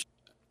cruise.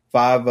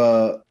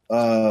 4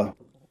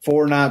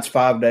 nights,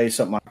 5 days,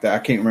 something like that. I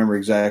can't remember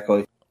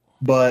exactly.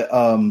 But,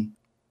 and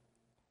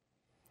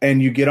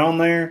you get on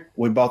there,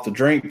 we bought the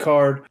drink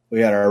card,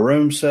 we had our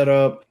room set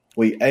up,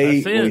 we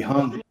ate, we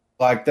hung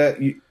like that.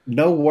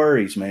 No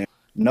worries, man.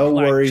 No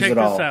worries at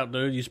all. Check this out,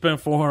 dude. You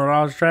spent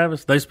 $400,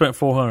 Travis. They spent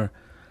 $400.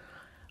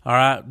 All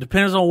right.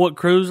 Depends on what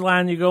cruise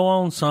line you go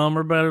on. Some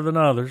are better than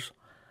others.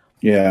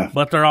 Yeah.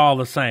 But they're all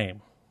the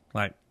same.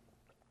 Like,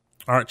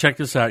 all right, check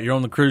this out. You're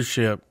on the cruise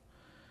ship.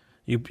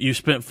 You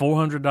spent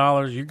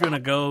 $400. You're going to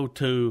go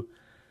to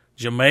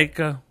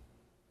Jamaica,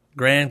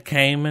 Grand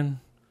Cayman,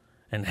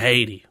 and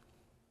Haiti.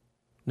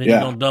 Then you're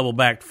going to double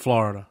back to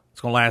Florida.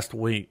 It's going to last a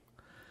week.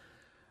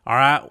 All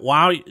right.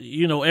 While,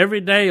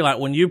 every day, like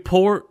when you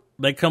port,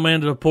 they come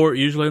into the port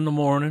usually in the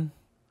morning.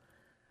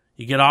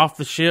 You get off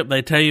the ship.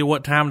 They tell you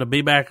what time to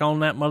be back on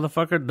that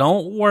motherfucker.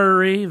 Don't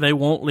worry. They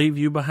won't leave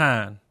you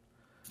behind.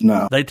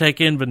 No. They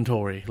take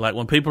inventory. Like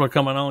when people are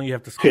coming on, you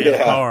have to scan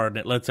a card, and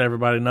it lets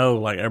everybody know,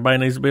 like, everybody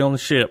needs to be on the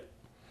ship.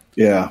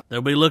 Yeah.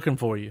 They'll be looking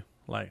for you.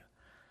 Like,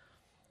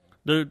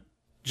 dude,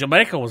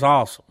 Jamaica was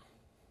awesome.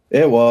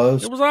 It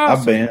was. It was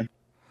awesome.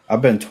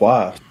 I've been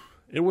twice.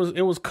 It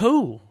was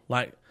cool.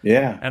 Like,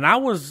 yeah. And I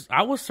was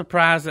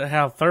surprised at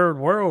how third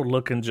world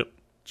looking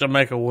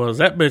Jamaica was.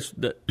 That bitch,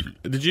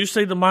 did you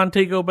see the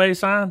Montego Bay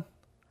sign?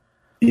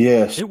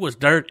 Yes. It was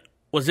dirt.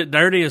 Was it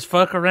dirty as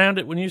fuck around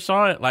it when you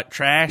saw it? Like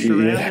trash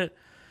around it?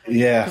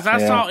 Yeah. Because I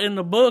saw in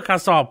the book, I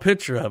saw a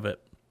picture of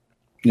it.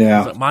 Yeah. It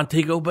was like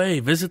Montego Bay.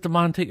 Visit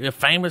the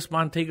famous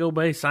Montego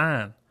Bay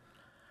sign.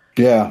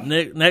 Yeah.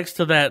 Next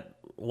to that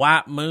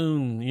White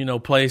Moon,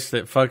 place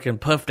that fucking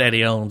Puff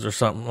Daddy owns or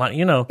something. Like,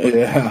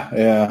 Yeah,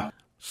 yeah.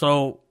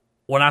 So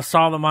when I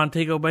saw the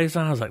Montego Bay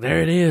sign, I was like,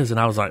 there it is. And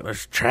I was like,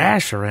 there's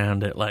trash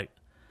around it. Like,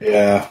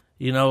 yeah.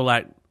 It's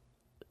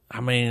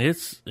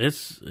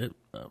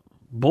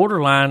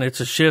borderline. It's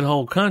a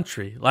shithole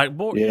country. Like,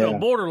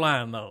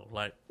 borderline though.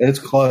 Like, it's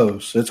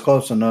close. It's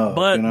close enough.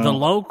 But the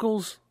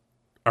locals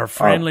are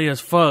friendly as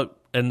fuck,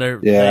 and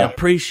they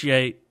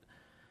appreciate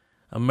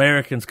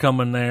Americans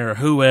coming there or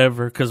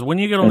whoever. Because when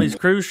you get on these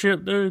cruise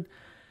ship, dude,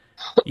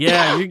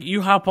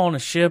 you hop on a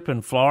ship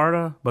in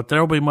Florida, but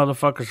there'll be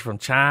motherfuckers from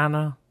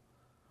China,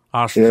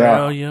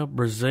 Australia,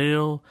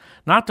 Brazil.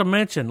 Not to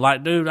mention,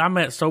 like, dude, I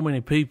met so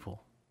many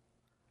people.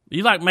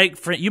 You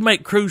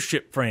make cruise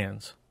ship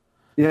friends.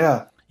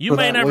 Yeah. You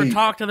may never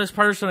talk to this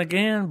person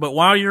again, but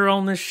while you're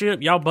on this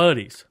ship, y'all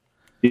buddies.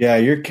 Yeah,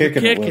 you're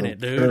kicking it,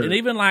 dude. Sure. And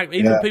even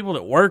people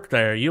that work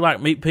there, you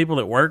meet people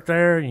that work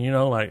there,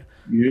 and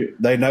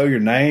they know your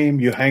name.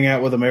 You hang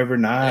out with them every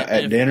night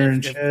at dinner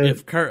and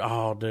shit.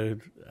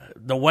 Dude,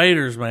 the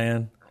waiters,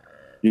 man.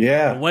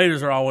 Yeah, the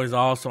waiters are always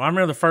awesome. I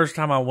remember the first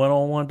time I went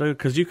on one, dude,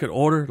 because you could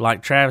order,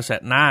 like Travis,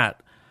 at night.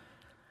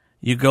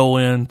 You go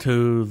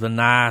into the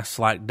nice,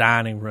 like,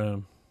 dining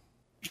room.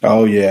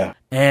 Oh yeah,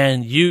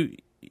 and you're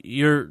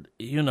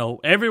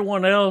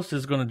everyone else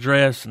is going to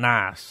dress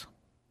nice.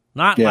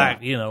 Not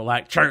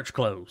like church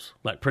clothes,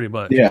 like pretty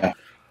much. Yeah.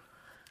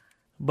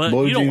 But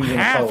you don't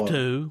have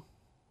to.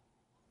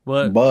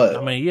 But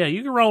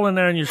you can roll in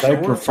there in your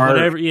shorts,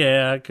 whatever.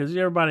 Yeah, because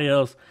everybody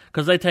else,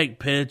 because they take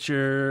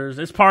pictures.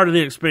 It's part of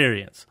the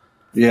experience.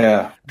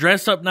 Yeah.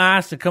 Dress up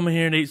nice and come in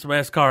here and eat some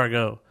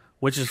escargot,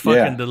 which is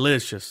fucking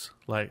delicious.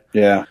 Like,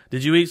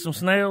 did you eat some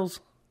snails?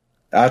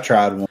 I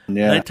tried one.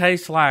 Yeah. They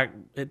taste like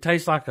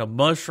a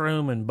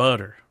mushroom and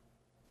butter.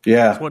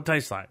 Yeah. That's what it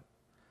tastes like.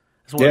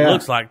 That's what it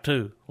looks like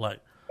too. Like,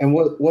 and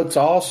what's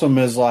awesome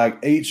is,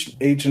 like,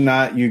 each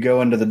night you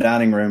go into the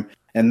dining room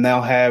and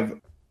they'll have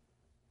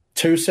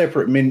two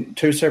separate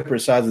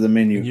sides of the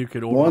menu. You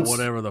could order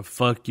whatever the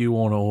fuck you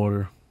want to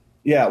order.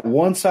 Yeah,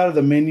 one side of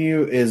the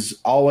menu is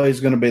always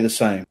going to be the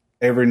same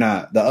every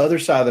night. The other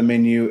side of the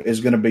menu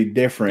is going to be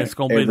different. It's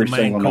going to be the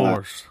main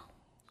course.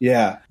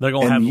 Yeah. They're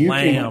going to have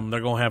lamb. They're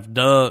going to have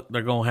duck.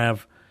 They're going to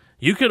have...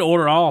 You could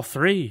order all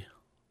three.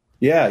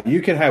 Yeah,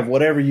 you can have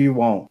whatever you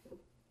want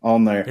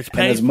on there. It's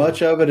and as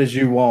much of it as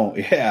you want.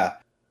 Yeah.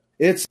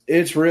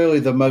 It's really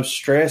the most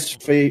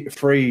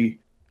stress-free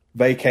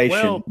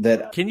vacation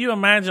that... Can you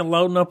imagine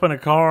loading up in a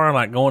car and,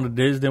 like, going to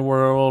Disney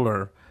World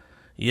or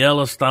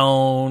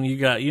Yellowstone? You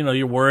got,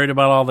 you're worried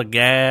about all the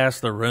gas,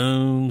 the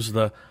rooms,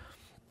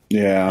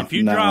 If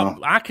you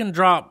I can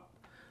drop,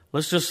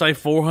 let's just say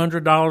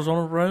 $400 on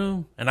a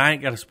room, and I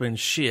ain't got to spend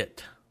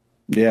shit.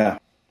 Yeah.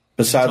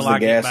 Besides the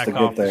gas to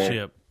get there. The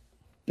ship.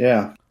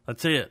 Yeah.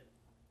 That's it.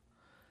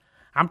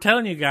 I'm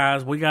telling you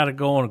guys, we got to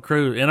go on a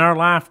cruise in our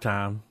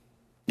lifetime.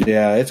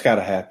 Yeah, it's got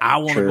to happen. I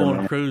want to go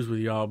on a cruise with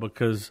y'all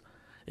because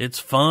it's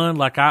fun.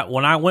 Like,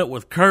 when I went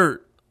with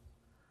Kurt,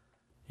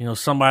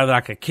 somebody that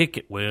I could kick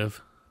it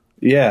with.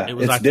 Yeah, it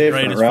was like the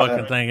greatest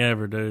fucking thing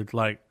ever, dude.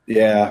 Like,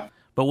 yeah.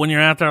 But when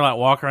you're out there, like,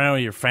 walking around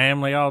with your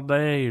family all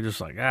day, you're just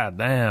like, God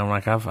damn,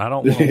 like, I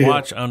don't want to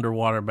watch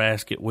underwater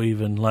basket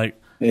weaving.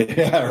 Like,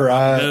 yeah,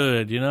 right.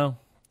 Good,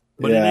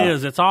 But it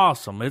is. It's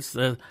awesome. It's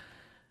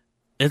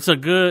it's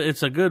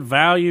a good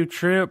value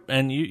trip,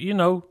 and you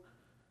know,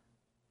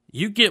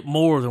 you get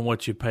more than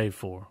what you pay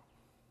for.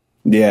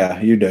 Yeah,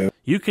 you do.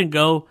 You can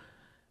go.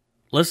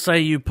 Let's say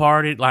you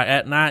partied, like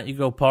at night, you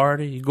go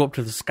party. You go up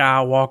to the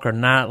Skywalker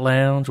Night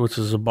Lounge, which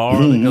is a bar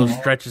that goes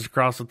stretches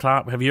across the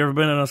top. Have you ever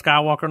been in a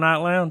Skywalker Night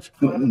Lounge?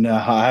 No,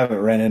 I haven't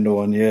ran into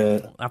one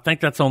yet. I think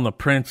that's on the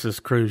Princess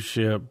cruise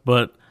ship.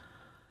 But,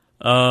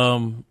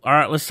 all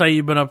right, let's say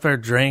you've been up there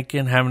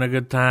drinking, having a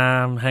good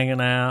time,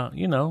 hanging out,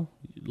 you know,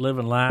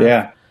 living life.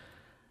 Yeah.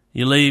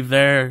 You leave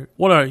there.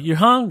 You're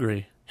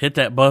hungry. Hit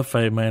that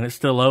buffet, man. It's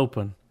still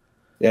open.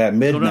 Yeah,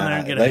 midnight. Go down there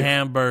and get a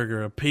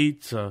hamburger, a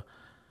pizza.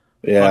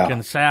 Yeah.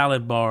 Fucking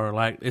salad bar,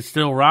 like it's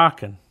still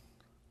rocking.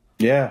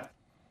 Yeah.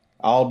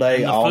 All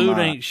day, and all night. The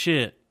food ain't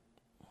shit.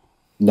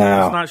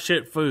 No. It's not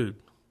shit food.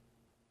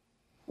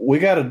 We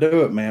got to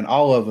do it, man.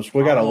 All of us.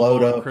 We got to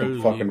load up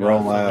and fucking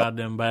roll out.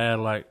 Goddamn bad.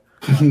 Like,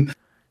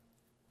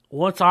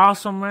 what's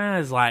awesome, man,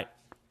 is like,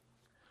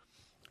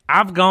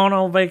 I've gone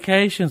on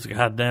vacations.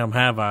 Goddamn,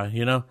 have I?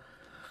 You know?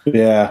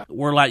 Yeah.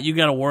 Where like you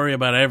got to worry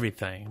about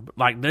everything.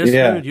 Like this,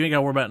 dude, you ain't got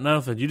to worry about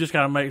nothing. You just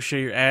got to make sure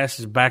your ass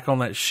is back on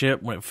that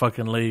ship when it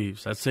fucking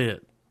leaves. That's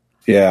it.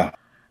 Yeah.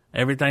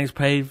 Everything's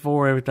paid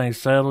for.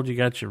 Everything's settled. You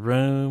got your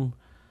room.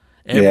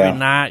 Every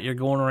night you're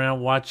going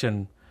around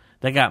watching.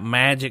 They got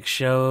magic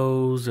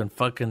shows and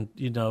fucking,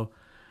 you know.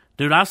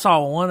 Dude, I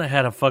saw one that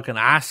had a fucking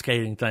ice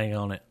skating thing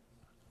on it.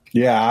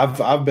 Yeah,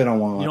 I've been on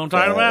one. You know what I'm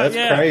talking about?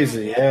 That's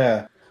crazy.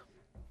 Yeah.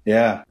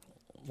 Yeah.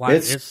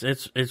 Like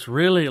it's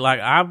really like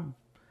I've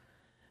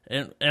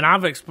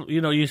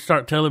you know, you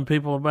start telling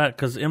people about it,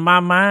 because in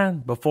my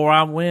mind, before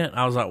I went,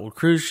 I was like, well,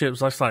 cruise ships,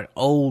 that's like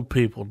old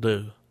people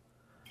do.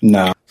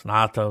 No. It's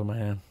not though,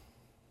 man.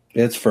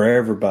 It's for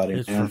everybody.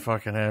 It's for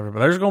fucking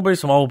everybody. There's going to be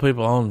some old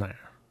people on there.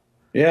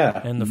 Yeah.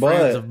 And the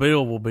friends of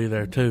Bill will be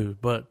there too.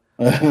 But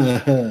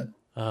it's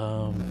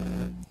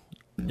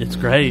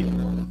great.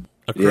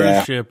 A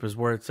cruise ship is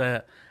where it's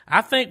at.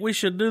 I think we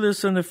should do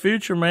this in the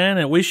future, man,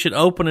 and we should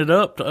open it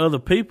up to other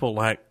people.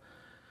 Like,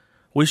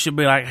 we should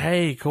be like,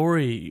 hey,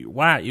 Corey,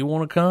 White, you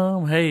want to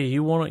come? Hey,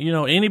 you want to, you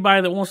know,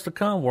 anybody that wants to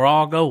come, we're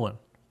all going.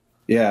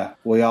 Yeah,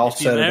 we all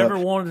set it up. If you've ever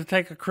wanted to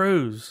take a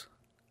cruise.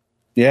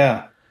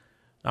 Yeah.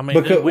 I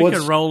mean, dude, we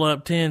could roll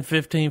up 10,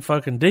 15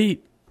 fucking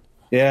deep.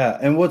 Yeah,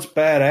 and what's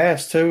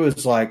badass, too,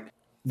 is like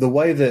the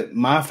way that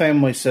my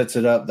family sets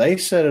it up, they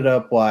set it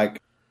up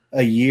like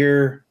a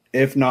year,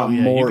 if not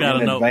more,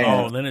 in advance.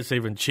 Oh, then it's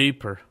even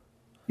cheaper.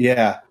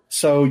 Yeah.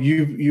 So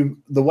you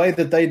the way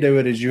that they do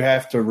it is you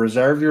have to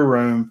reserve your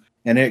room,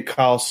 and it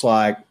costs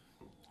like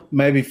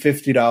maybe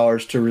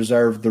 $50 to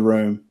reserve the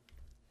room.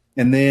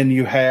 And then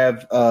you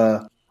have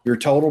your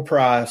total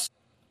price,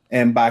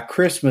 and by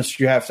Christmas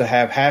you have to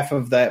have half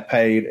of that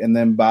paid, and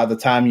then by the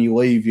time you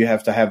leave you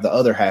have to have the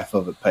other half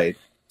of it paid.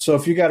 So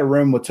if you got a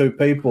room with two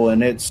people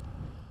and it's,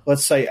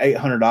 let's say,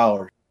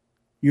 $800,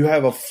 you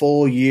have a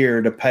full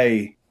year to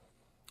pay.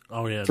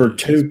 Oh yeah, for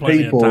two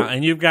people,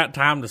 and you've got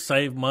time to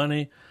save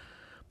money,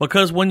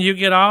 because when you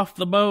get off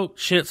the boat,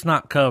 shit's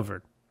not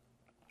covered.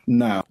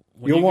 No.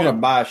 You'll want to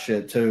buy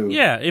shit, too.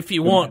 Yeah, if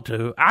you want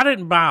to. I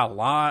didn't buy a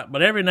lot,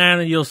 but every now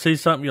and then you'll see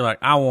something you're like,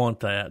 I want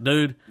that.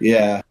 Dude,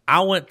 yeah.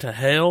 I went to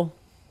Hell,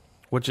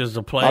 which is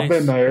a place. I've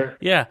been there.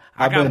 Yeah.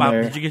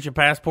 Did you get your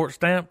passport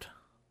stamped?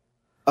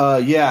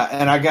 Yeah,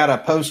 and I got a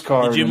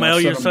postcard. Did you mail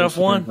yourself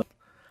one?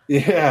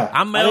 Yeah.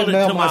 I mailed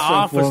it to my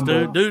office,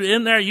 dude. Dude,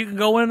 in there, you can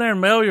go in there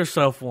and mail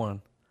yourself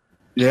one.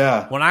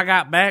 Yeah. When I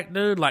got back,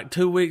 dude, like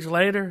 2 weeks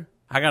later,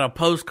 I got a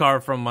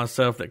postcard from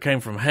myself that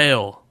came from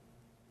Hell.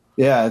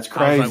 Yeah, it's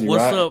crazy. I was like,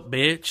 what's up,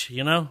 bitch?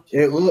 You know?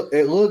 It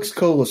looks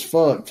cool as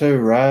fuck too,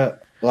 right?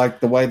 Like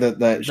the way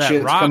that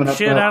shit's rock coming up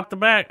shit out the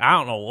back. I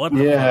don't know what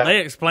the fuck.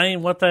 They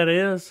explain what that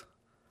is.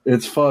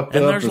 It's fucked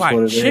and up. And there's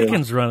like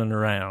chickens running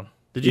around.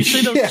 Did you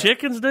see those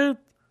chickens, dude?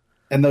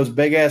 And those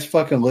big ass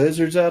fucking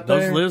lizards out there.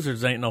 Those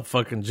lizards ain't no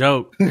fucking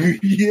joke.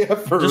 Yeah,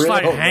 for real. Just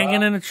like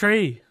hanging in a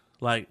tree.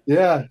 Like,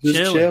 yeah,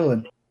 just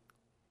chilling.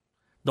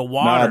 The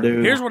water.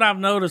 Nah, here's what I've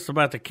noticed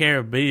about the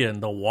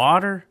Caribbean. The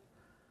water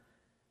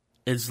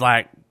is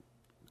like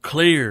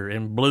clear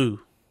and blue.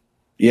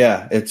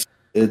 Yeah, it's.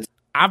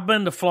 I've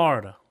been to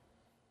Florida,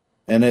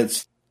 and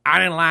I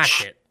didn't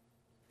like it.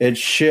 It's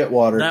shit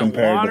water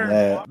compared to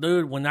that,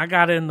 dude. When I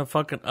got in the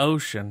fucking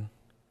ocean,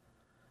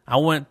 I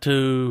went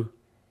to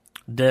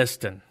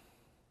Destin.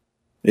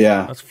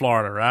 Yeah, that's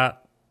Florida, right?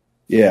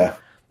 Yeah,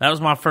 that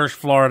was my first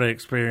Florida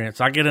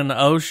experience. I get in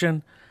the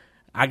ocean,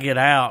 I get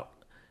out.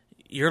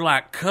 You're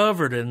like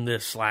covered in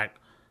this like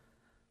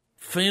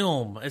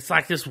film. It's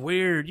like this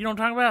weird. You know what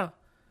I'm talking about?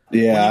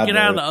 Yeah. When you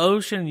get out of the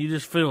ocean, you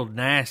just feel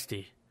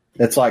nasty.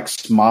 It's like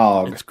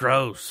smog. It's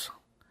gross.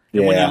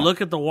 Yeah. And when you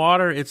look at the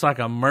water, it's like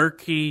a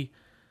murky,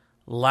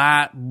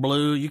 light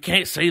blue. You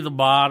can't see the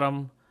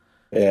bottom.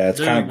 Yeah,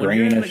 it's kind of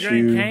greenish. When you're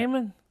in the Grand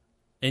Cayman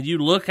and you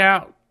look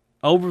out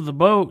over the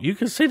boat, you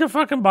can see the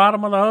fucking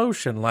bottom of the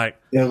ocean.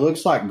 Like, it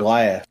looks like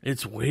glass.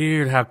 It's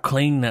weird how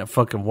clean that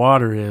fucking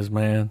water is,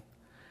 man.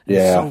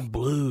 It's so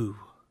blue.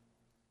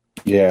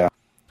 Yeah.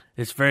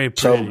 It's very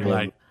pretty.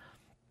 Like,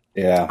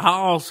 Yeah. I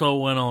also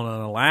went on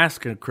an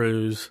Alaska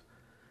cruise.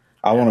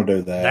 I want to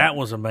do that. That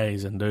was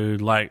amazing,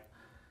 dude. Like,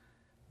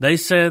 they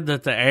said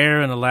that the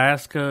air in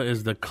Alaska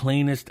is the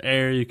cleanest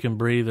air you can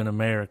breathe in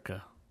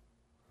America.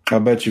 I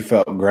bet you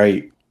felt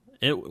great.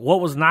 What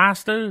was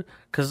nice, dude,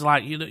 because,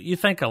 like, you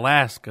think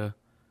Alaska,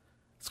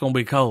 it's going to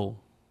be cold.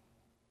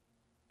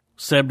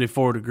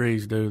 74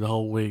 degrees, dude, the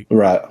whole week.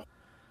 Right.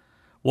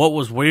 What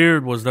was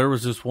weird was there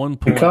was this one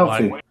point,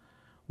 like,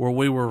 where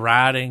we were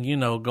riding,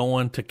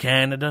 going to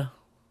Canada.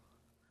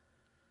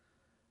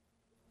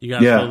 You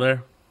guys still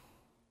there?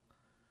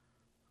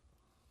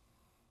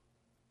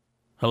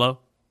 Hello?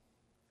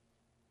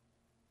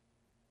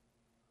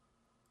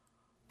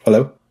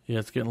 Hello? Yeah,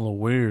 it's getting a little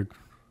weird.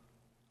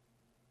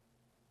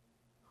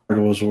 It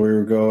was we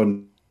were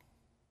going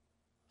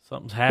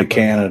Something's to happening.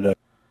 Canada.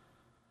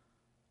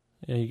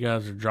 Yeah, you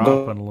guys are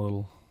dropping a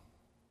little.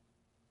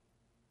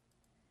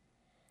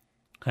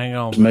 Hang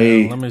on,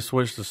 me. man. Let me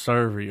switch the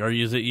server.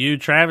 Is it you,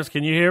 Travis?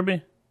 Can you hear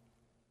me?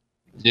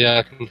 Yeah,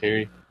 I can hear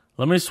you.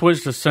 Let me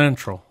switch to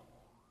Central.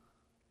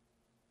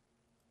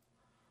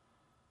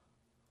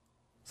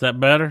 Is that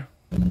better?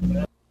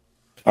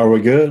 Are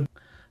we good?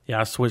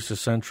 Yeah, I switched to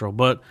Central.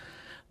 But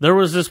there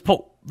was this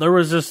point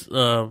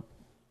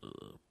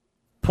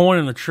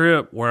in the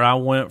trip where I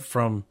went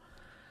from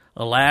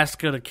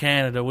Alaska to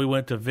Canada. We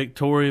went to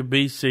Victoria,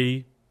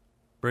 BC,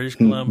 British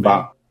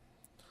Columbia.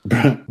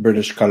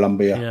 British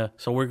Columbia. Yeah,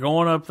 so we're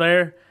going up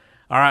there.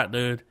 All right,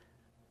 dude.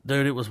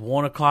 Dude, it was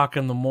 1 o'clock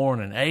in the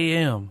morning,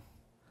 a.m.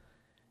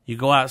 You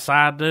go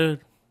outside,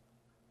 dude,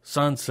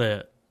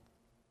 sunset.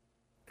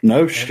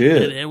 No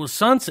shit. It was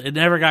sunset. It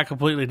never got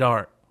completely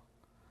dark.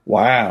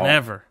 Wow.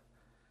 Never.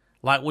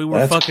 Like we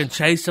were fucking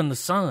chasing the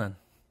sun.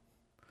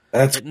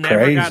 That's It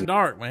never crazy. got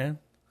dark, man.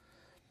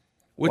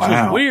 Which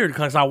was weird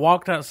because I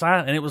walked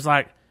outside and it was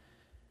like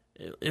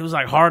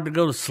hard to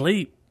go to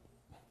sleep.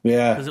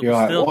 Yeah. Because it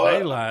was still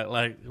daylight.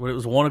 Like when it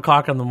was 1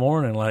 o'clock in the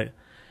morning. Like,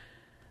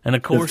 and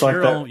of course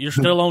like you're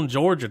still on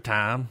Georgia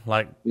time.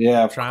 Like,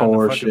 yeah, of trying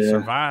course, to fucking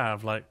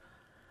survive. Like,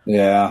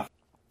 yeah.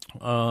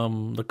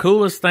 The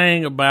coolest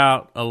thing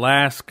about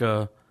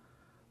Alaska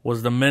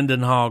was the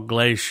Mendenhall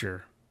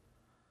Glacier.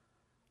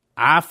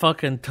 I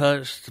fucking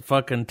touched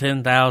fucking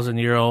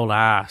 10,000-year-old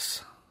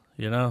ice,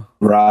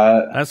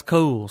 Right. That's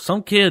cool.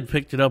 Some kid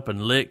picked it up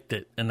and licked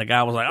it, and the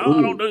guy was like,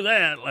 "Oh, don't do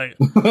that." Like,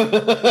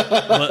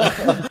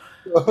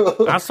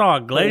 but I saw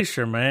a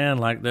glacier, man,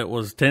 like that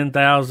was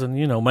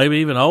 10,000, maybe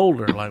even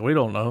older. Like, we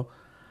don't know.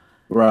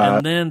 Right.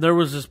 And then there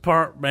was this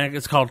part, man,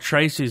 it's called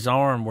Tracy's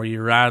Arm, where you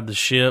ride the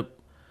ship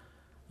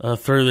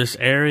through this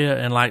area,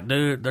 and like,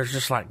 dude, there's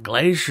just like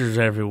glaciers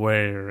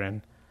everywhere,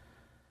 and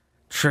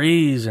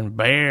trees and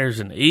bears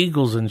and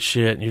eagles and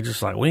shit, and you're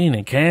just like, we ain't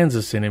in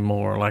Kansas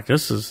anymore. Like,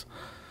 this is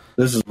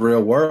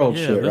real world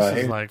shit right here.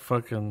 This is like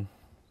fucking,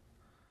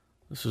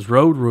 this is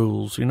road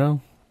rules,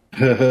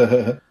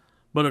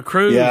 But a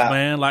cruise,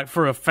 man, like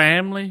for a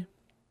family,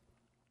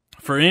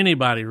 for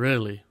anybody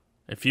really,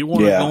 if you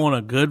want to go on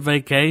a good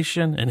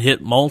vacation and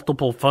hit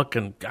multiple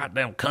fucking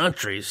goddamn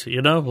countries,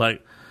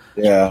 like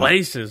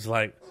places,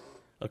 like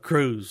a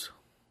cruise.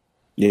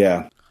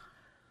 Yeah.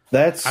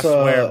 I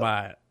swear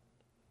by it.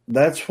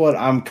 That's what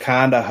I'm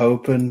kind of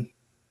hoping.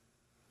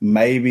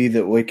 Maybe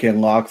that we can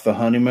lock the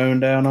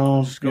honeymoon down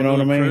on. You know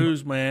what I mean?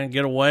 Cruise, man,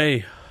 get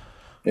away.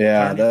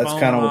 Yeah, that's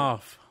kind of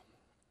off.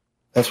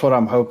 That's what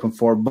I'm hoping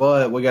for.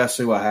 But we got to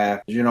see what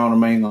happens. You know what I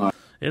mean? Like,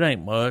 it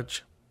ain't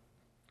much.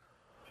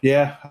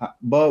 Yeah,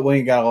 but we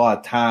ain't got a lot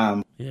of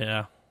time.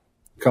 Yeah,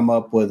 come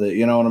up with it.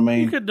 You know what I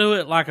mean? You could do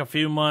it like a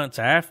few months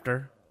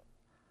after.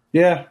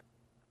 Yeah.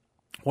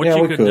 What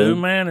you could do,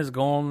 man, is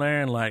go on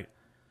there and like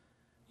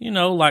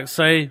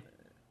say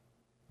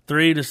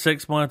 3 to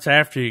 6 months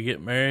after you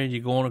get married, you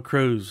go on a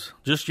cruise.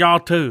 Just y'all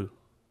two.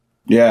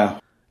 Yeah.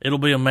 It'll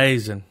be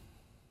amazing.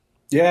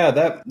 Yeah,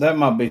 that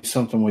might be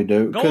something we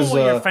do. Going with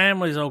your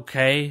family's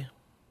okay.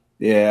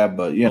 Yeah,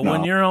 but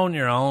when you're on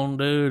your own,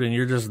 dude, and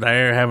you're just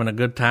there having a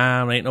good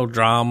time, ain't no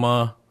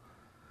drama.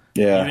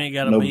 Yeah. You ain't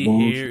got to be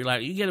here.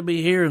 Like, you got to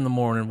be here in the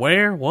morning.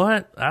 Where?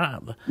 What?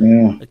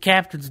 The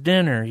captain's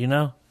dinner,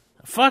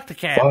 Fuck the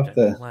captain. Fuck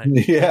that. Like,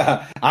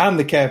 yeah, I'm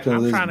the captain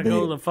of this. I'm trying to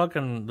go to the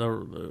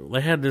fucking. They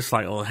had this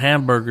like little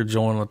hamburger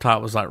joint on the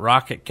top. It was like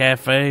Rocket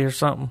Cafe or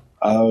something.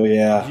 Oh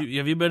yeah.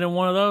 Have you been in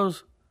one of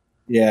those?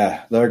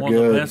 Yeah, they're one good.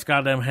 One of the best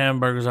goddamn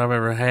hamburgers I've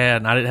ever had,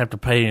 and I didn't have to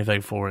pay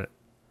anything for it.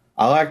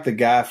 I like the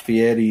Guy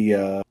Fieri.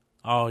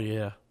 Oh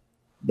yeah.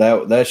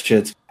 That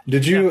shit's.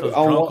 Did you those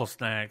Drunkle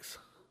snacks?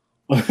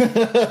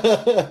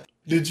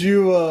 Did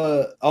you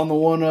on the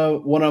one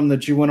of them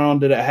that you went on?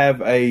 Did it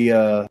have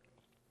a?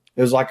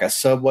 It was like a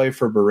Subway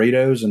for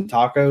burritos and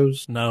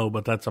tacos. No,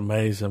 but that's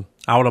amazing.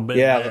 I would have been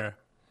there.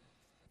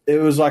 It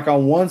was like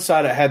on one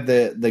side it had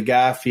the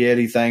Guy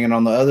Fieri thing, and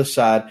on the other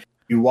side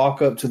you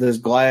walk up to this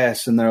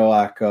glass and they're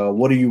like,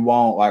 "What do you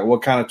want? Like,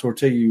 what kind of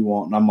tortilla you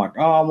want?" And I'm like,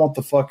 "Oh, I want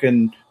the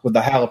fucking with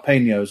the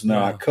jalapenos." And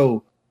they're like,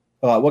 "Cool."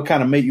 They're like, "What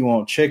kind of meat you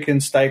want? Chicken,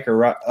 steak,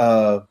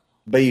 or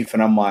beef?"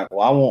 And I'm like,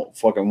 "Well, I want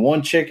fucking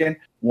one chicken,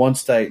 one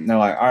steak." And they're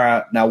like, "All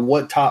right, now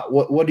what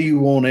do you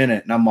want in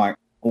it?" And I'm like,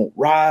 want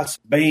rice,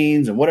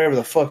 beans, and whatever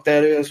the fuck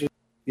that is.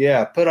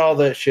 Yeah, put all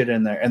that shit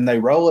in there, and they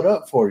roll it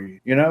up for you,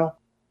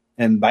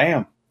 and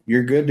bam,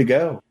 you're good to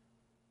go.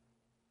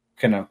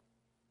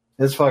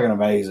 It's fucking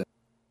amazing.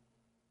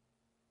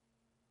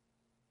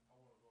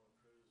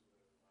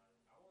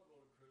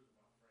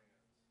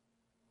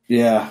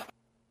 Yeah.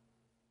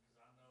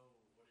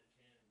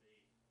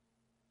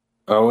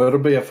 Oh, it'll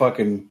be a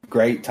fucking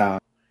great time.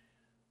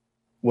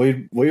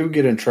 We would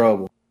get in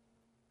trouble.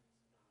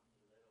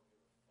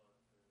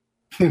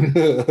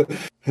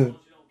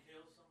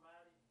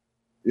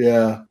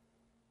 Yeah.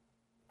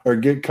 Or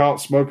get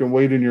caught smoking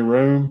weed in your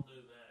room.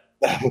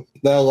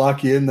 They'll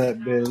lock you in that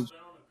bitch.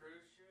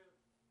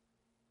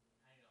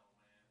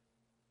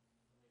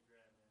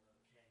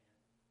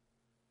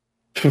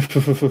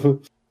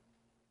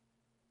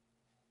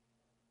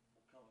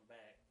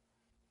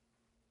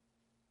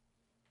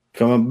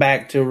 Coming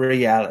back to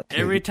reality.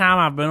 Every time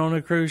I've been on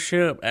a cruise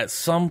ship, at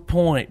some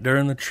point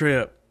during the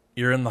trip,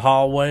 you're in the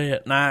hallway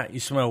at night, you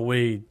smell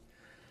weed.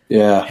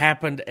 Yeah.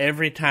 Happened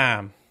every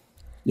time.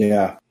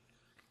 Yeah.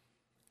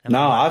 And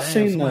No, like, I've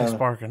seen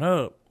sparking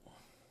up.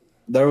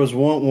 There was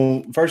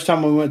one first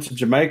time we went to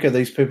Jamaica.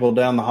 These people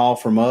down the hall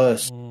from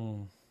us,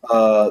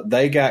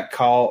 they got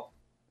caught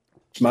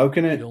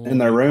smoking it in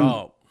their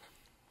room,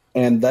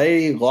 and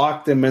they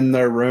locked them in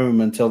their room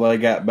until they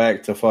got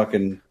back to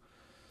fucking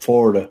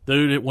Florida.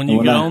 Dude, when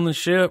you get on the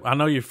ship, I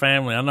know your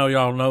family. I know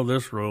y'all know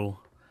this rule.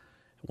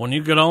 When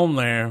you get on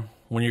there,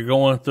 when you're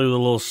going through the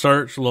little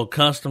little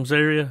customs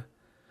area,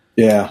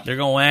 yeah, they're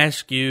gonna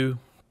ask you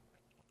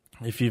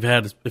if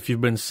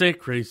you've been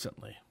sick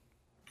recently.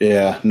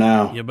 Yeah,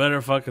 no. You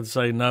better fucking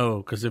say no,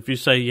 because if you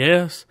say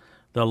yes,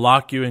 they'll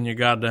lock you in your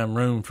goddamn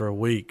room for a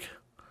week.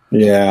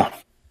 Yeah.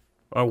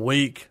 A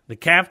week. The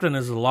captain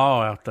is the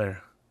law out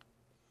there.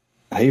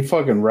 He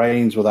fucking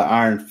reigns with an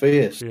iron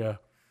fist. Yeah.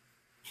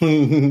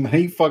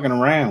 He fucking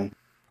around.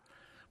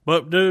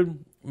 But,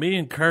 dude, me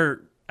and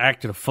Kurt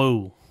acted a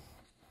fool.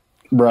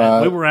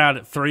 Right. We were out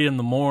at 3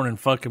 a.m.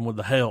 fucking with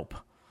the help.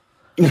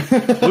 We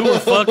were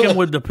fucking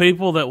with the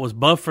people that was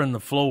buffering the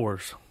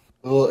floors.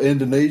 Little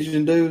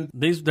Indonesian dude?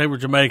 They were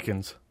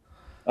Jamaicans.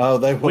 Oh,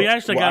 we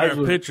actually got our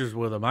pictures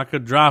with them. I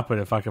could drop it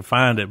if I could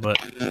find it, but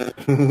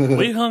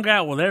we hung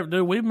out with every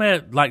dude. We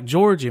met like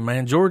Georgie,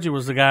 man. Georgie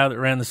was the guy that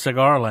ran the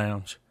cigar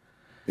lounge.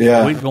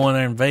 Yeah. We'd go in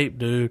there and vape,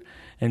 dude.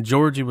 And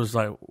Georgie was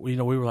like, we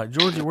were like,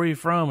 Georgie, where are you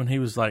from? And he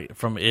was like,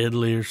 from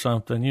Italy or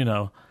something,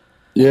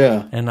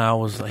 Yeah. And he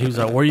was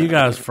like, where are you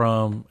guys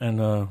from?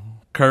 And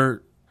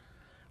Kurt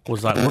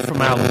was like, we're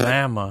from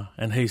Alabama.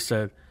 And he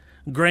said,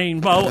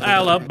 Greenbow,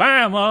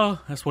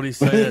 Alabama. That's what he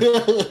said.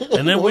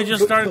 And then we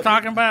just started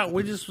talking about,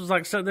 we just was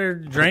like sitting there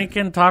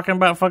drinking, talking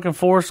about fucking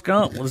Forrest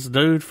Gump. This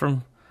dude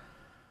from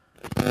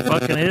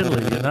fucking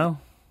Italy,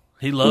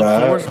 He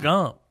loved Forrest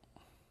Gump.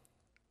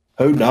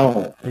 Who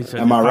don't? He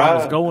said, Am I right? I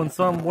was going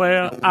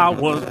somewhere, I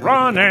was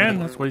running.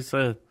 That's what he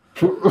said.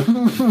 We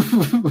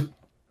were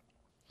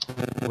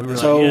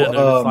So, like, yeah, dude,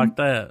 it's like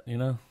that,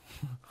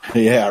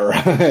 Yeah,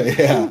 right.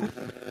 Yeah.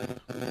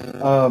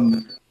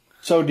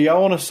 So do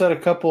y'all want to set a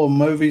couple of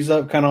movies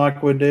up kind of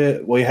like we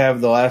did? We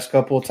have the last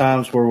couple of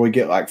times where we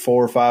get like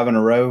 4 or 5 in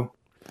a row.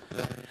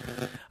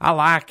 I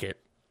like it.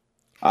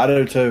 I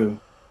do too.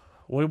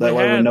 What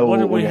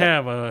did we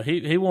have?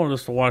 He wanted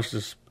us to watch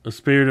The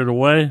Spirited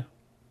Away.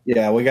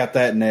 Yeah, we got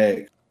that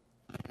next.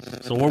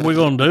 So what are we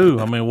going to do?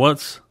 I mean,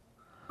 what's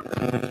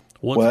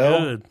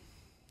good?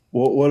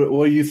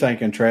 What are you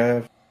thinking,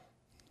 Trav?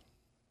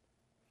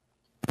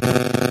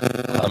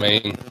 I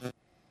mean,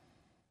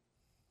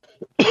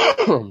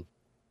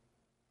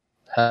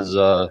 has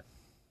a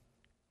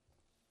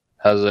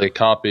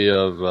copy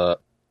of,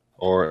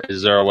 or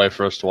is there a way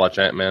for us to watch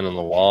Ant-Man and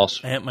the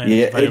Wasp? Ant-Man,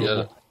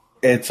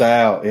 it's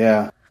out.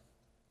 Yeah.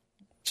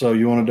 So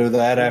you want to do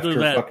that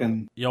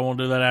fucking? Y'all want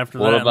to do that after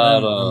what that?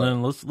 About, and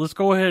then let's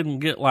go ahead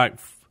and get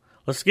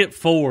let's get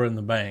 4 in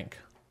the bank.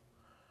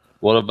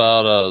 What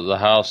about the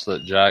house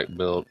that Jack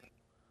built?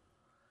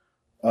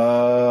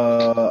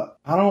 I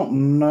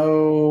don't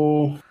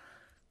know.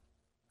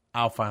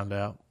 I'll find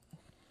out.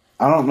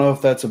 I don't know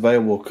if that's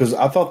available because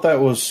I thought that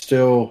was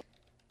still.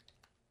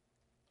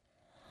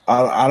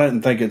 I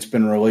didn't think it's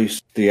been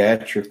released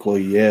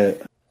theatrically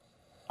yet.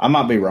 I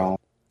might be wrong.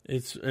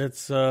 It's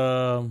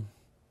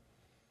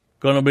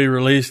going to be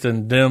released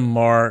in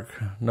Denmark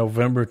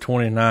November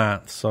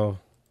 29th. So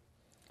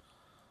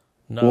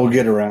we'll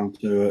get around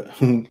to it.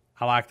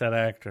 I like that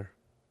actor.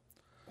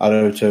 I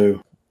do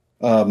too.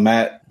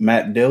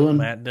 Matt Dillon.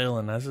 Matt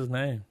Dillon, that's his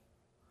name.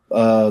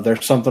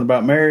 There's Something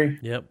About Mary.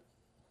 Yep.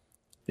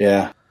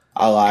 Yeah,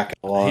 I like it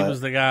a lot. He was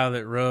the guy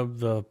that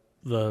rubbed the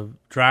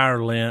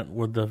dryer lint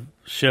with the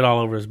shit all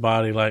over his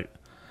body, like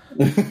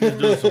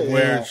doing some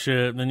weird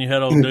shit. And then you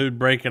had old dude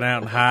breaking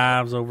out in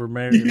hives over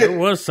Mary. Yeah. There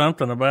was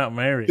something about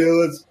Mary.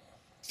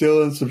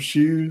 Stealing some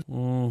shoes.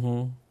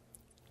 Mm-hmm.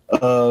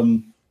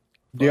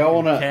 Do y'all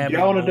want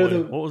to do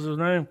the? What was his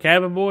name?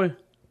 Cabin Boy.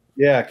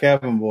 Yeah,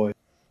 Cabin Boy.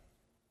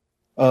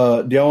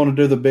 Do y'all want to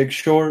do The Big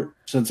Short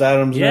since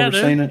Adam's never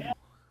seen it?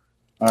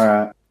 All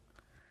right.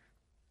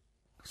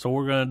 So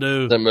we're gonna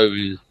do That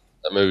movie's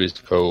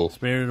cool.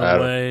 Spirited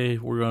Away.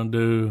 We're gonna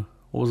do,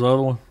 what was the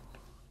other one?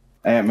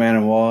 Ant-Man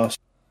and Wasp,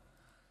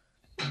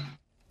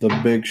 The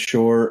Big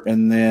Short,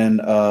 and then,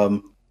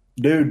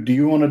 dude, do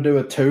you want to do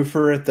a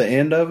twofer at the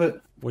end of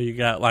it? Well, you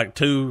got like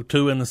two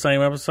in the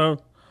same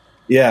episode?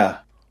 Yeah.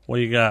 What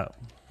you got?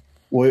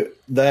 You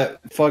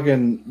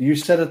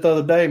said it the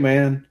other day,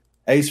 man.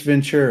 Ace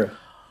Ventura.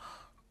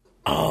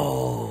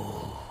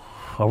 Oh.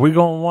 Are we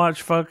going to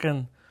watch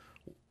fucking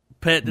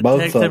Pet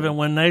Both Detective and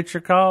When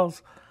Nature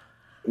Calls?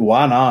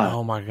 Why not?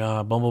 Oh, my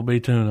God. Bumblebee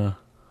Tuna.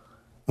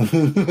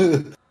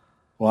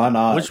 Why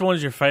not? Which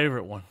one's your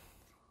favorite one?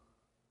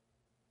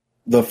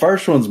 The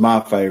first one's my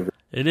favorite.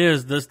 It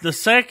is. The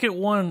second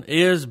one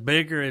is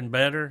bigger and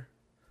better.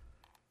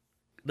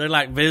 They're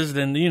like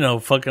visiting,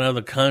 fucking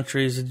other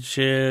countries and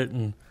shit.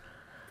 And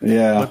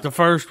Yeah. But the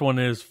first one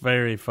is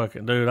very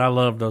fucking... Dude, I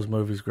loved those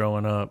movies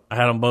growing up. I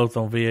had them both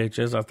on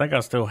VHS. I think I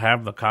still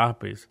have the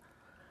copies.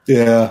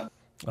 Yeah.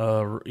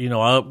 I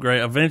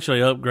eventually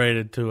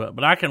upgraded to it.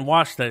 But I can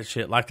watch that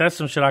shit. Like, that's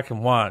some shit I can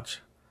watch.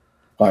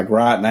 Like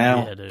right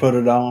now, Yeah, dude. put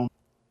it on.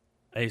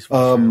 Ace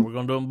Ventura. We're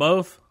going to do them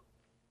both?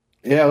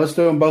 Yeah, let's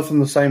do them both in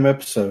the same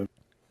episode.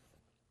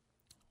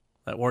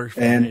 That works for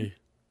me.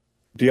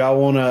 Do y'all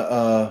want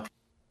to...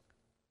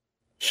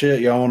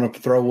 y'all want to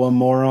throw one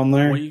more on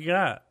there? What you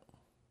got?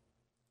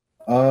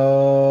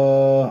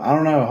 I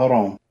don't know. Hold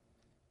on.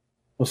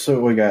 Let's see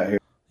what we got here.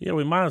 Yeah,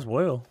 we might as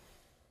well.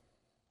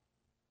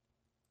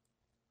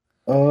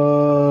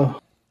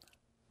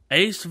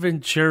 Ace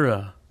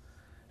Ventura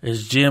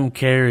is Jim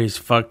Carrey's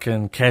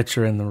fucking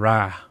Catcher in the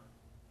Rye.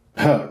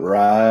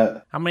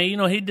 Right. I mean,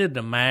 he did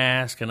The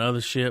Mask and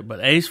other shit, but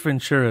Ace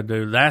Ventura,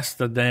 dude, that's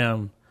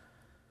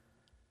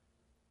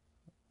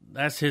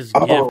his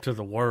gift to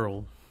the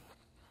world.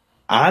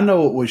 I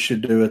know what we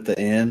should do at the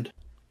end.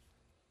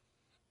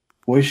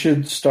 We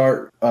should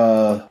start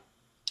the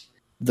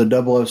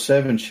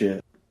 007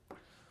 shit.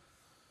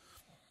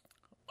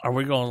 Are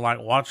we going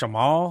to, watch them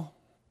all?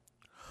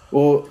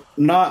 Well,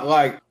 not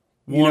like,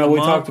 we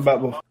talked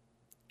about before.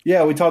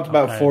 Yeah, we talked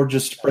about before,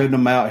 just spreading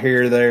them out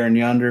here, there, and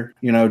yonder,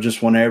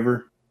 just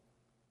whenever.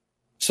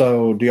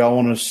 So, do y'all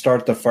want to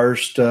start the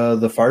first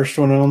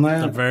one on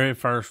that? The very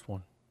first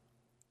one.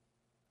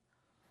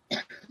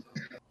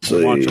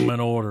 So, watch them in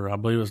order. I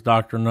believe it's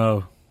Dr.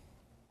 No.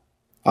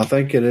 I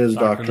think it is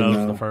Dr. No's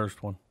No. the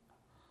first one.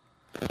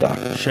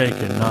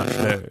 Shaken, not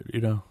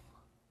stirred,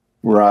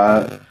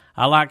 Right.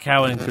 I like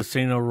how in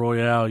Casino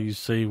Royale you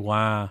see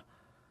why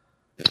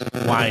he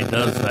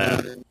does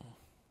that.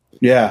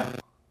 Yeah.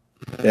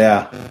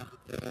 Yeah.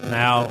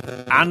 Now,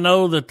 I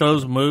know that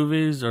those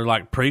movies are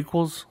like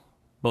prequels,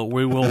 but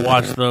we will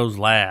watch those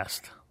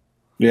last.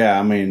 Yeah,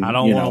 I mean, I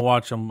don't want to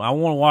watch them. I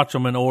want to watch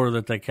them in order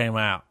that they came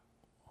out.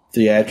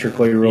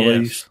 Theatrically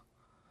released.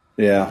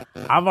 Yes.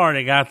 Yeah. I've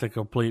already got the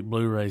complete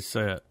Blu-ray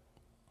set.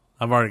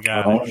 I've already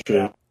got it.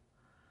 Shit.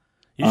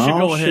 You should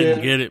go ahead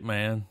and get it,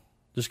 man.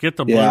 Just get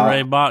the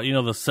Blu-ray box,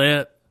 the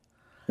set.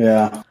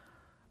 Yeah.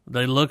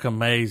 They look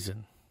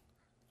amazing.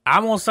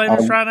 I'm going to say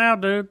this right now,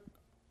 dude.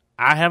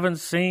 I haven't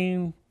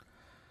seen,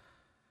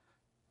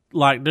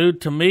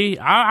 to me,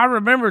 I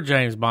remember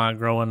James Bond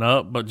growing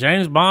up, but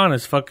James Bond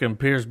is fucking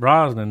Pierce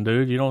Brosnan,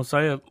 dude. You don't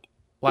say it.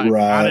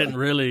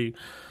 Right.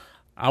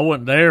 I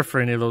wasn't there for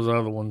any of those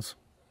other ones.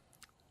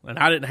 And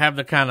I didn't have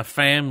the kind of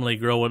family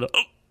growing up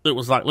that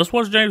was like, let's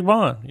watch James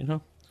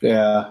Bond,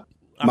 Yeah.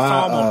 I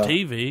saw him on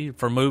TV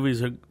for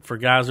movies, for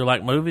guys who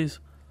like movies.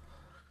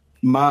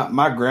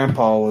 My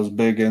grandpa was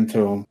big into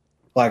them.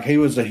 Like, he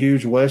was a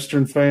huge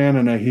Western fan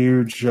and a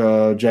huge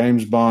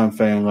James Bond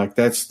fan. Like,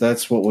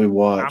 that's what we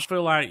watched. I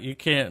feel like you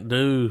can't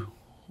do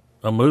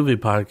a movie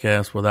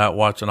podcast without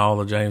watching all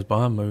the James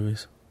Bond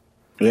movies.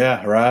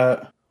 Yeah,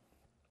 right.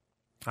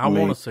 I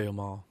want to see them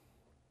all.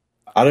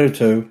 I do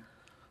too.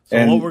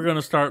 So what we're going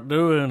to start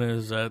doing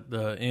is at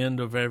the end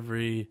of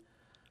every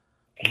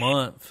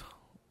month,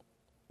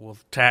 we'll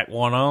tack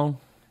one on.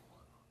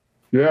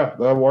 Yeah,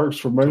 that works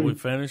for me. Till we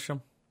finish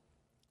them.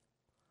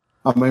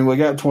 I mean, we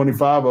got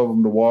 25 of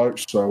them to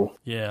watch, so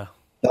yeah,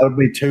 that'll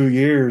be 2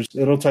 years.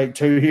 It'll take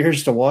 2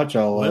 years to watch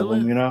all of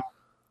them,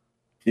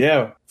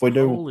 Yeah, if we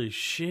do. Holy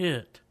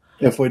shit!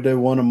 If we do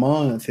one a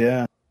month,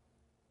 yeah.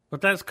 But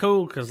that's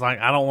cool because, I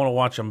don't want to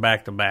watch them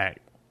back to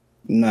back.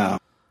 No.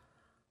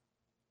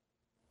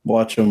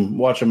 Watch them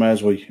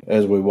as we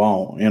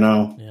want,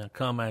 Yeah,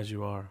 come as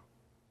you are.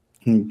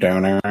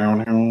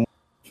 Down.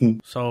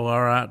 So,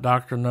 all right,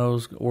 Dr.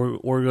 Knows,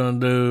 we're gonna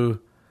do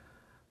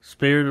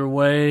Spirited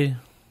Away,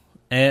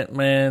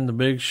 Ant-Man, The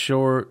Big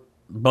Short,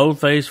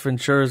 both Ace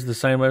Ventura's the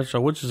same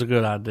episode, which is a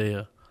good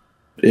idea.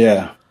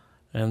 Yeah.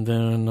 And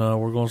then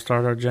we're gonna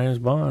start our James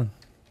Bond.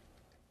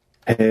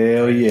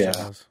 Hell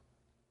yeah!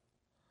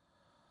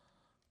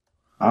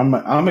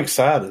 I'm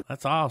excited.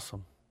 That's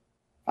awesome.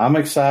 I'm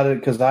excited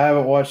because I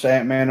haven't watched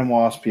Ant-Man and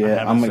Wasp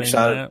yet. I'm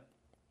excited. That.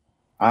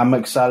 I'm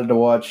excited to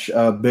watch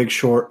Big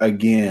Short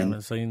again.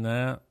 Haven't seen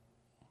that.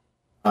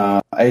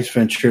 Ace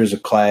Ventura is a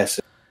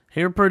classic.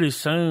 Here pretty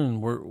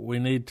soon, we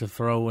need to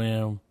throw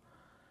in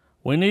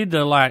We need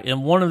to, like,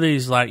 in one of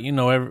these, like,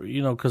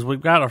 because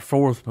we've got our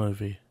fourth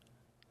movie.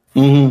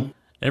 Mm-hmm.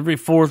 Every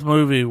fourth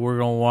movie we're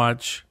going to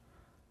watch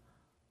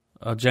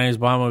a James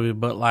Bond movie,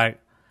 but, like,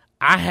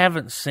 I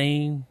haven't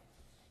seen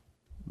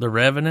The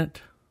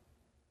Revenant.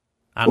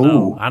 I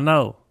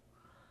know.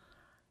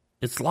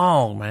 It's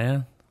long,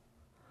 man.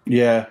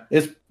 Yeah,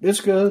 it's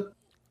good.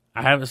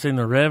 I haven't seen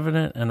The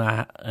Revenant,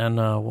 and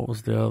what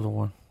was the other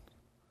one?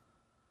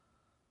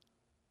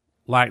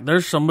 Like,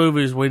 there's some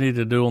movies we need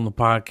to do on the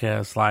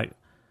podcast. Like,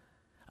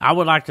 I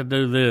would like to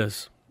do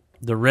this.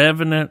 The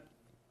Revenant.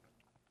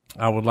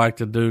 I would like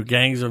to do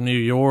Gangs of New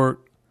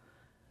York.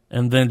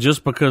 And then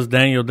just because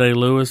Daniel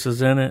Day-Lewis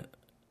is in it,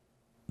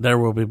 There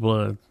Will Be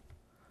Blood.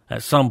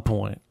 At some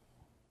point.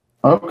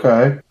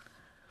 Okay.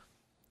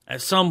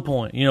 At some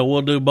point.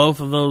 We'll do both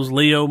of those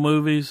Leo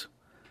movies.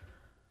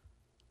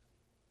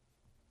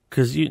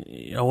 Because,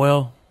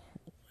 The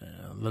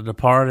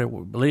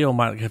Departed, Leo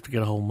might have to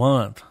get a whole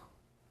month.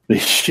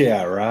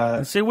 Yeah, right.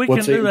 And see, we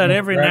can do that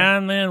every now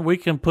and then. We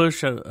can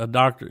push a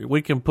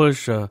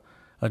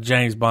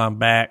James Bond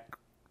back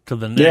to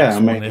the next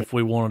one if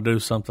we want to do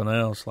something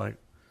else. Like,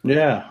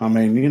 yeah, I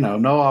mean,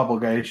 no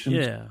obligations.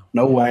 Yeah.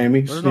 No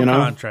whammies. There's no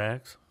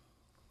contracts.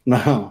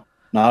 No,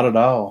 not at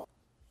all.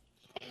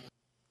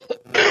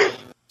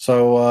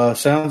 So,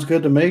 sounds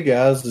good to me,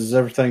 guys. Does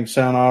everything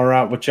sound all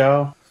right with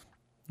y'all?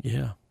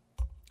 Yeah.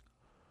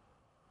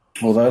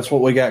 Well, that's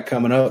what we got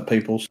coming up,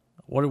 peoples.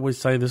 What did we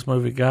say this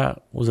movie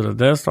got? Was it a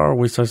Death Star or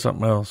we say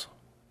something else?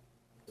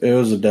 It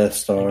was a Death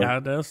Star. It got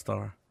a Death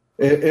Star.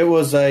 It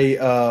was a,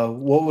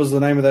 what was the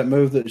name of that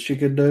move that she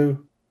could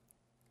do?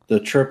 The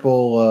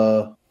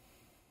triple...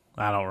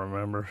 I don't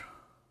remember.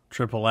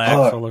 Triple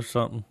axle or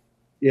something.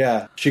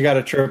 Yeah, she got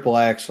a triple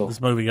axle.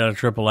 This movie got a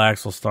triple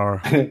axle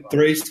star.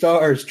 3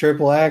 stars,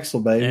 triple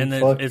axle, baby. And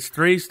it's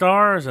 3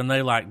 stars, and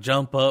they, like,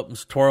 jump up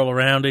and twirl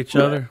around each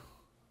other.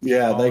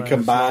 Yeah, they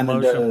combine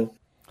into...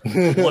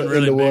 one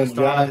really big one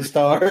star. giant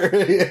star.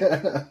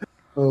 Yeah.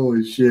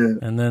 Holy shit.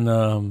 And then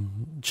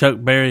Chuck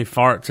Berry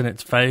farts in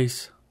its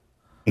face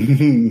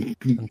and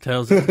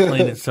tells it to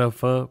clean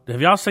itself up.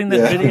 Have y'all seen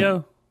that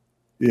video?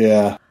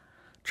 Yeah.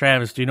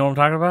 Travis, do you know what I'm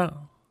talking about?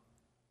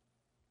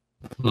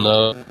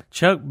 No.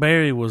 Chuck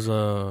Berry was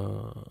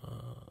a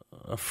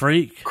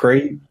freak.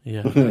 Creep?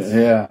 Yeah.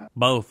 Yeah.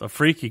 Both. A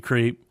freaky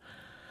creep.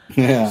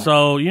 Yeah.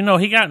 So,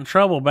 he got in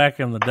trouble back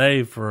in the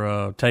day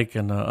for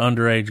taking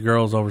underage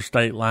girls over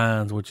state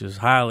lines, which was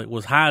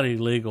highly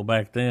illegal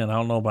back then. I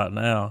don't know about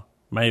now.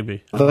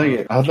 Maybe. I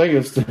think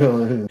it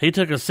still is. He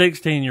took a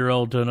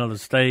 16-year-old to another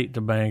state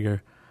to bang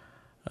her.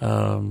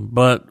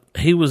 But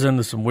he was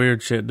into some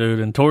weird shit, dude.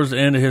 And towards the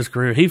end of his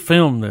career, he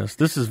filmed this.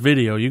 This is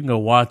video. You can go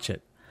watch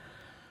it.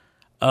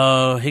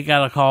 He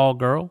got a call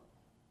girl.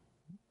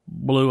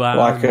 Blue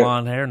eyes,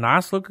 blonde hair.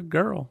 Nice looking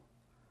girl.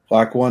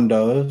 Like one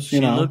does,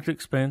 She looked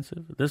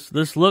expensive.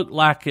 This looked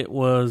like it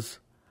was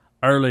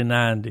early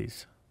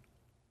 90s.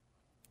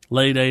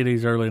 Late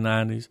 80s, early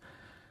 90s.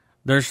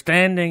 They're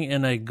standing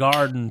in a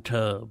garden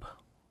tub.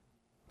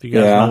 If you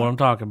guys know what I'm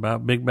talking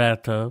about. Big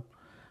bathtub.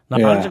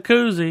 Not a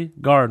jacuzzi,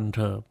 garden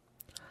tub.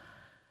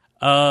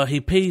 He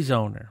pees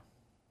on her.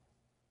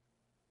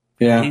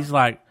 Yeah. He's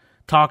like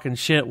talking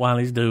shit while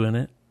he's doing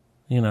it,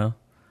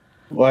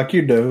 Like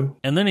you do.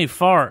 And then he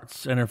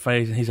farts in her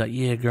face, and he's like,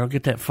 yeah, girl,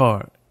 get that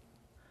fart.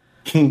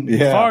 Yeah. He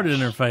farted in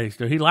her face,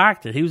 dude. He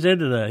liked it. He was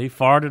into that. He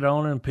farted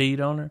on her and peed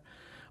on her.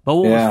 But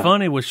what was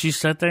funny was she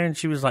sat there and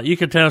she was like, you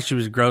could tell she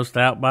was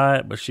grossed out by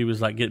it, but she was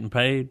like getting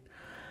paid.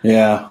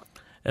 Yeah.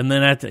 And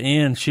then at the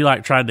end, she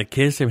like tried to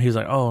kiss him. He was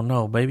like, oh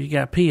no, baby, you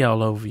got pee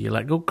all over you.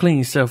 Like, go clean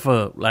yourself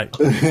up. Like,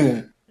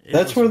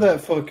 that's where that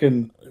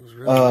fucking, it was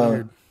really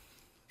weird.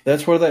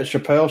 That's where that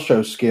Chappelle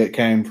Show skit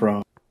came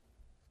from.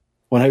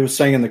 When he was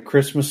singing the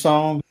Christmas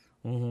song.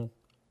 Mm-hmm.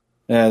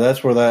 Yeah,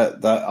 that's where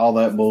that all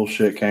that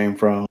bullshit came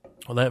from.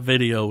 Well, that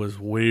video was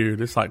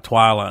weird. It's like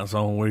Twilight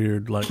Zone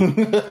weird. Like,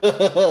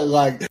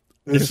 like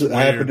this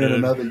happened in dude.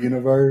 another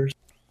universe.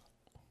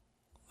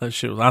 That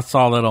shit was. I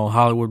saw that on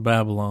Hollywood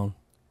Babylon.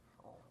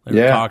 They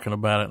were talking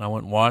about it, and I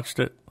went and watched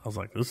it. I was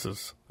like, "This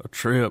is a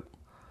trip."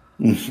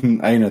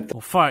 Ain't it?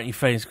 Well, fart in your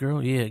face,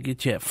 girl. Yeah,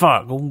 get you that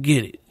fart. Go and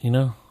get it.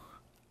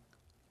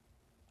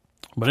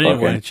 But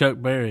anyway,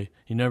 Chuck Berry,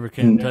 you never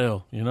can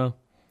tell.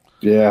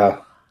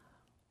 Yeah.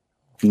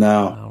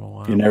 No, I don't know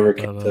why you never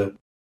can tell.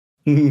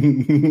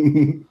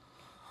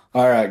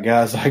 All right,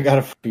 guys, I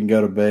gotta fucking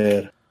go to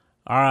bed.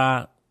 All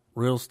right,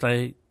 Real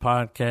Estate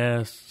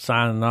Podcast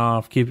signing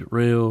off. Keep it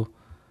real.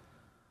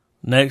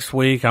 Next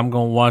week, I'm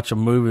gonna watch a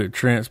movie that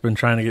Trent's been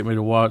trying to get me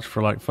to watch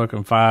for like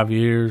fucking 5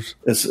 years.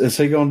 Is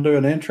he gonna do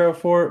an intro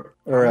for it?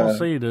 Or we'll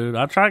see, dude.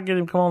 I tried to get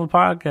him to come on the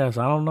podcast.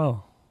 I don't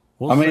know.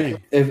 We'll see.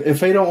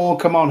 If he don't want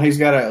to come on, he's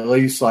got to at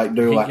least like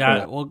do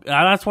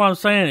that's what I'm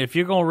saying. If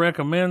you're gonna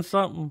recommend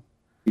something,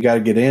 you got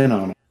to get in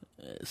on it.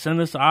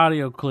 Send us an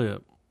audio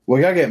clip. We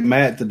got to get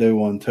Matt to do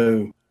one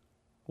too.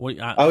 He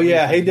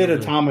did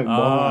Atomic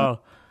Blonde.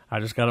 I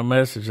just got a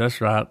message. That's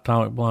right,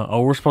 Atomic Blonde.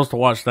 Oh, we're supposed to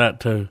watch that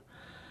too.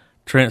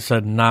 Trent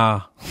said,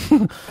 nah.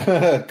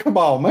 Come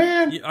on,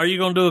 man. Are you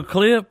going to do a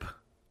clip?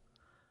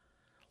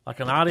 Like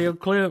an audio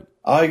clip?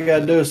 All you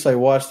gotta do is say,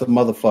 watch the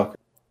motherfucker.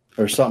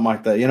 Or something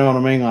like that. You know what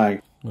I mean?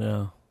 Like,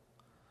 yeah.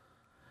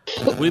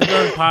 We've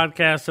done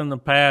podcasts in the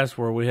past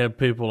where we had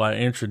people like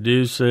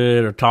introduce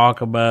it or talk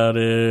about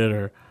it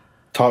or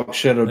talk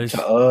shit to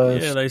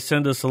us. Yeah, they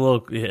send us a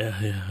little,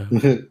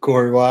 yeah.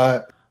 Corey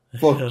White.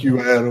 Fuck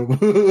you, Adam.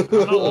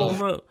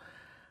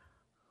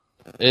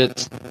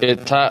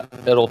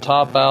 It'll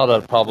top out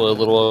at probably a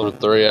little over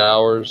 3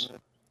 hours,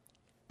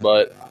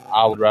 but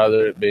I would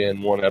rather it be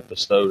in one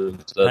episode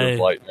instead of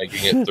like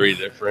making it 3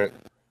 different.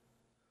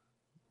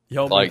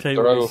 Y'all like tell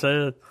you what he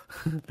said?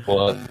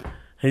 What?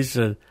 He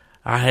said,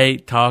 I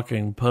hate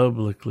talking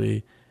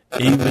publicly,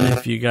 even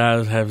if you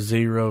guys have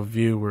 0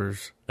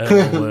 viewers.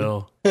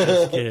 LOL.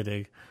 Just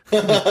kidding.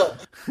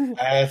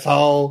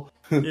 Asshole.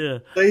 Yeah.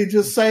 They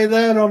just say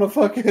that on a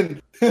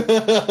fucking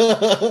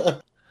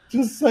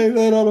just say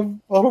that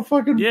on a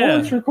fucking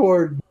voice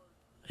record.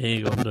 He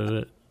ain't gonna do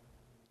it.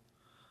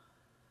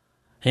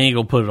 He ain't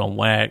gonna put it on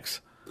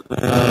wax.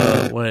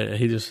 Wait,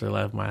 he just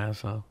laughed my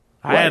ass off.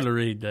 I had to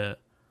read that.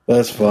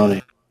 That's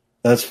funny.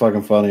 That's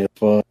fucking funny as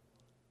fuck.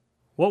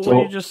 What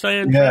were you just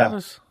saying,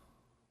 Travis?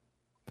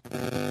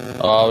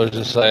 I was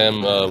just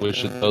saying we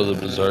should throw the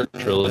Berserk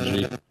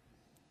trilogy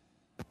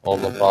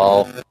on the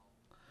pile.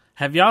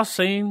 Have y'all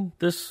seen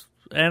this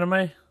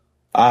anime?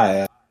 I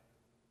have.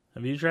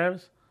 Have you,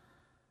 Travis?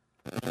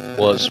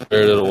 What,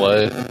 Spirited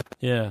Away?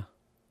 Yeah.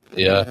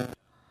 Yeah.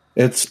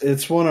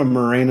 It's one of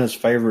Marina's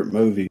favorite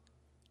movies.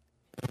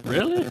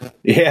 Really?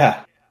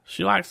 Yeah.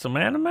 She likes some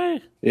anime?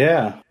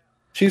 Yeah.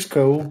 She's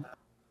cool.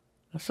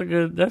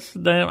 That's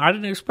damn, I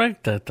didn't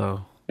expect that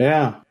though.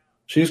 Yeah.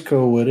 She's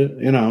cool with it,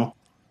 you know.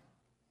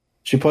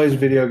 She plays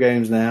video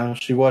games now.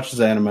 She watches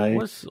anime.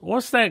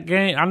 What's that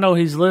game? I know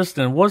he's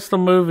listening. What's the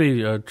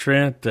movie,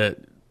 Trent, that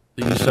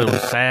you said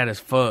was sad as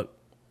fuck?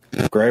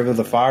 Grave of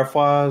the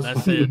Fireflies?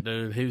 That's it,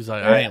 dude. He was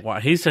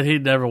like, he said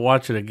he'd never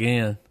watch it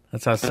again.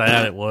 That's how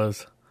sad it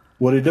was.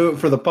 Would he do it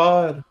for the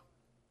pod?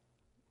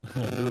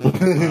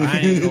 I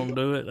ain't gonna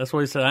do it. That's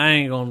what he said. I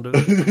ain't gonna do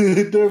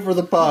it. Do it for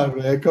the pod,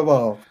 man. Come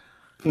on.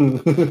 All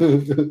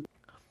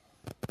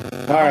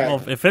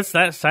right. If it's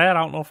that sad,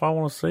 I don't know if I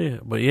want to see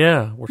it. But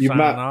yeah, we're signing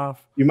off.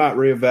 You might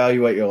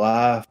reevaluate your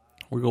life.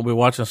 We're gonna be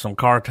watching some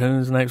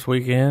cartoons next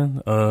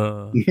weekend.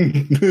 I'm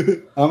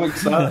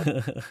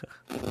excited.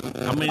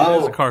 I mean,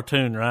 it's a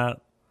cartoon, right?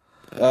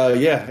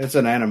 Yeah, it's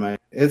an anime.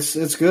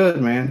 It's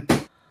good, man.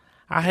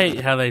 I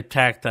hate how they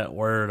tack that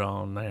word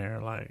on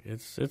there. Like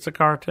it's a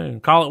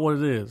cartoon. Call it what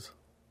it is.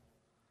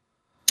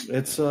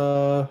 It's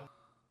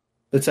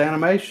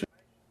animation.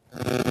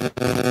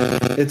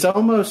 It's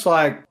almost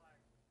like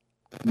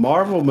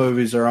Marvel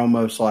movies are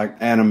almost like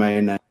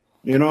anime now.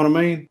 You know what I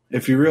mean?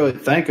 If you really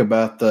think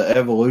about the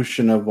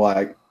evolution of,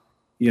 like,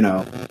 you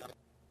know.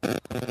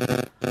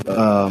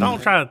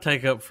 Don't try to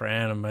take up for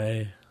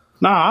anime.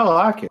 No, I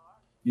like it.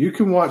 You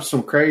can watch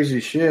some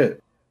crazy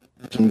shit.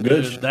 Some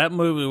good shit. That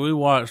movie we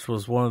watched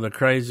was one of the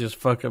craziest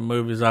fucking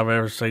movies I've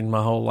ever seen in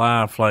my whole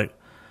life. Like,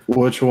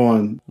 which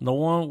one? The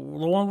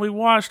one we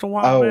watched a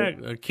while back.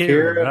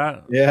 Akira,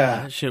 right?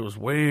 Yeah. That shit was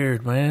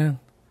weird, man.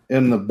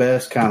 In the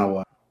best kind of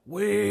way.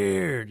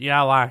 Weird.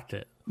 Yeah, I liked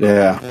it.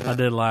 Yeah. I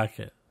did like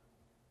it.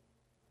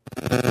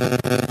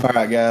 All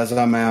right, guys,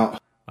 I'm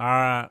out. All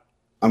right.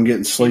 I'm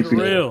getting sleepy. Keep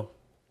it real.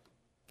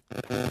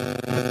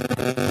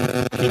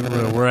 Keep it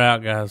real. We're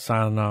out, guys.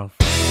 Signing off.